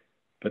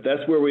 But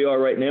that's where we are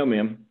right now,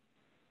 ma'am.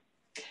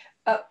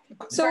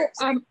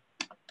 Can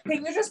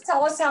you just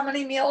tell us how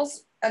many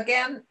meals,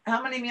 again,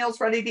 how many meals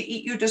ready to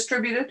eat you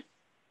distributed?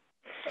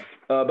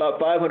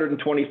 About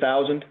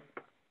 520,000.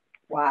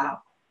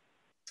 Wow.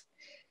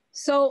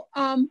 So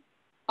of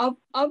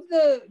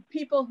the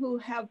people who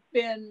have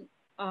been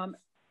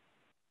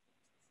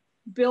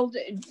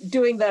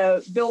doing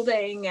the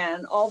building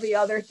and all the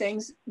other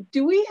things,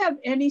 do we have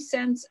any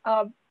sense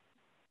of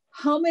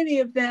how many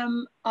of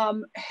them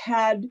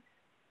had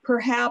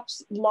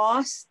perhaps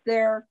lost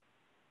their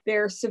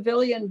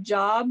civilian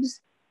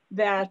jobs,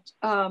 that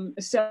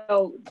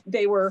so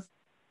they were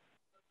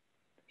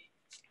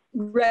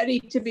ready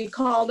to be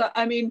called up?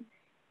 I mean,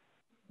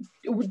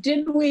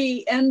 did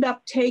we end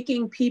up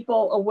taking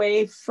people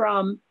away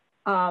from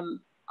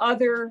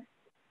other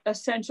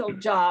essential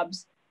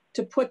jobs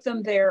to put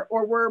them there,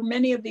 or were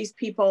many of these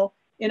people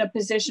in a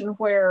position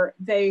where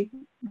they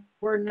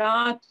were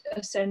not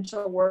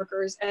essential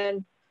workers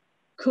and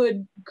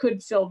could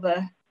fill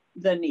the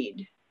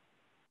need?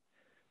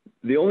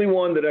 The only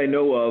one that I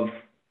know of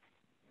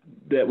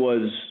that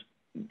was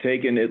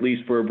taken, at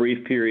least for a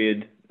brief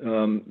period,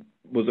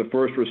 was a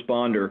first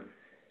responder.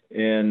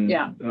 And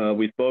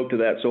we spoke to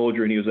that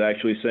soldier, and he was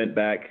actually sent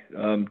back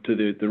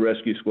to the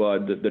rescue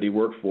squad that he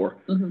worked for.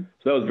 So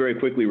that was very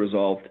quickly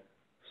resolved.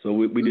 So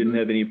we didn't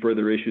have any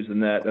further issues than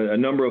that. A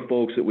number of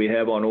folks that we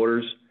have on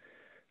orders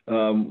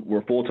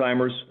were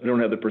full-timers. I don't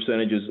have the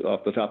percentages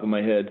off the top of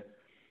my head,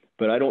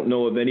 but I don't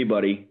know of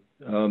anybody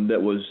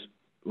that was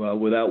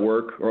without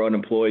work or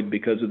unemployed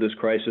because of this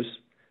crisis.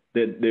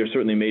 That there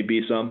certainly may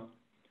be some.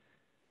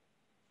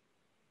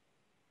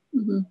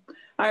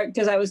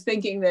 Because I was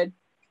thinking that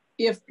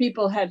if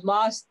people had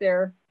lost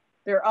their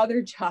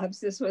other jobs,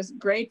 this was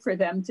great for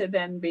them to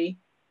then be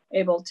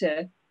able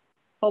to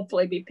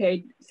hopefully be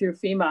paid through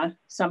FEMA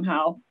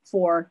somehow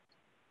for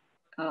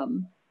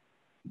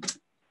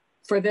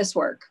this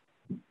work.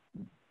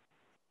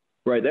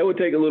 Right, that would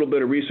take a little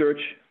bit of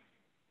research.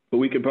 but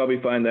we could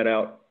probably find that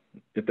out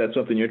if that's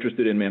something you're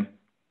interested in, ma'am.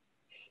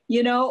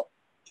 You know,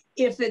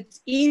 if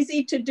it's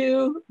easy to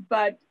do,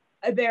 but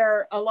there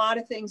are a lot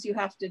of things you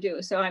have to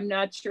do. So I'm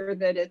not sure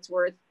that it's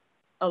worth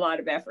a lot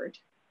of effort.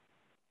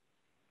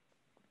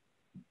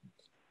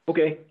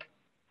 Okay.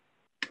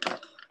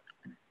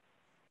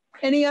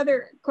 Any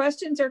other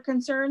questions or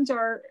concerns,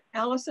 or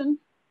Allison?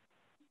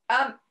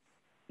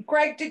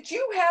 Greg, did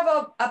you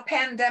have a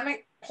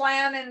pandemic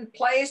plan in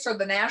place, or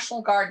the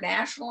National Guard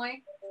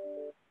nationally?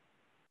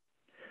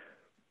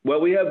 Well,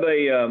 we have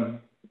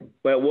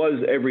well, it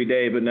was every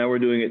day, but now we're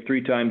doing it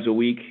 3 times a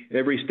week.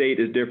 Every state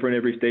is different.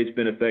 Every state's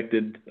been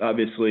affected,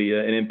 obviously,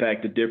 and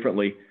impacted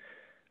differently.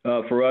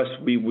 For us,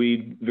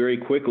 we very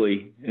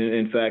quickly,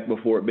 in fact,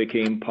 before it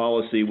became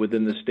policy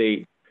within the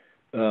state,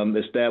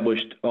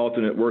 established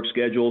alternate work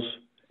schedules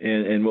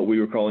and what we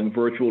were calling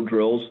virtual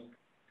drills.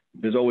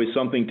 There's always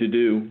something to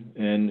do,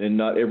 and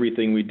not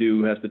everything we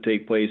do has to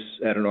take place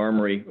at an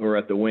armory or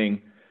at the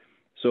wing.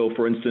 So,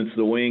 for instance,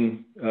 the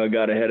wing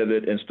got ahead of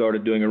it and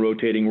started doing a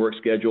rotating work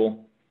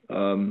schedule,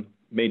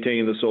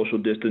 maintaining the social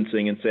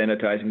distancing and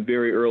sanitizing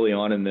very early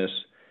on in this.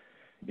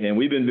 And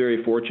we've been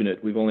very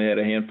fortunate. We've only had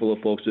a handful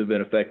of folks who have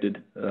been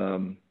affected.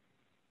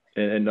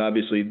 And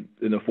obviously,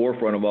 in the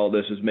forefront of all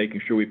this is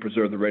making sure we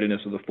preserve the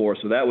readiness of the force.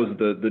 So that was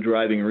the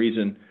driving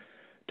reason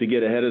to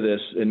get ahead of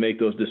this and make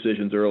those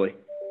decisions early.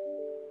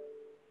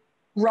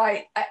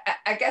 Right.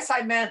 I guess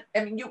I meant,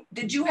 I mean,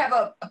 did you have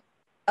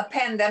a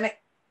pandemic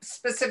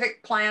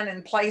specific plan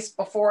in place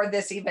before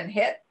this even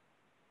hit?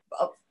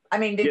 I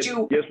mean, did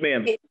you? Yes,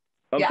 ma'am.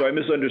 I'm sorry, I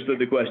misunderstood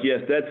the question.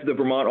 Yes, that's the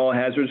Vermont All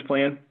Hazards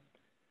Plan.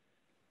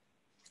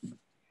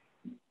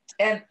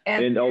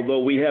 And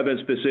although we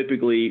haven't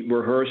specifically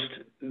rehearsed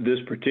this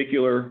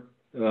particular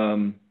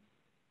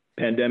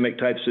pandemic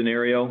type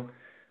scenario,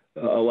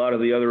 a lot of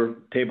the other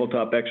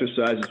tabletop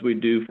exercises we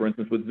do, for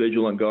instance, with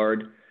Vigilant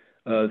Guard,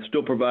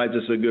 still provides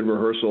us a good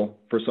rehearsal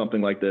for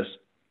something like this.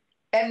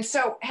 And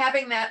so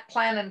having that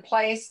plan in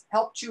place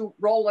helped you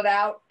roll it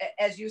out,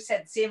 as you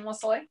said,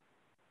 seamlessly?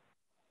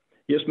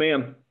 Yes,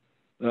 ma'am.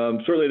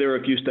 Certainly there were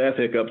a few staff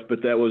hiccups,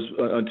 but that was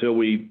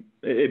until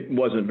it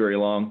wasn't very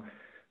long.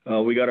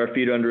 We got our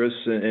feet under us,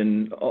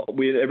 and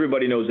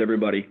everybody knows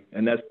everybody,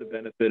 and that's the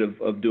benefit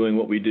of doing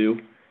what we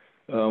do.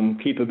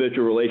 Keep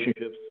habitual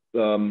relationships,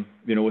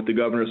 with the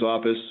governor's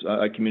office.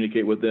 I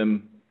communicate with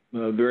them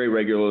very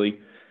regularly.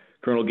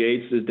 Colonel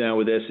Gates is down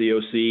with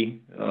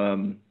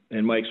SEOC,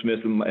 and Mike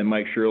Smith and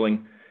Mike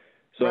Sherling.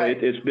 So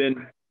it's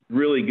been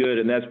really good,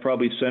 and that's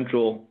probably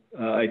central,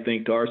 I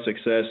think, to our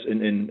success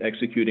in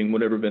executing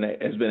whatever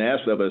has been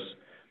asked of us,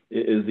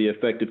 is the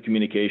effective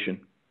communication.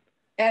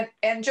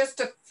 And just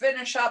to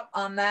finish up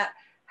on that,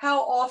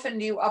 how often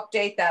do you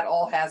update that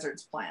all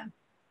hazards plan?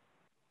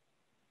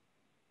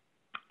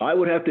 I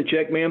would have to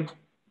check, ma'am.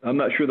 I'm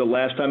not sure the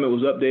last time it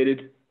was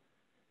updated.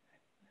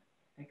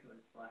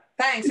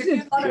 Thanks. If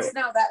you'd let us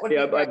know, that would be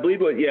great. I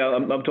believe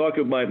I'm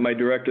talking with my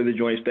director of the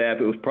Joint Staff.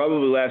 It was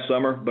probably last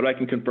summer, but I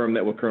can confirm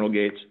that with Colonel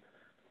Gates.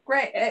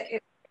 Great.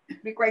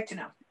 It'd be great to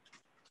know.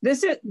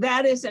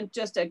 That isn't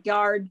just a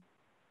Guard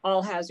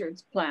all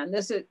hazards plan.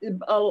 This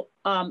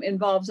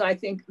involves, I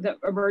think, the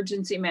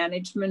emergency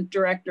management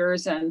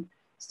directors and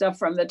stuff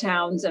from the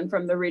towns and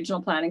from the regional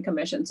planning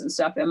commissions and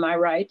stuff. Am I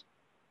right?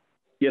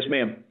 Yes,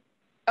 ma'am.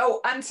 Oh,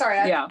 I'm sorry.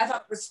 I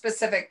thought it was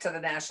specific to the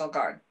National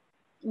Guard.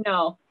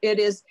 No, it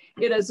is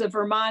a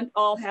Vermont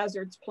all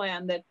hazards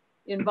plan that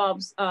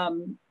involves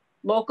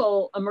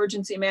local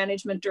emergency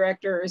management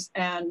directors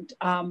and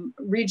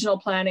regional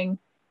planning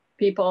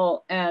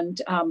people,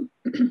 and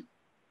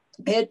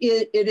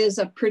it is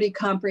a pretty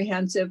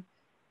comprehensive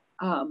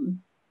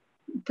plan,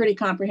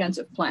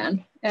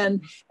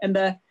 and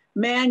the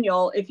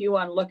manual, if you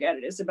want to look at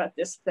it, is about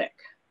this thick.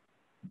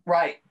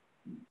 Right.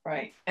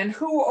 And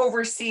who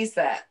oversees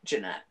that,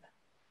 Jeanette?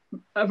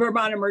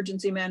 Vermont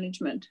Emergency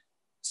Management.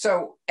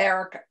 So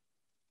Erica,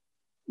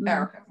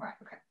 right?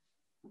 Okay.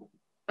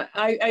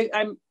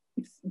 I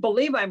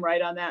believe I'm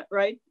right on that,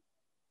 right?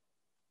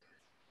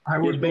 I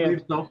would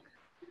believe so.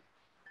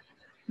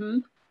 I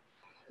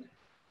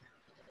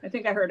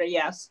think I heard a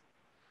yes.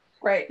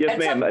 Great. Yes,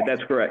 ma'am.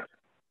 That's correct.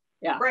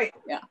 Yeah. Great.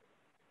 Yeah.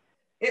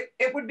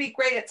 It would be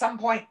great at some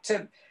point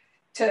to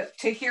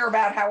hear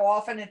about how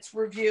often it's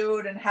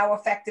reviewed and how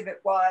effective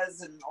it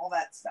was and all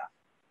that stuff.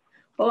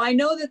 Well, I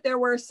know that there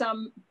were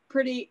some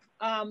pretty,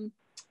 I'm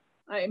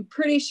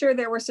pretty sure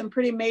there were some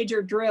pretty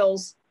major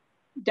drills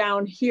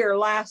down here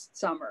last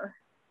summer.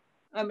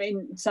 I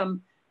mean,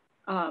 some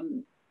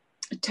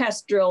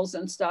test drills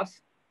and stuff.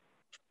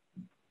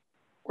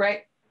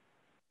 Right.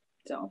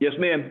 So. Yes,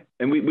 ma'am.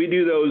 And we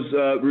do those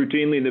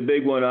routinely. The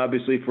big one,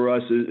 obviously, for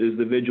us is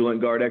the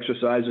Vigilant Guard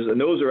exercises.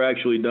 And those are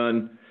actually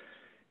done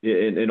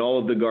in all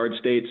of the Guard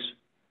states,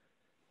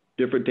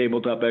 different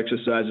tabletop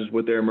exercises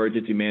with their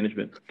emergency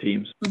management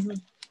teams. Mm-hmm.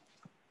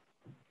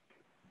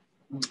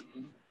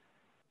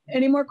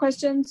 Any more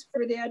questions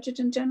for the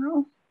Adjutant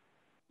General?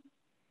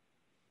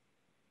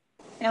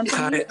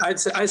 Anthony? I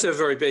just have a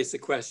very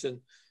basic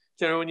question.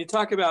 General, when you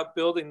talk about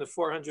building the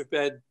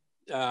 400-bed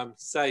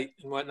site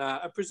and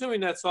whatnot, I'm presuming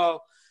that's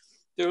all,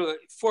 there were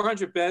like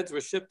 400 beds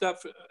were shipped up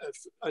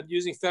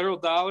using federal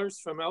dollars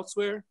from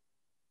elsewhere?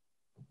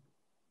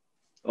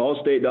 All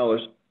state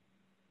dollars.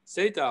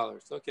 State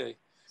dollars, okay.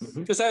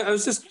 Because I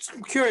was just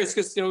curious,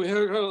 because you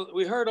know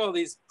we heard all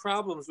these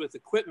problems with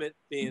equipment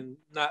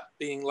not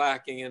being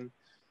lacking, and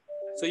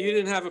so you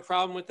didn't have a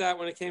problem with that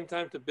when it came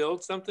time to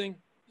build something.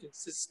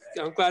 It's just,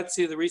 I'm glad to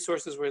see the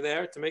resources were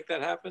there to make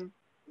that happen.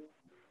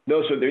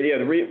 No, so yeah,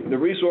 the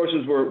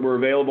resources were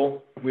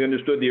available. We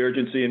understood the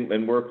urgency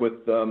and worked with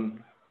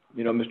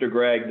you know, Mr.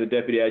 Gregg, the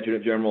Deputy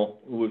Adjutant General,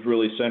 who was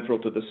really central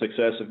to the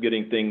success of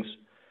getting things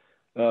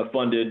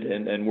funded,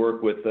 and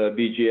work with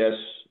BGS.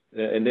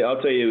 And I'll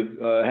tell you,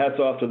 hats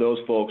off to those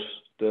folks.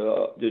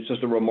 It's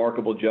just a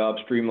remarkable job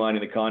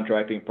streamlining the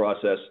contracting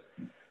process,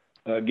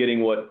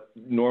 getting what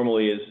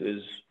normally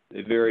is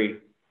a very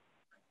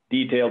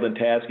detailed and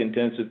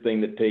task-intensive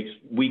thing that takes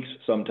weeks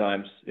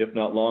sometimes, if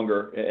not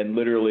longer, and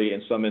literally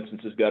in some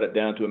instances got it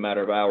down to a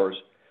matter of hours.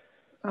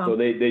 Oh. So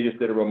they just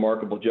did a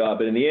remarkable job.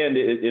 But in the end,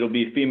 it'll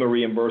be FEMA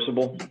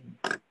reimbursable.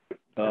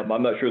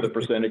 I'm not sure the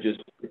percentages.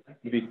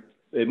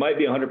 It might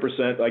be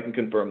 100%. I can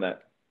confirm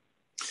that.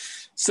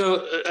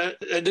 So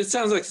it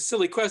sounds like a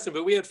silly question,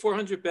 but we had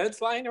 400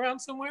 beds lying around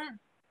somewhere?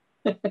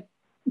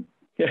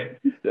 Yeah,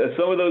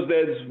 some of those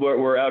beds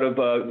were out of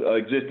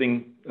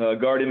existing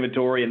guard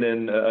inventory, and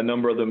then a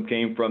number of them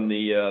came from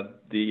the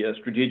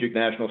Strategic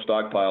National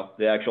Stockpile,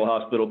 the actual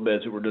hospital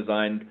beds that were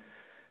designed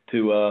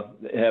to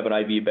have an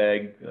IV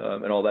bag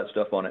and all that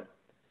stuff on it.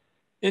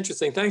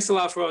 Interesting. Thanks a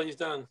lot for all you've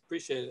done.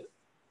 Appreciate it.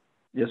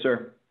 Yes,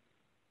 sir.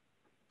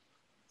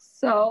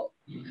 So,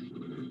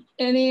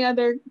 any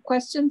other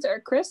questions, or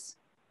Chris?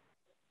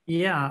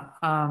 Yeah,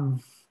 I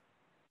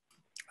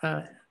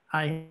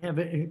have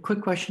a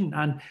quick question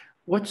on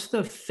what's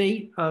the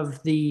fate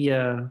of the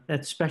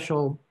that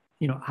special,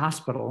 you know,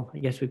 hospital, I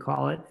guess we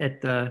call it,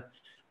 at the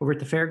over at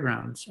the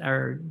fairgrounds. Is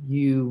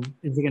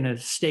it going to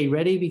stay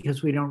ready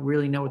because we don't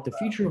really know what the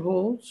future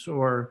holds,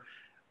 or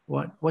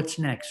what's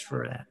next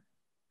for that?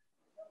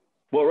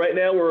 Well, right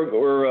now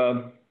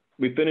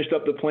we finished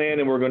up the plan,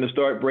 and we're going to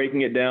start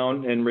breaking it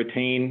down and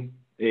retain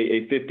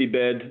a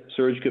 50-bed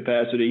surge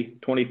capacity,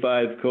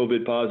 25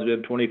 COVID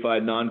positive,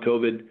 25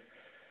 non-COVID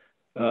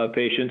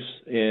patients.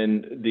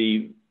 And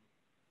the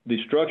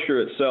structure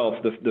itself,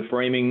 the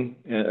framing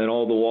and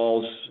all the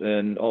walls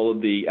and all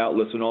of the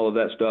outlets and all of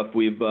that stuff,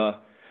 we've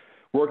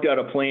worked out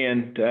a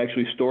plan to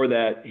actually store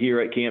that here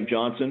at Camp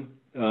Johnson.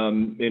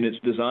 In its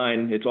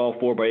design, it's all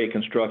 4x8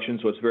 construction,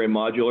 so it's very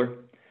modular.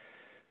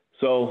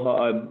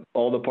 So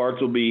all the parts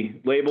will be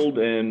labeled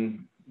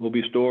and will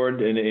be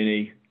stored in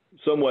a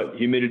somewhat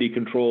humidity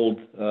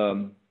controlled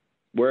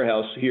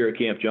warehouse here at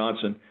Camp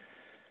Johnson.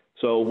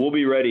 So we'll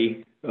be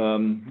ready.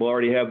 We'll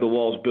already have the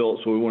walls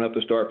built, so we won't have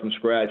to start from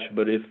scratch.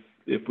 But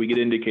if we get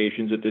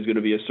indications that there's going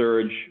to be a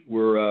surge,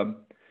 we'll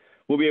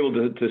be able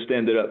to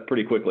stand it up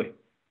pretty quickly.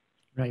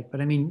 Right,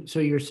 but I mean, so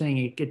you're saying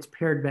it gets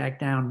pared back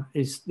down.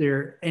 Is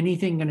there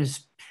anything going to,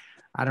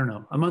 I don't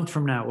know, a month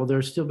from now, will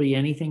there still be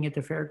anything at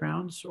the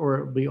fairgrounds, or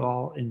it'll be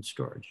all in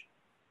storage?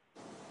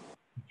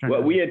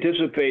 Well, we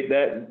anticipate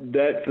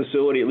that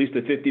facility, at least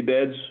the 50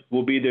 beds,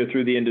 will be there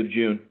through the end of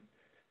June.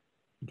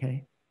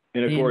 Okay.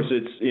 And of course,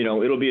 it's, you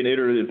know, it'll be an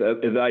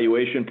iterative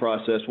evaluation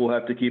process. We'll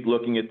have to keep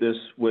looking at this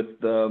with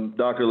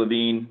Dr.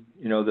 Levine,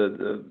 you know,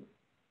 the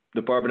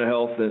Department of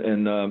Health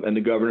and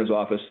the governor's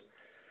office.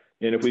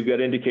 And if we've got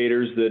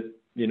indicators that,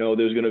 you know,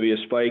 there's going to be a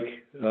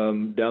spike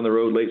down the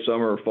road, late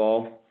summer or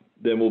fall,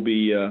 then we'll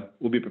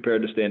be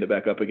prepared to stand it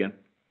back up again.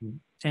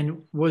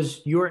 And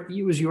was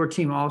your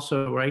team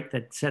also, right,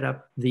 that set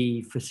up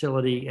the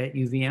facility at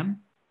UVM?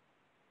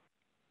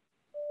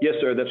 Yes,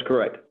 sir, that's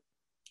correct.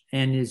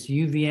 And is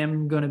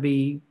UVM going to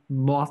be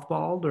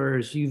mothballed, or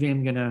is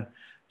UVM going to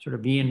sort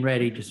of be in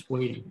ready, just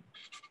waiting?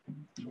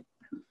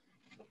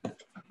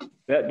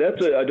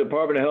 That's a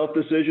Department of Health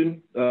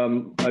decision.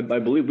 I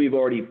believe we've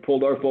already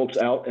pulled our folks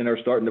out and are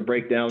starting to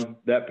break down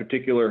that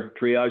particular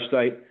triage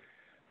site.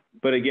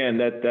 But again,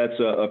 that's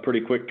a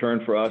pretty quick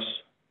turn for us.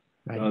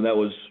 Right. That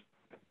was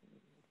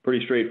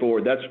pretty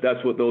straightforward.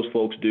 That's what those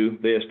folks do.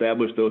 They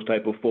establish those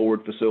type of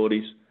forward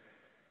facilities.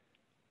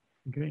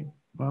 Great.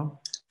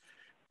 Well,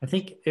 I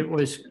think it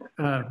was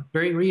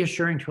very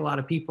reassuring to a lot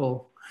of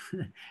people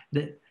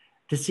that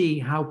to see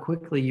how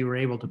quickly you were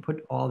able to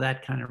put all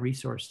that kind of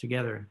resource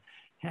together.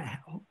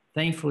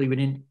 Thankfully, we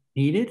didn't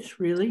need it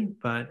really,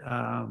 but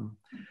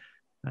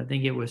I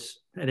think it was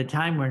at a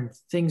time when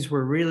things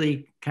were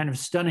really kind of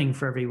stunning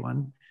for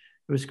everyone.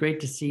 It was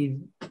great to see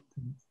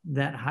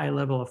that high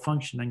level of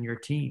function on your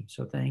team.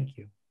 So thank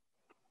you.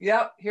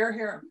 Yep, hear,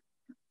 hear.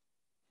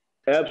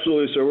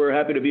 Absolutely, sir. We're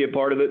happy to be a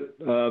part of it.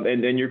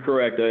 And you're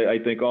correct. I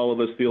think all of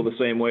us feel the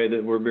same way,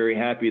 that we're very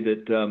happy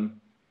that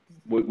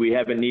we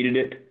haven't needed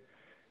it,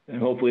 and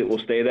hopefully it will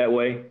stay that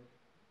way.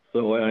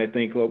 So I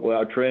think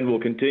our trend will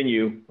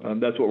continue.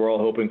 That's what we're all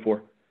hoping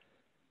for.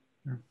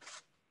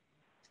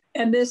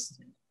 And this,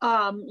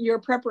 your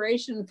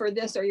preparation for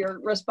this, or your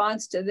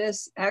response to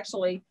this,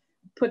 actually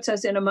puts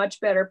us in a much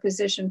better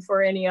position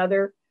for any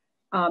other,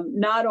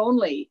 not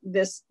only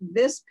this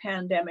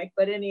pandemic,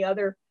 but any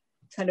other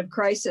kind of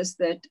crisis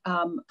that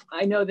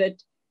I know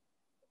that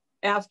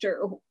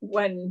after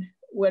when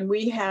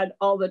we had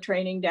all the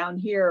training down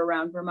here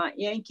around Vermont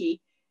Yankee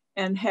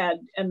and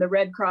the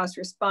Red Cross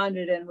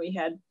responded, and we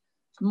had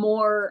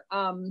more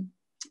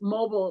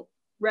mobile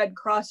Red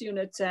Cross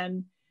units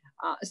and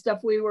stuff,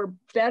 we were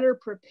better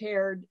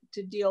prepared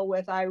to deal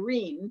with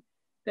Irene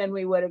than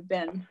we would have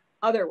been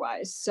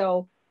otherwise.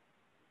 So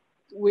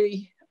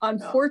we,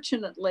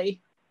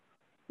 unfortunately,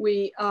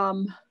 we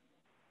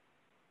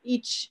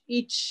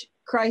each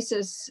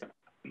crisis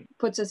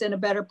puts us in a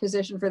better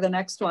position for the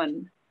next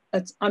one.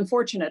 It's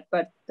unfortunate,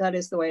 but that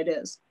is the way it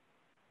is.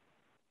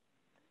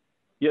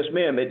 Yes,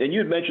 ma'am. And you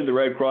had mentioned the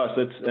Red Cross.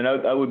 And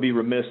I would be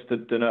remiss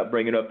to not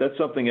bring it up. That's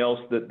something else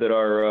that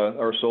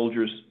our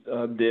soldiers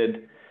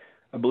did.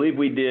 I believe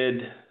we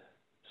did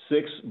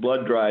 6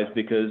 blood drives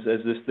because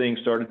as this thing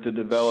started to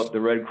develop, the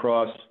Red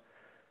Cross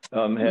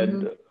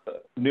had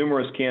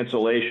numerous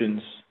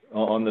cancellations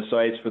on the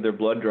sites for their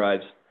blood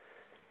drives.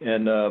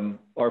 And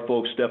our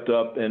folks stepped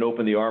up and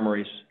opened the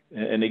armories.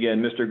 And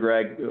again, Mr.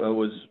 Gregg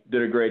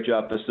did a great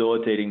job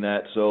facilitating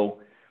that. So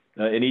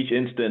in each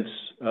instance,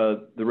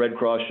 the Red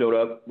Cross showed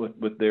up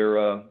with their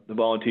the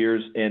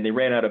volunteers, and they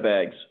ran out of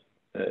bags.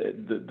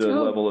 The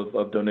level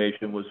of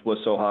donation was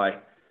so high.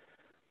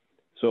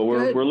 So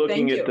we're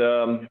looking at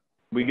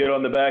we get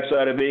on the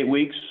backside of 8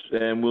 weeks,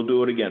 and we'll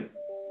do it again.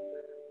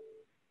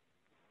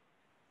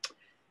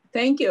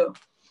 Thank you.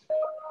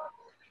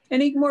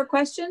 Any more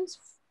questions?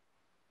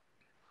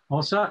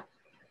 All set.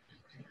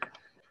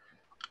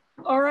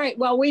 All right.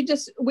 Well, we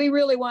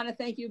really want to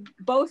thank you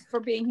both for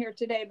being here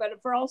today, but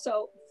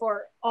also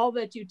for all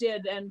that you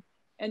did and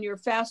your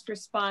fast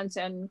response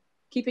and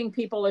keeping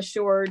people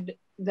assured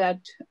that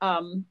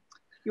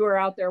you are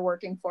out there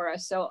working for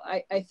us. So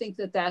I think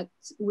that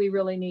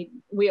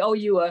we owe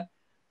you a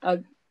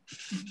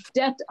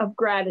debt of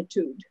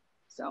gratitude.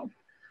 So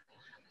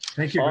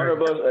thank you.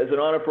 It's an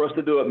honor for us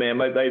to do it, ma'am.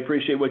 I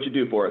appreciate what you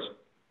do for us.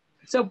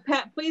 So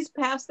Pat, please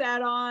pass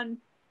that on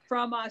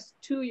from us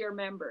to your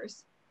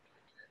members.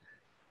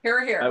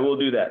 Here, here. I will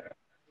do that.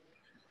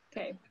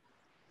 Okay.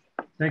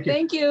 Thank you.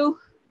 Thank you.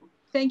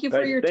 Thank you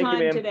for your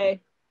time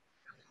today.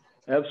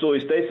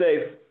 Absolutely. Stay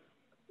safe.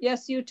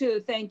 Yes, you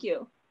too. Thank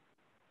you.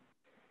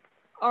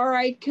 All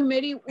right,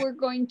 committee, we're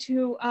going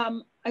to,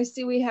 I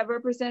see we have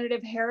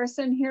Representative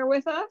Harrison here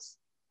with us.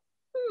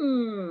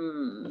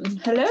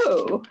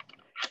 Hello.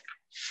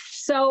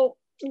 So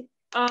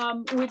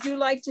would you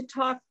like to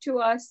talk to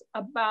us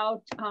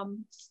about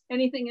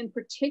anything in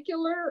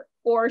particular,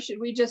 or should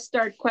we just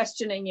start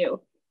questioning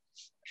you?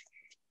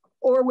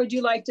 Or would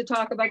you like to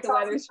talk about the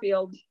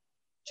Wethersfield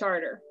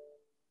charter?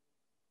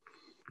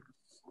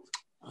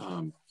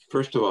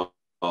 First of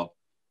all, I'm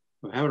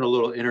having a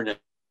little internet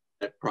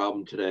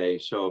problem today.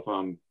 So if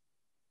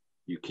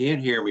you can't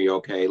hear me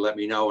okay, let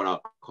me know and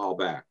I'll call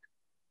back.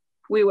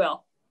 We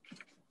will.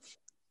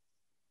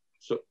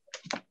 So,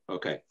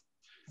 okay.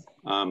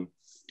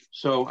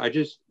 So an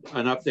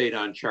update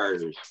on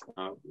charters.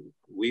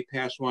 We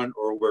passed one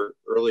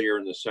earlier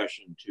in the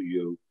session to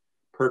you,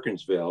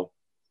 Perkinsville.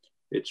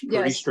 It's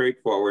pretty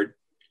straightforward.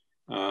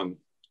 The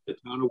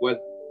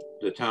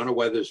town of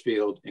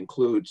Wethersfield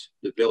includes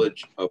the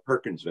village of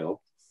Perkinsville,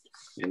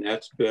 and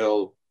that's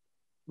Bill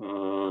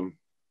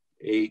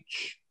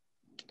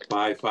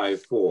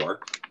H.947.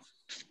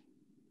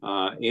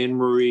 Anne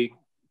Marie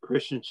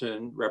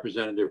Christensen,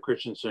 Representative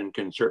Christensen,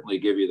 can certainly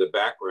give you the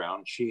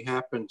background. She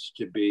happens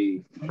to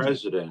be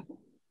president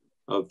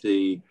of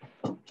the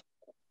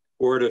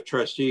Board of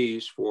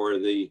Trustees for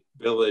the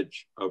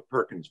village of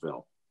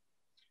Perkinsville.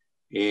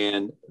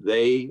 And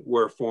they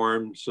were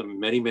formed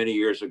many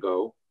years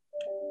ago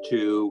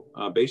to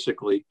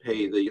basically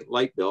pay the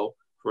light bill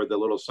for the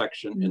little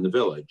section in the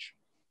village.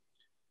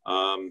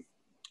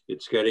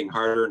 It's getting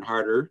harder and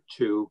harder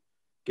to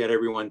get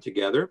everyone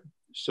together.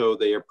 So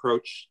they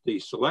approached the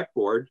select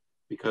board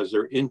because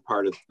they're in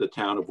part of the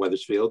town of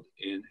Wethersfield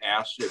and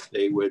asked if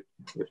they were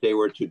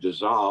to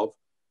dissolve,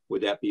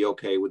 would that be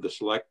okay with the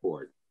select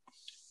board?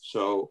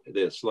 So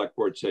the select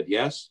board said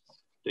yes.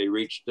 They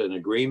reached an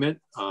agreement.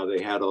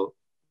 They had a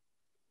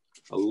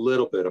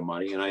little bit of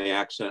money, and I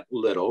accent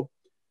little,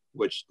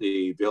 which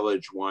the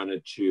village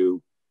wanted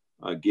to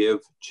give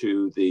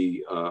to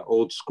the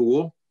old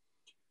school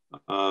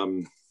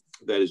that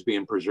is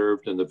being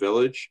preserved in the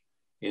village.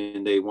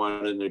 And they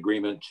wanted an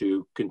agreement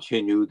to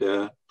continue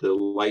the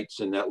lights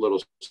in that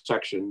little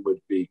section would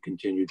be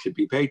continued to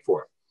be paid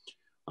for.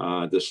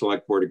 The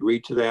select board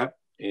agreed to that,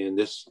 and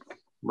this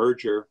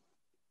merger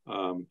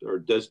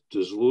or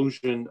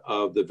dissolution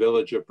of the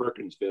village of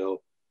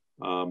Perkinsville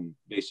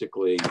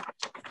basically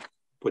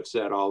puts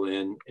that all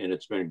in, and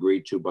it's been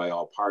agreed to by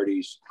all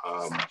parties,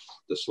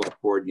 the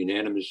select board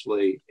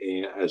unanimously,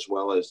 as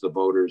well as the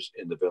voters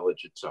in the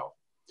village itself.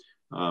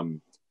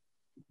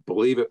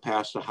 Believe it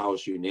passed the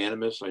House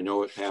unanimous. I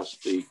know it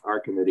passed our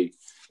committee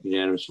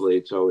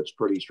unanimously, so it's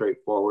pretty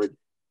straightforward,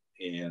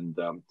 and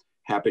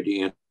happy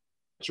to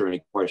answer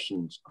any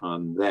questions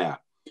on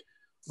that.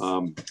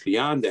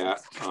 Beyond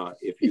that,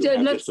 if you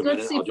have just a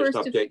minute, I'll just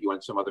update you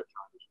on some other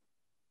topics.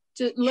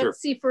 Let's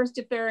see first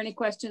if there are any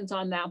questions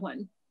on that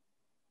one.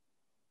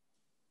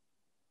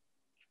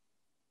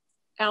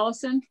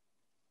 Allison?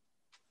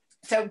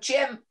 So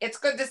Jim, it's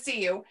good to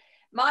see you.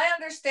 My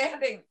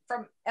understanding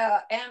from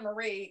Anne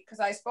Marie, because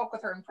I spoke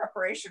with her in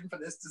preparation for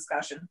this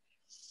discussion,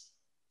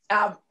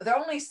 there are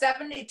only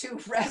 72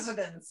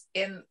 residents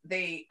in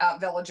the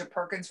village of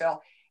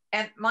Perkinsville.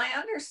 And my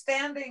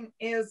understanding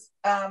is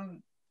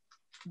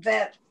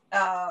that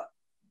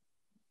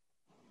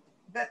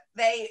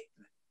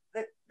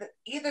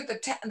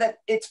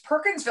it's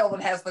Perkinsville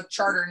that has the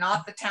charter,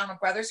 not the town of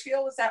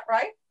Wethersfield. Is that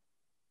right?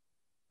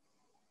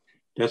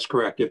 That's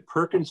correct. If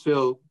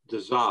Perkinsville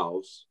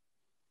dissolves,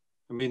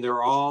 I mean,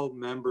 they're all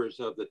members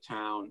of the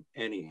town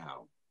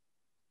anyhow.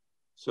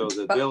 So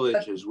the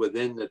village is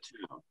within the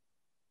town.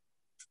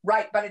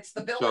 Right, but it's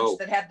the village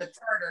that had the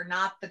charter,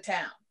 not the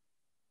town.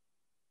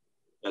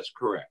 That's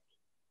correct.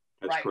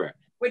 That's correct.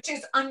 Which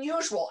is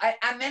unusual.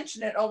 I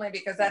mention it only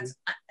because that's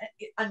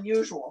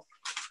unusual.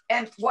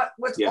 And what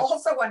was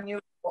also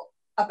unusual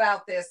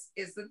about this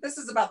is that this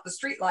is about the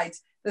streetlights.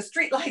 The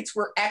streetlights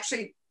were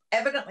actually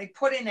evidently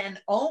put in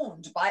and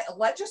owned by a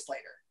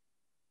legislator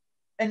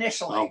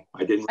initially. Oh,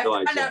 I didn't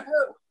realize that.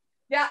 Who.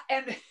 Yeah,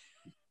 and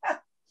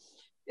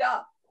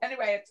yeah.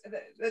 Anyway,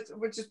 it's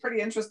which is pretty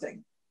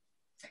interesting.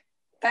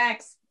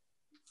 Thanks.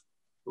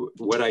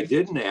 What I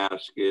didn't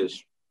ask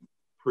is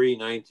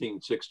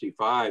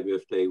pre-1965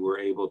 if they were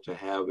able to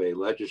have a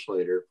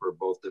legislator for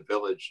both the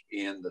village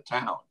and the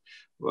town,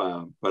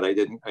 but I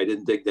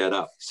didn't dig that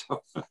up.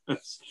 So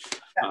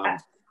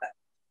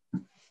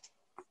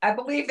I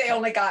believe they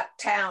only got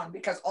town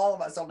because all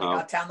of us only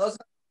got town. Those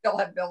still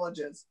have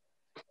villages.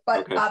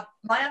 But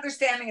my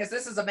understanding is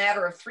this is a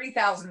matter of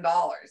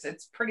 $3,000.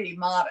 It's pretty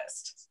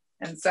modest.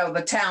 And so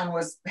the town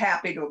was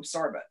happy to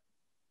absorb it.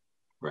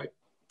 Right.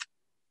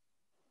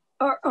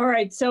 All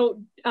right.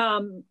 So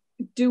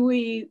do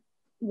we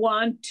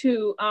want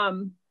to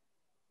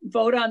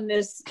vote on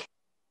this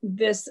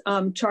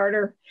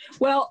charter?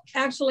 Well,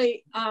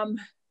 actually, I'm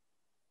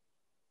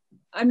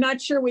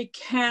not sure we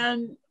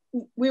can.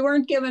 We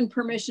weren't given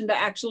permission to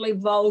actually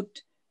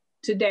vote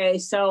today,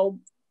 so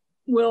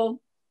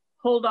we'll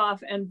hold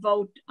off and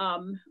vote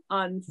on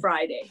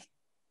Friday,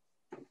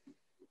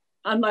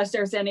 unless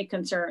there's any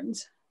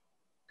concerns.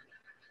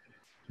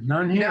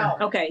 None here. No.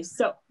 Okay,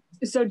 so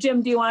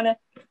Jim,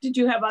 did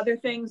you have other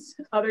things,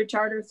 other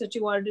charters that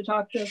you wanted to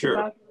talk to us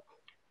about?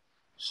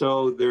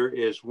 So there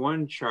is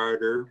one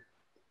charter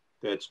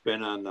that's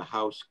been on the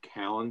House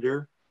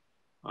calendar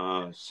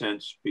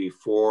since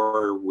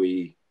before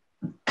we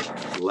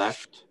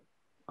left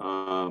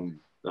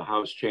the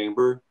House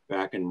chamber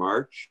back in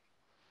March.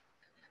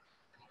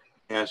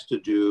 It has to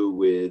do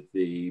with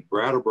the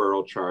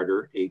Brattleboro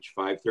Charter,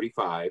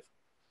 H.947,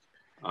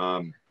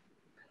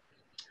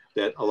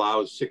 that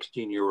allows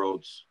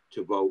 16-year-olds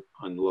to vote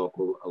on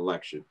local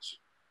elections.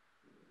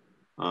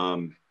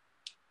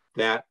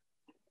 That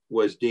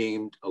was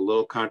deemed a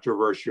little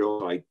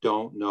controversial. I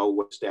don't know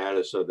what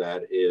status of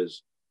that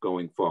is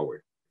going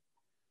forward.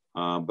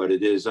 But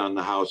it is on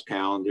the House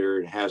calendar.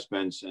 It has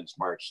been since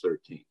March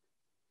 13th.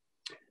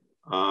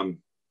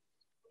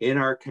 In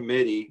our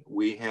committee,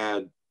 we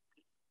had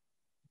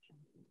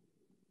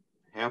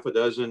half a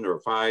dozen or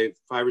five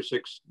or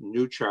six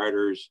new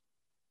charters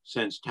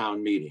since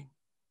town meeting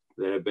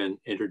that have been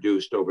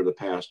introduced over the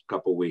past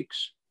couple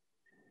weeks.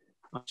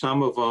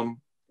 Some of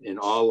them, in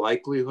all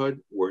likelihood,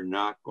 we're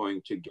not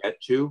going to get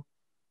to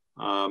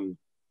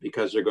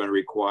because they're going to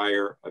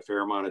require a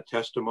fair amount of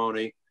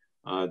testimony.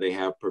 They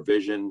have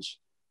provisions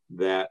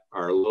that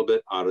are a little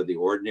bit out of the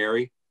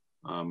ordinary.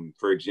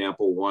 For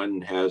example,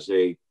 one has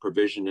a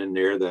provision in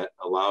there that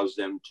allows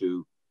them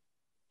to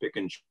pick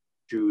and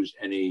choose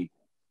any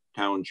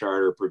town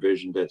charter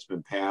provision that's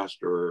been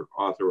passed or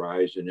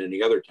authorized in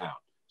any other town.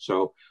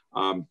 So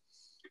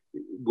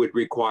would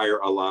require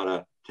a lot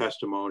of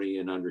testimony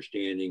and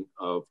understanding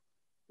of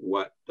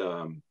what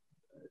some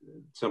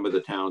of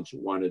the towns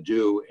want to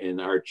do. And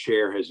our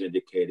chair has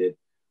indicated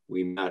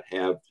we not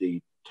have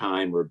the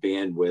time or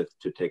bandwidth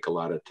to take a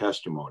lot of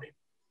testimony.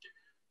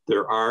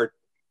 There are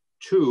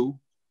two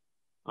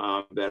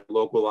that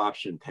local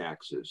option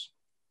taxes.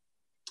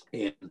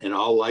 And in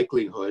all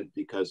likelihood,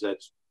 because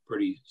that's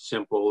pretty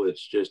simple,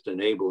 it's just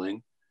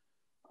enabling,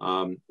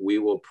 we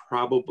will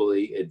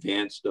probably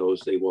advance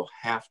those. They will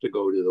have to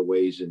go to the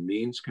Ways and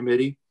Means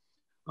Committee.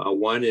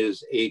 One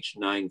is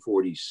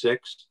H.946,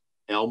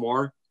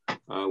 Elmore,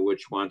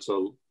 which wants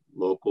a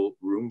local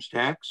rooms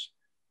tax.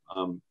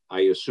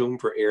 I assume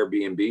for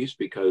Airbnbs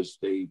because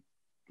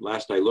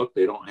last I looked,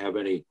 they don't have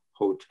any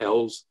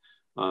hotels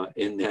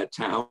in that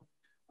town.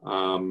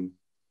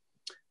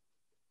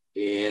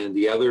 And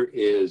the other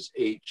is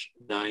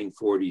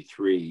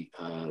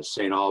H.943.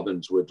 St.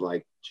 Albans would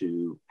like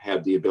to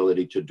have the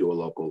ability to do a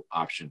local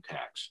option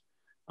tax.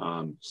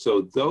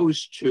 So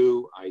those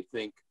two, I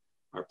think,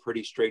 are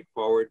pretty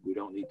straightforward. We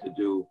don't need to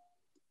do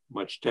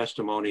much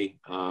testimony.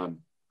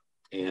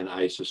 And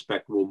I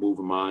suspect we'll move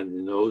them on,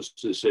 and those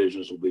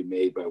decisions will be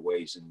made by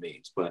Ways and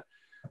Means. But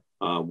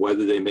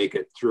whether they make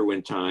it through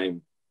in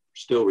time,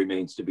 still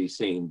remains to be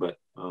seen, but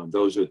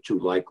those are two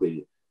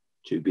likely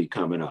to be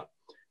coming up.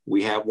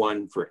 We have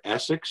one for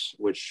Essex,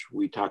 which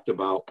we talked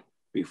about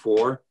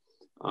before.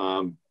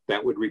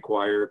 That would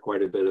require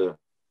quite a bit of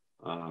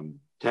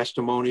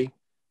testimony.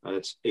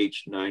 That's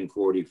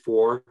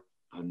H.947.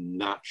 I'm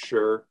not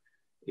sure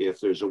if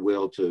there's a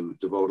will to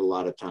devote a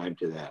lot of time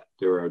to that.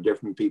 There are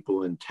different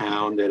people in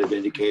town that have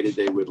indicated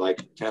they would like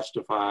to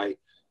testify.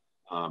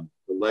 The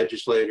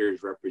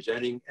legislators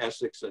representing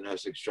Essex and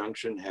Essex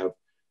Junction have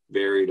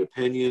varied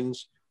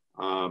opinions.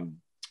 And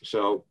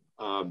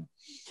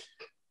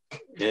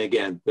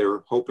again,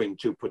 they're hoping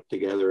to put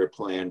together a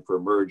plan for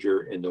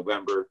merger in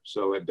November.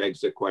 So it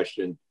begs the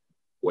question,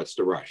 what's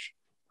the rush?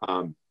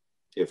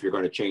 If you're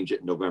going to change it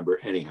in November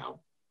anyhow.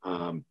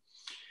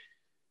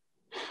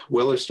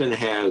 Williston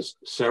has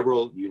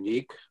several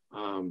unique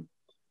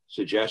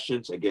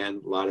suggestions.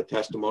 Again, a lot of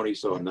testimony,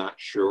 so I'm not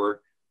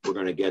sure we're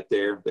going to get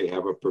there. They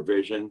have a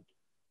provision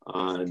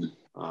on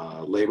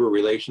labor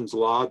relations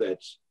law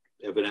that's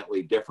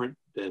evidently different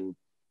than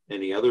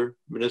any other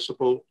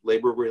municipal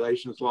labor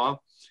relations law.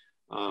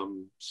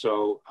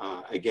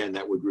 Again,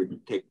 that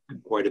would take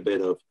quite a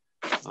bit of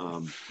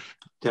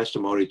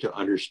testimony to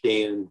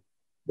understand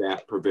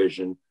that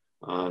provision,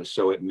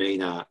 so it may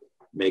not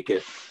make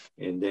it.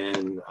 And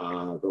then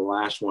the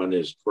last one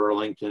is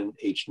Burlington,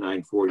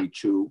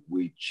 H.942.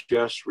 We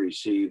just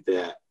received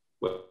that,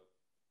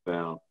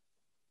 well,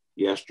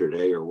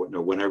 yesterday or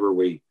whenever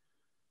we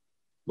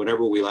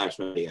last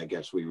met, I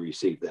guess we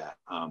received that.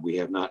 We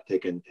have not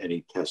taken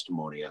any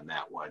testimony on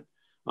that one.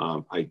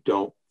 I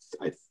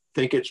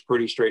think it's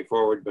pretty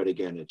straightforward, but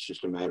again, it's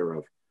just a matter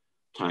of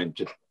time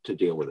to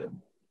deal with it.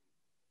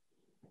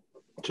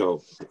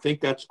 So I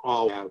think that's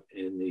all we have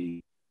in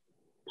the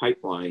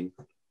pipeline.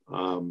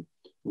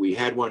 We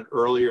had one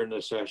earlier in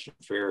the session,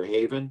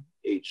 Fairhaven,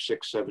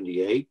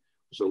 H.678. It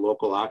was a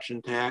local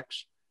option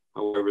tax.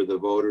 However, the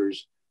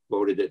voters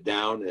voted it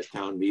down at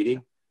town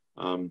meeting.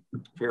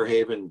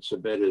 Fairhaven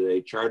submitted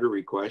a charter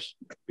request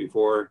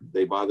before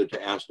they bothered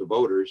to ask the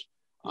voters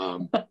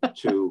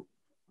to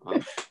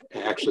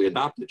actually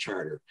adopt the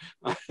charter.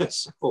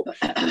 So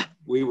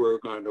we were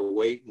going to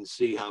wait and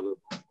see how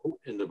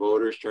the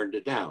voters turned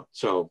it down.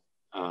 So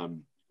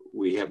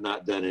we have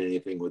not done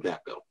anything with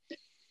that bill.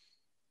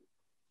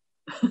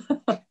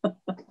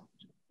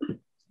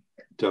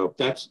 So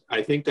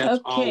I think that's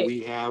okay. All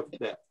we have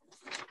that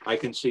I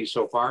can see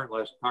so far,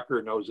 unless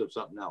Tucker knows of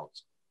something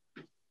else.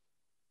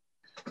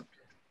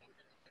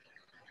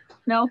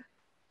 No.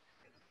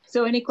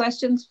 So any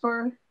questions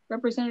for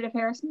Representative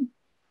Harrison?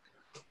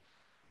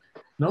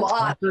 No.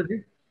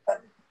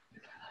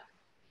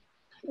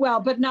 Well,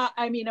 but not,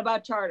 I mean,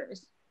 about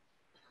charters.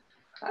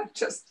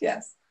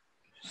 Yes.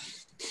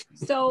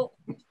 So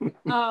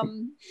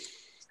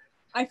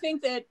I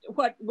think that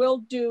what we'll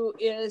do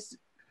is,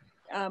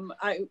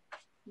 I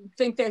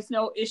think there's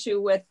no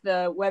issue with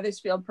the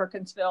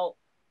Wethersfield-Perkinsville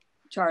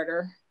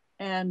charter.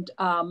 And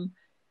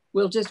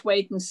we'll just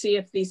wait and see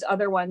if these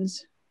other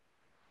ones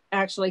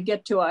actually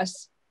get to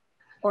us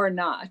or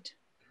not.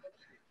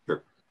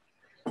 Sure.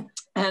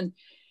 And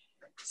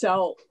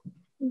so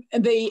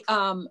the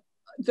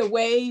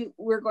way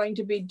we're going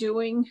to be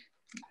doing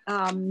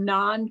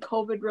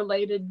non-COVID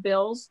related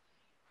bills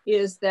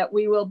is that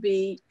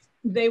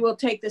they will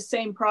take the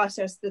same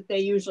process that they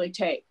usually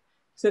take.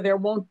 So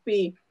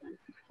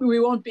we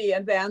won't be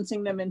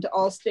advancing them into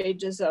all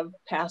stages of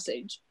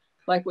passage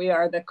like we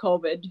are the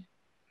COVID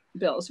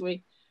bills.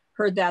 We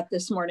heard that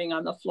this morning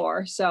on the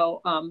floor.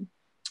 So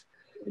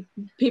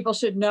people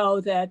should know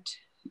that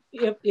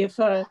if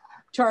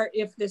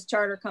this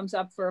charter comes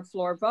up for a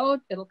floor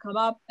vote, it'll come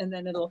up and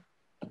then it'll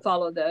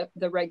follow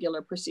the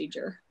regular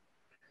procedure.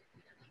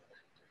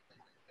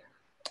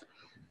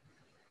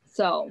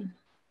 So,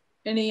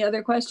 any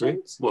other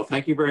questions? Great. Well,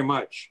 thank you very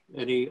much.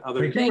 Any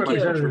other? Thank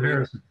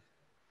you.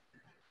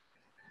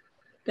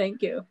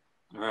 Thank you.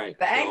 All right.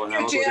 Thank you,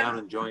 I'll Jim. go down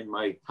and join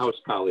my House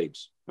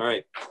colleagues. All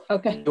right.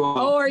 Okay.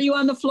 Oh, are you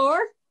on the floor?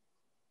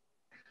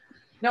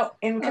 No,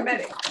 in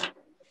committee.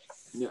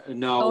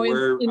 No,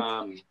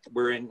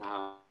 we're in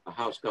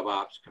House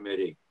GovOps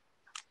committee.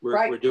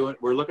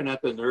 We're looking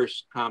at the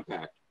nurse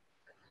compact.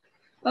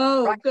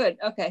 Oh, good.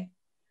 Okay.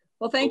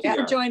 Well, thank you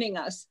for joining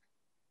us.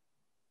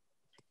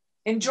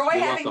 Enjoy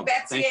having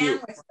Betsy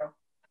Ann with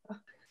you.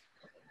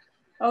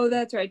 Oh,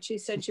 that's right. She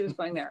said she was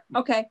going there.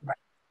 Okay.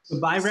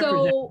 Goodbye,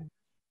 so,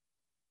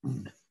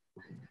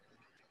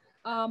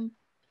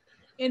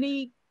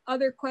 any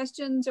other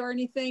questions or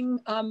anything?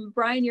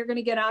 Brian, you're going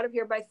to get out of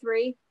here by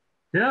 3?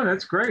 Yeah,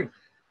 that's great.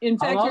 In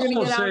fact, you're going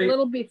to get out a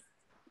little bit,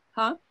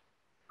 huh?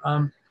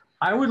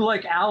 I would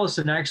like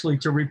Allison actually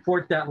to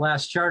report that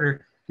last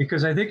charter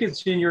because I think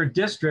it's in your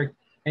district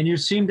and you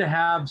seem to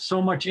have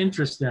so much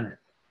interest in it.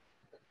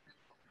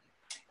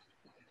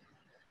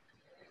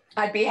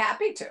 I'd be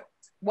happy to,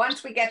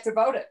 once we get to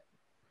vote it.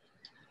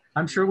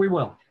 I'm sure we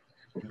will.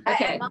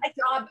 Okay.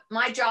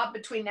 My job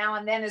between now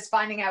and then is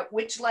finding out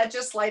which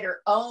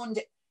legislator owned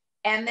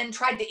and then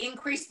tried to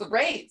increase the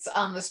rates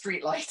on the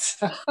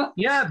streetlights.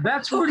 Yeah,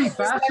 that's pretty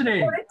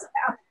fascinating.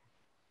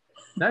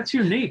 That's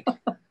unique.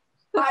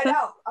 I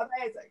know,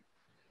 amazing.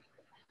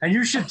 And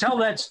you should tell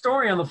that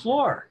story on the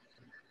floor.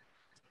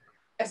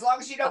 As long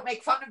as you don't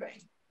make fun of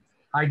me.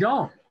 I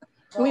don't.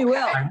 We will.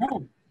 I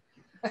won't.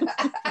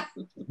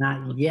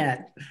 Not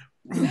yet.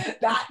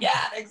 Not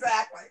yet,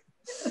 exactly.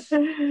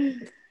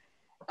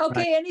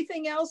 Okay,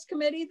 anything else,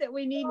 committee, that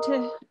we need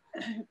to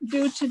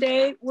do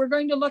today? We're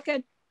going to look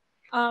at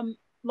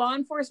law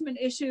enforcement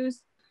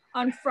issues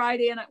on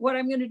Friday. And what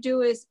I'm going to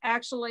do is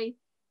actually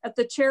at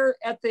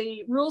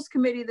the Rules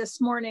Committee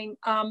this morning,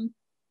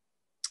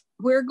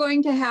 we're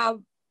going to have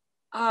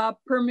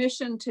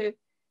permission to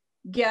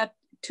get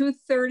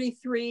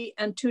 233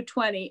 and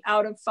 220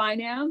 out of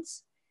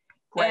finance.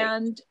 Great.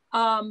 And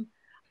I'm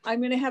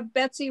going to have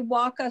Betsy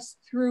walk us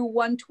through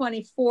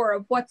 124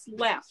 of what's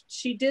left.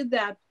 She did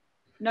that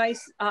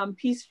nice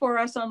piece for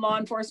us on law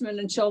enforcement,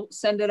 and she'll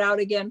send it out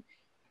again,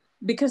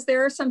 because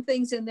there are some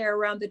things in there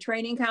around the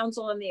training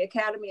council and the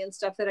academy and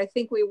stuff that I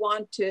think we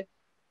want to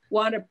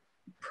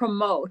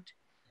promote.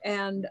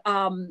 And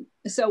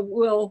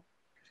so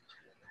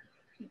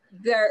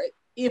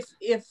if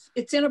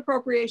it's in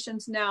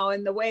appropriations now,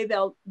 and the way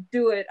they'll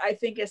do it, I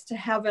think, is to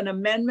have an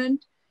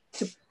amendment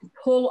to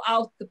pull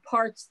out the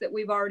parts that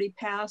we've already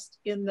passed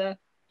in the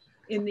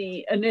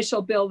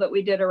initial bill that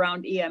we did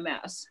around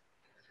EMS,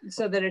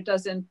 so that it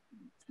doesn't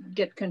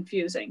get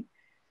confusing.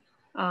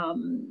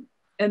 And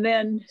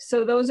then,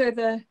 so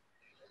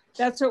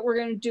that's what we're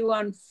going to do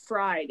on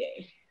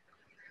Friday.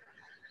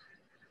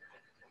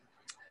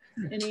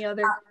 Any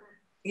other?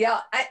 Yeah,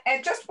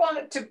 I just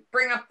wanted to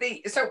bring up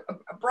so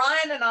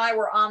Brian and I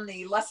were on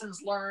the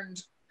lessons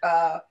learned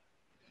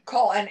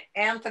call, and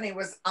Anthony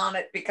was on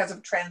it because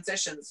of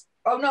transitions.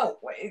 Oh no,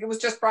 it was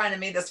just Brian and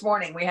me this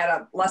morning. We had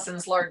a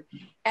lessons learned,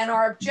 and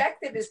our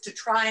objective is to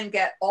try and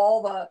get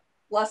all the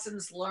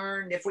lessons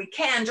learned, if we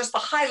can, just the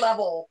high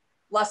level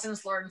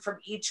lessons learned from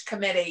each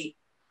committee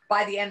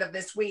by the end of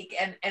this week.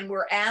 And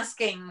we're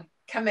asking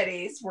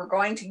committees, we're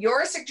going to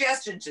your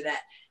suggestion,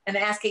 Jeanette, and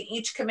asking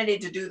each committee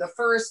to do the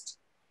first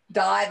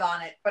dive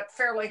on it, but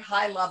fairly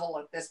high level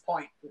at this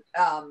point,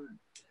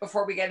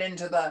 before we get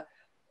into the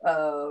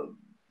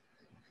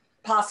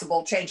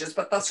possible changes.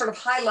 But the sort of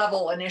high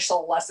level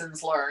initial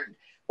lessons learned,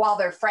 while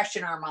they're fresh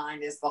in our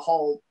mind, is the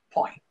whole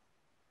point.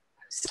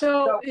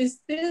 So is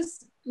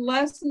this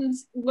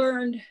lessons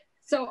learned?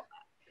 So,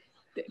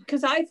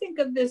 because I think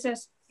of this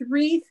as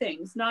 3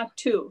 things, not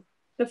 2.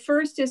 The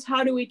first is,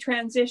 how do we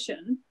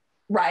transition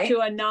to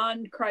a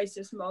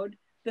non-crisis mode?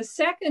 The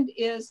second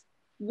is,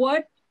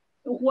 what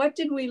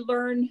did we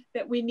learn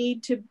that we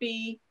need to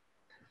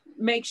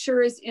make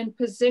sure is in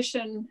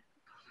position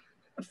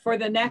for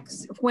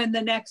when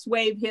the next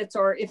wave hits,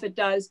 or if it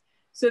does,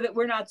 so that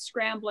we're not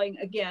scrambling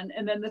again.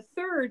 And then the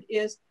third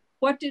is,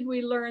 what did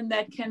we learn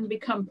that can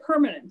become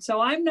permanent? So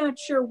I'm not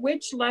sure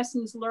which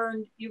lessons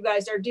learned you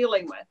guys are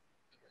dealing with.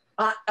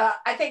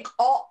 I think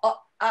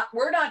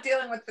we're not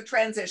dealing with the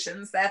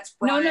transitions. That's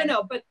Brian.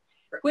 No, but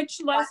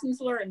which lessons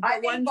learned? I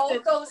think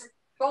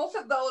both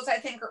of those I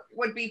think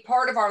would be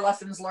part of our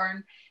lessons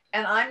learned.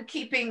 And I'm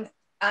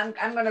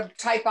going to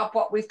type up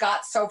what we've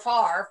got so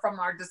far from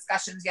our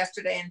discussions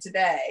yesterday and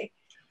today.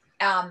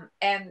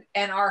 And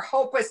our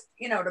hope is,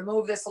 to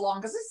move this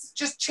along, because this is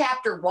just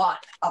chapter 1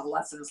 of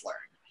lessons learned.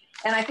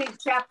 And I think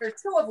chapter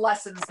 2 of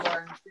lessons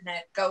learned,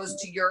 Jeanette, goes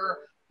to your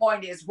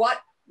point, is what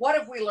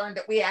have we learned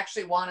that we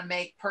actually want to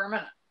make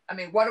permanent? I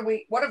mean, what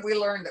have we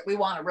learned that we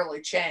want to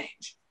really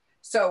change?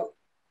 So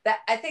that,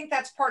 I think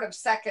that's part of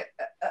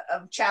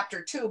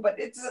chapter 2, but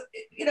it's,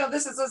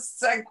 this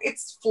is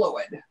it's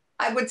fluid.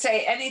 I would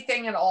say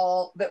anything at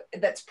all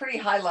that's pretty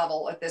high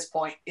level at this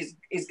point is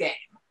game.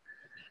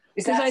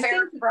 Is that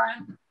fair,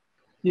 Brian?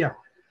 Yeah.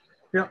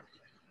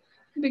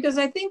 Because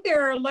I think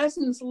there are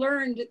lessons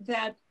learned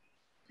that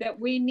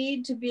we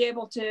need to be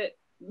able to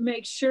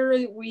make sure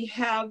that we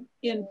have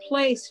in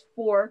place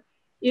for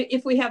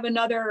if we have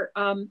another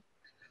kind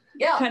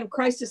of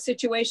crisis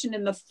situation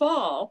in the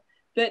fall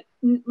that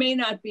may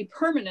not be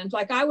permanent.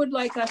 Like, I would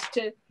like us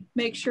to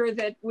make sure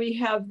that we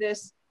have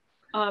this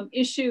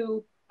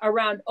issue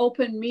around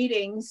open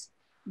meetings,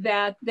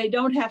 that they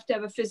don't have to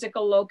have a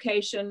physical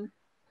location,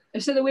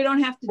 so that we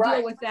don't have to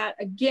deal with that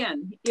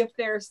again if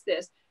there's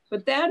this.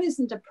 But that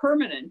isn't a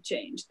permanent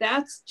change.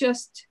 That's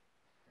just,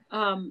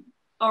 in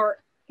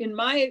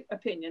my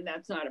opinion,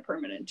 that's not a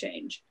permanent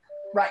change.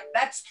 Right,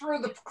 that's through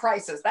the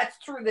crisis. That's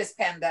through this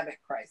pandemic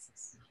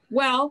crisis.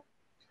 Well,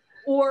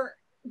 or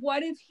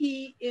what if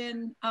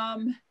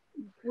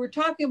we're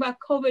talking about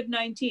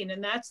COVID-19,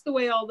 and that's the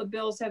way all the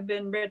bills have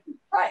been written.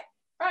 Right.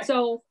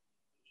 So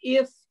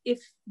if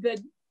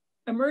the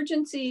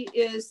emergency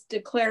is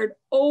declared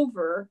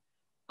over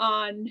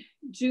on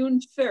June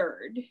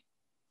 3rd,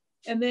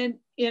 and then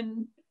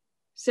in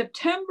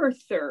September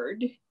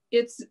 3rd,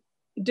 it's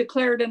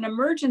declared an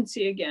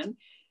emergency again,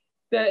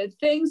 the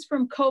things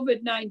from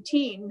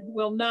COVID-19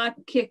 will not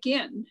kick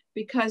in,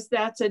 because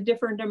that's a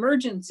different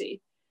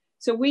emergency.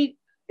 So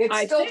it's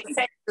still the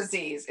same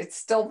disease. It's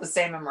still the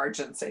same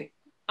emergency.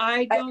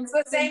 I don't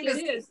think it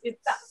is. It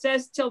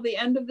says till the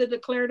end of the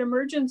declared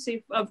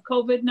emergency of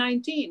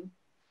COVID-19.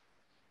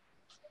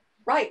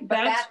 Right,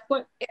 but That's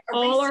what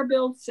all our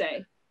bills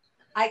say.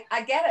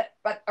 I get it,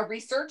 but a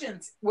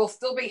resurgence will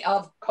still be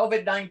of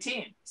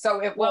COVID-19.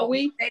 So it will,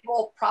 they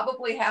will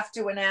probably have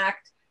to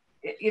enact,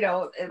 you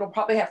know, it'll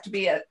probably have to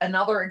be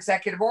another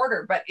executive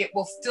order, but it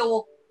will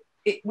still,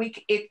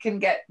 it can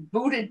get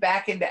booted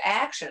back into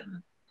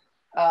action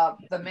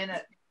the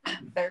minute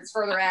there's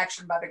further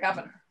action by the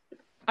governor.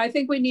 I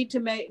think we need to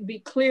be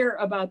clear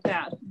about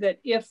that, that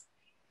if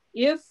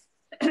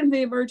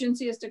the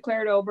emergency is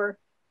declared over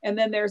and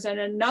then there's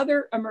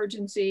another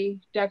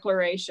emergency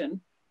declaration,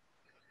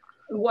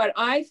 what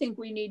I think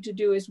we need to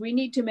do is we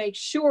need to make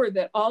sure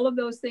that all of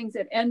those things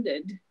that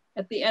ended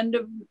at the end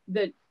of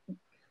the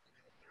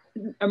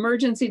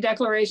emergency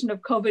declaration of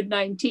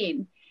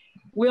COVID-19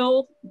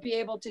 will be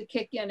able to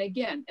kick in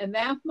again. And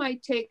that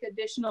might take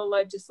additional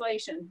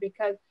legislation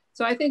because,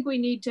 so I think we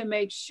need to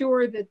make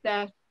sure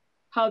that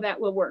how that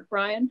will work.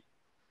 Brian?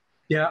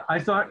 Yeah, I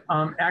thought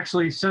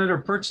actually Senator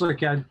Perchlik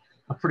had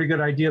a pretty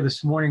good idea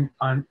this morning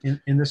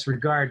in this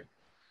regard.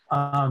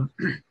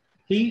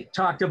 He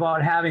talked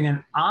about having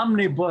an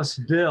omnibus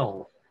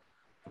bill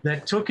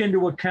that took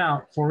into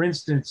account, for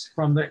instance,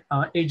 from the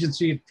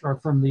agency or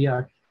from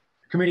the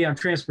Committee on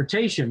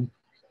Transportation,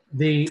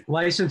 the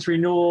license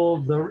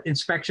renewal, the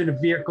inspection of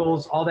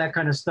vehicles, all that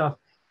kind of stuff.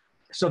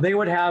 So they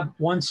would have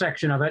one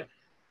section of it.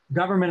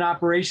 Government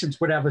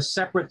operations would have a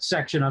separate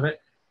section of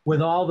it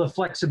with all the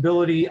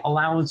flexibility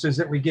allowances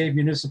that we gave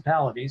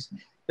municipalities.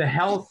 The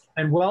Health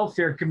and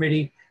Welfare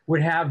Committee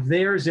would have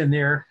theirs in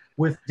there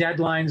with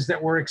deadlines that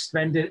were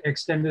extended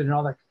and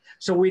all that.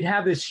 So we'd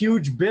have this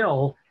huge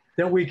bill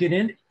that we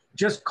could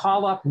just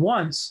call up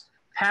once,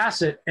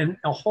 pass it, and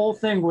the whole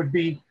thing would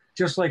be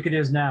just like it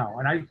is now.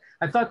 And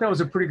I thought that was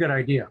a pretty good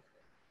idea.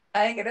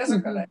 I think it is a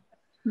good idea.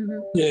 Mm-hmm.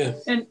 Yeah.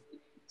 And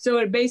so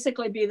it'd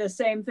basically be the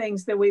same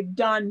things that we've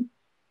done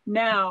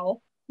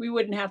now. We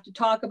wouldn't have to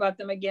talk about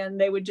them again.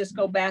 They would just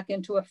go back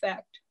into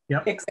effect.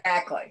 Yep.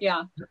 Exactly.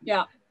 Yeah,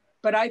 yeah.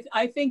 But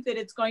I think that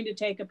it's going to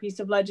take a piece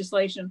of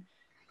legislation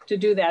to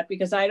do that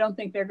because I don't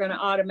think they're going to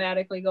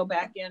automatically go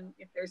back in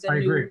if there's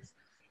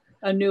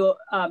a new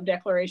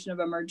declaration of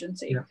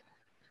emergency. Yeah.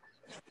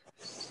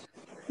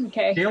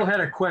 Okay. Gail had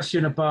a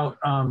question about,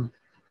 let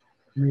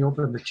me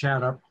open the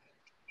chat up.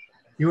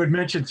 You had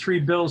mentioned 3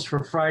 bills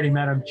for Friday,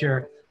 Madam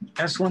Chair.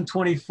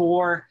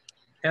 S-124,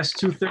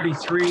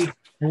 S-233,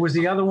 and was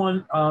the other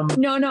one?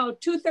 No,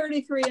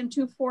 233 and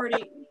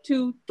 240,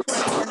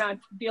 220 we're not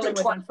dealing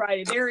with on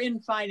Friday. They're in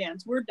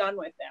finance. We're done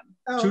with them.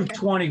 Oh,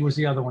 220 was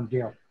the other one,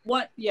 Gail.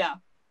 What? Yeah.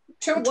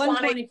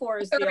 124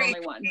 is the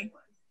only one.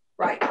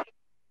 Right.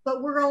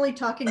 But we're only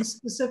talking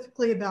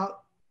specifically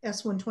about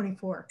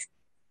S-124.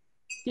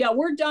 Yeah,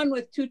 we're done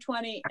with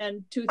 220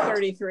 and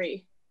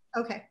 233.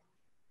 Okay.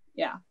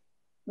 Yeah,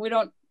 we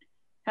don't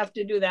have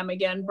to do them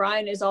again.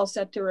 Brian is all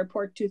set to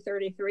report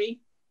 233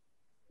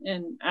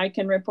 and I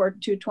can report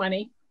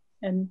 220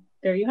 and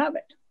there you have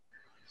it.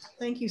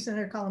 Thank you,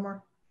 Senator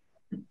Collmore.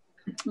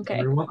 Okay.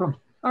 You're welcome.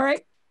 All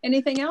right.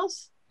 Anything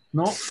else?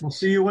 No, we'll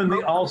see you in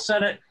the all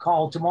Senate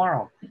call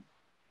tomorrow.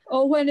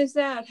 Oh, when is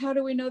that? How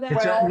do we know that?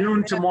 It's at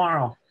noon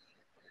tomorrow.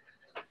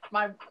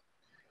 My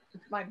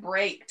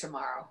break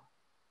tomorrow.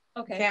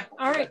 Okay.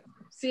 All right.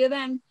 See you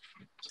then.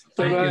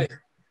 Bye-bye.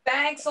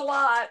 Thanks a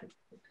lot.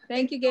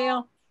 Thank you,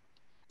 Gail.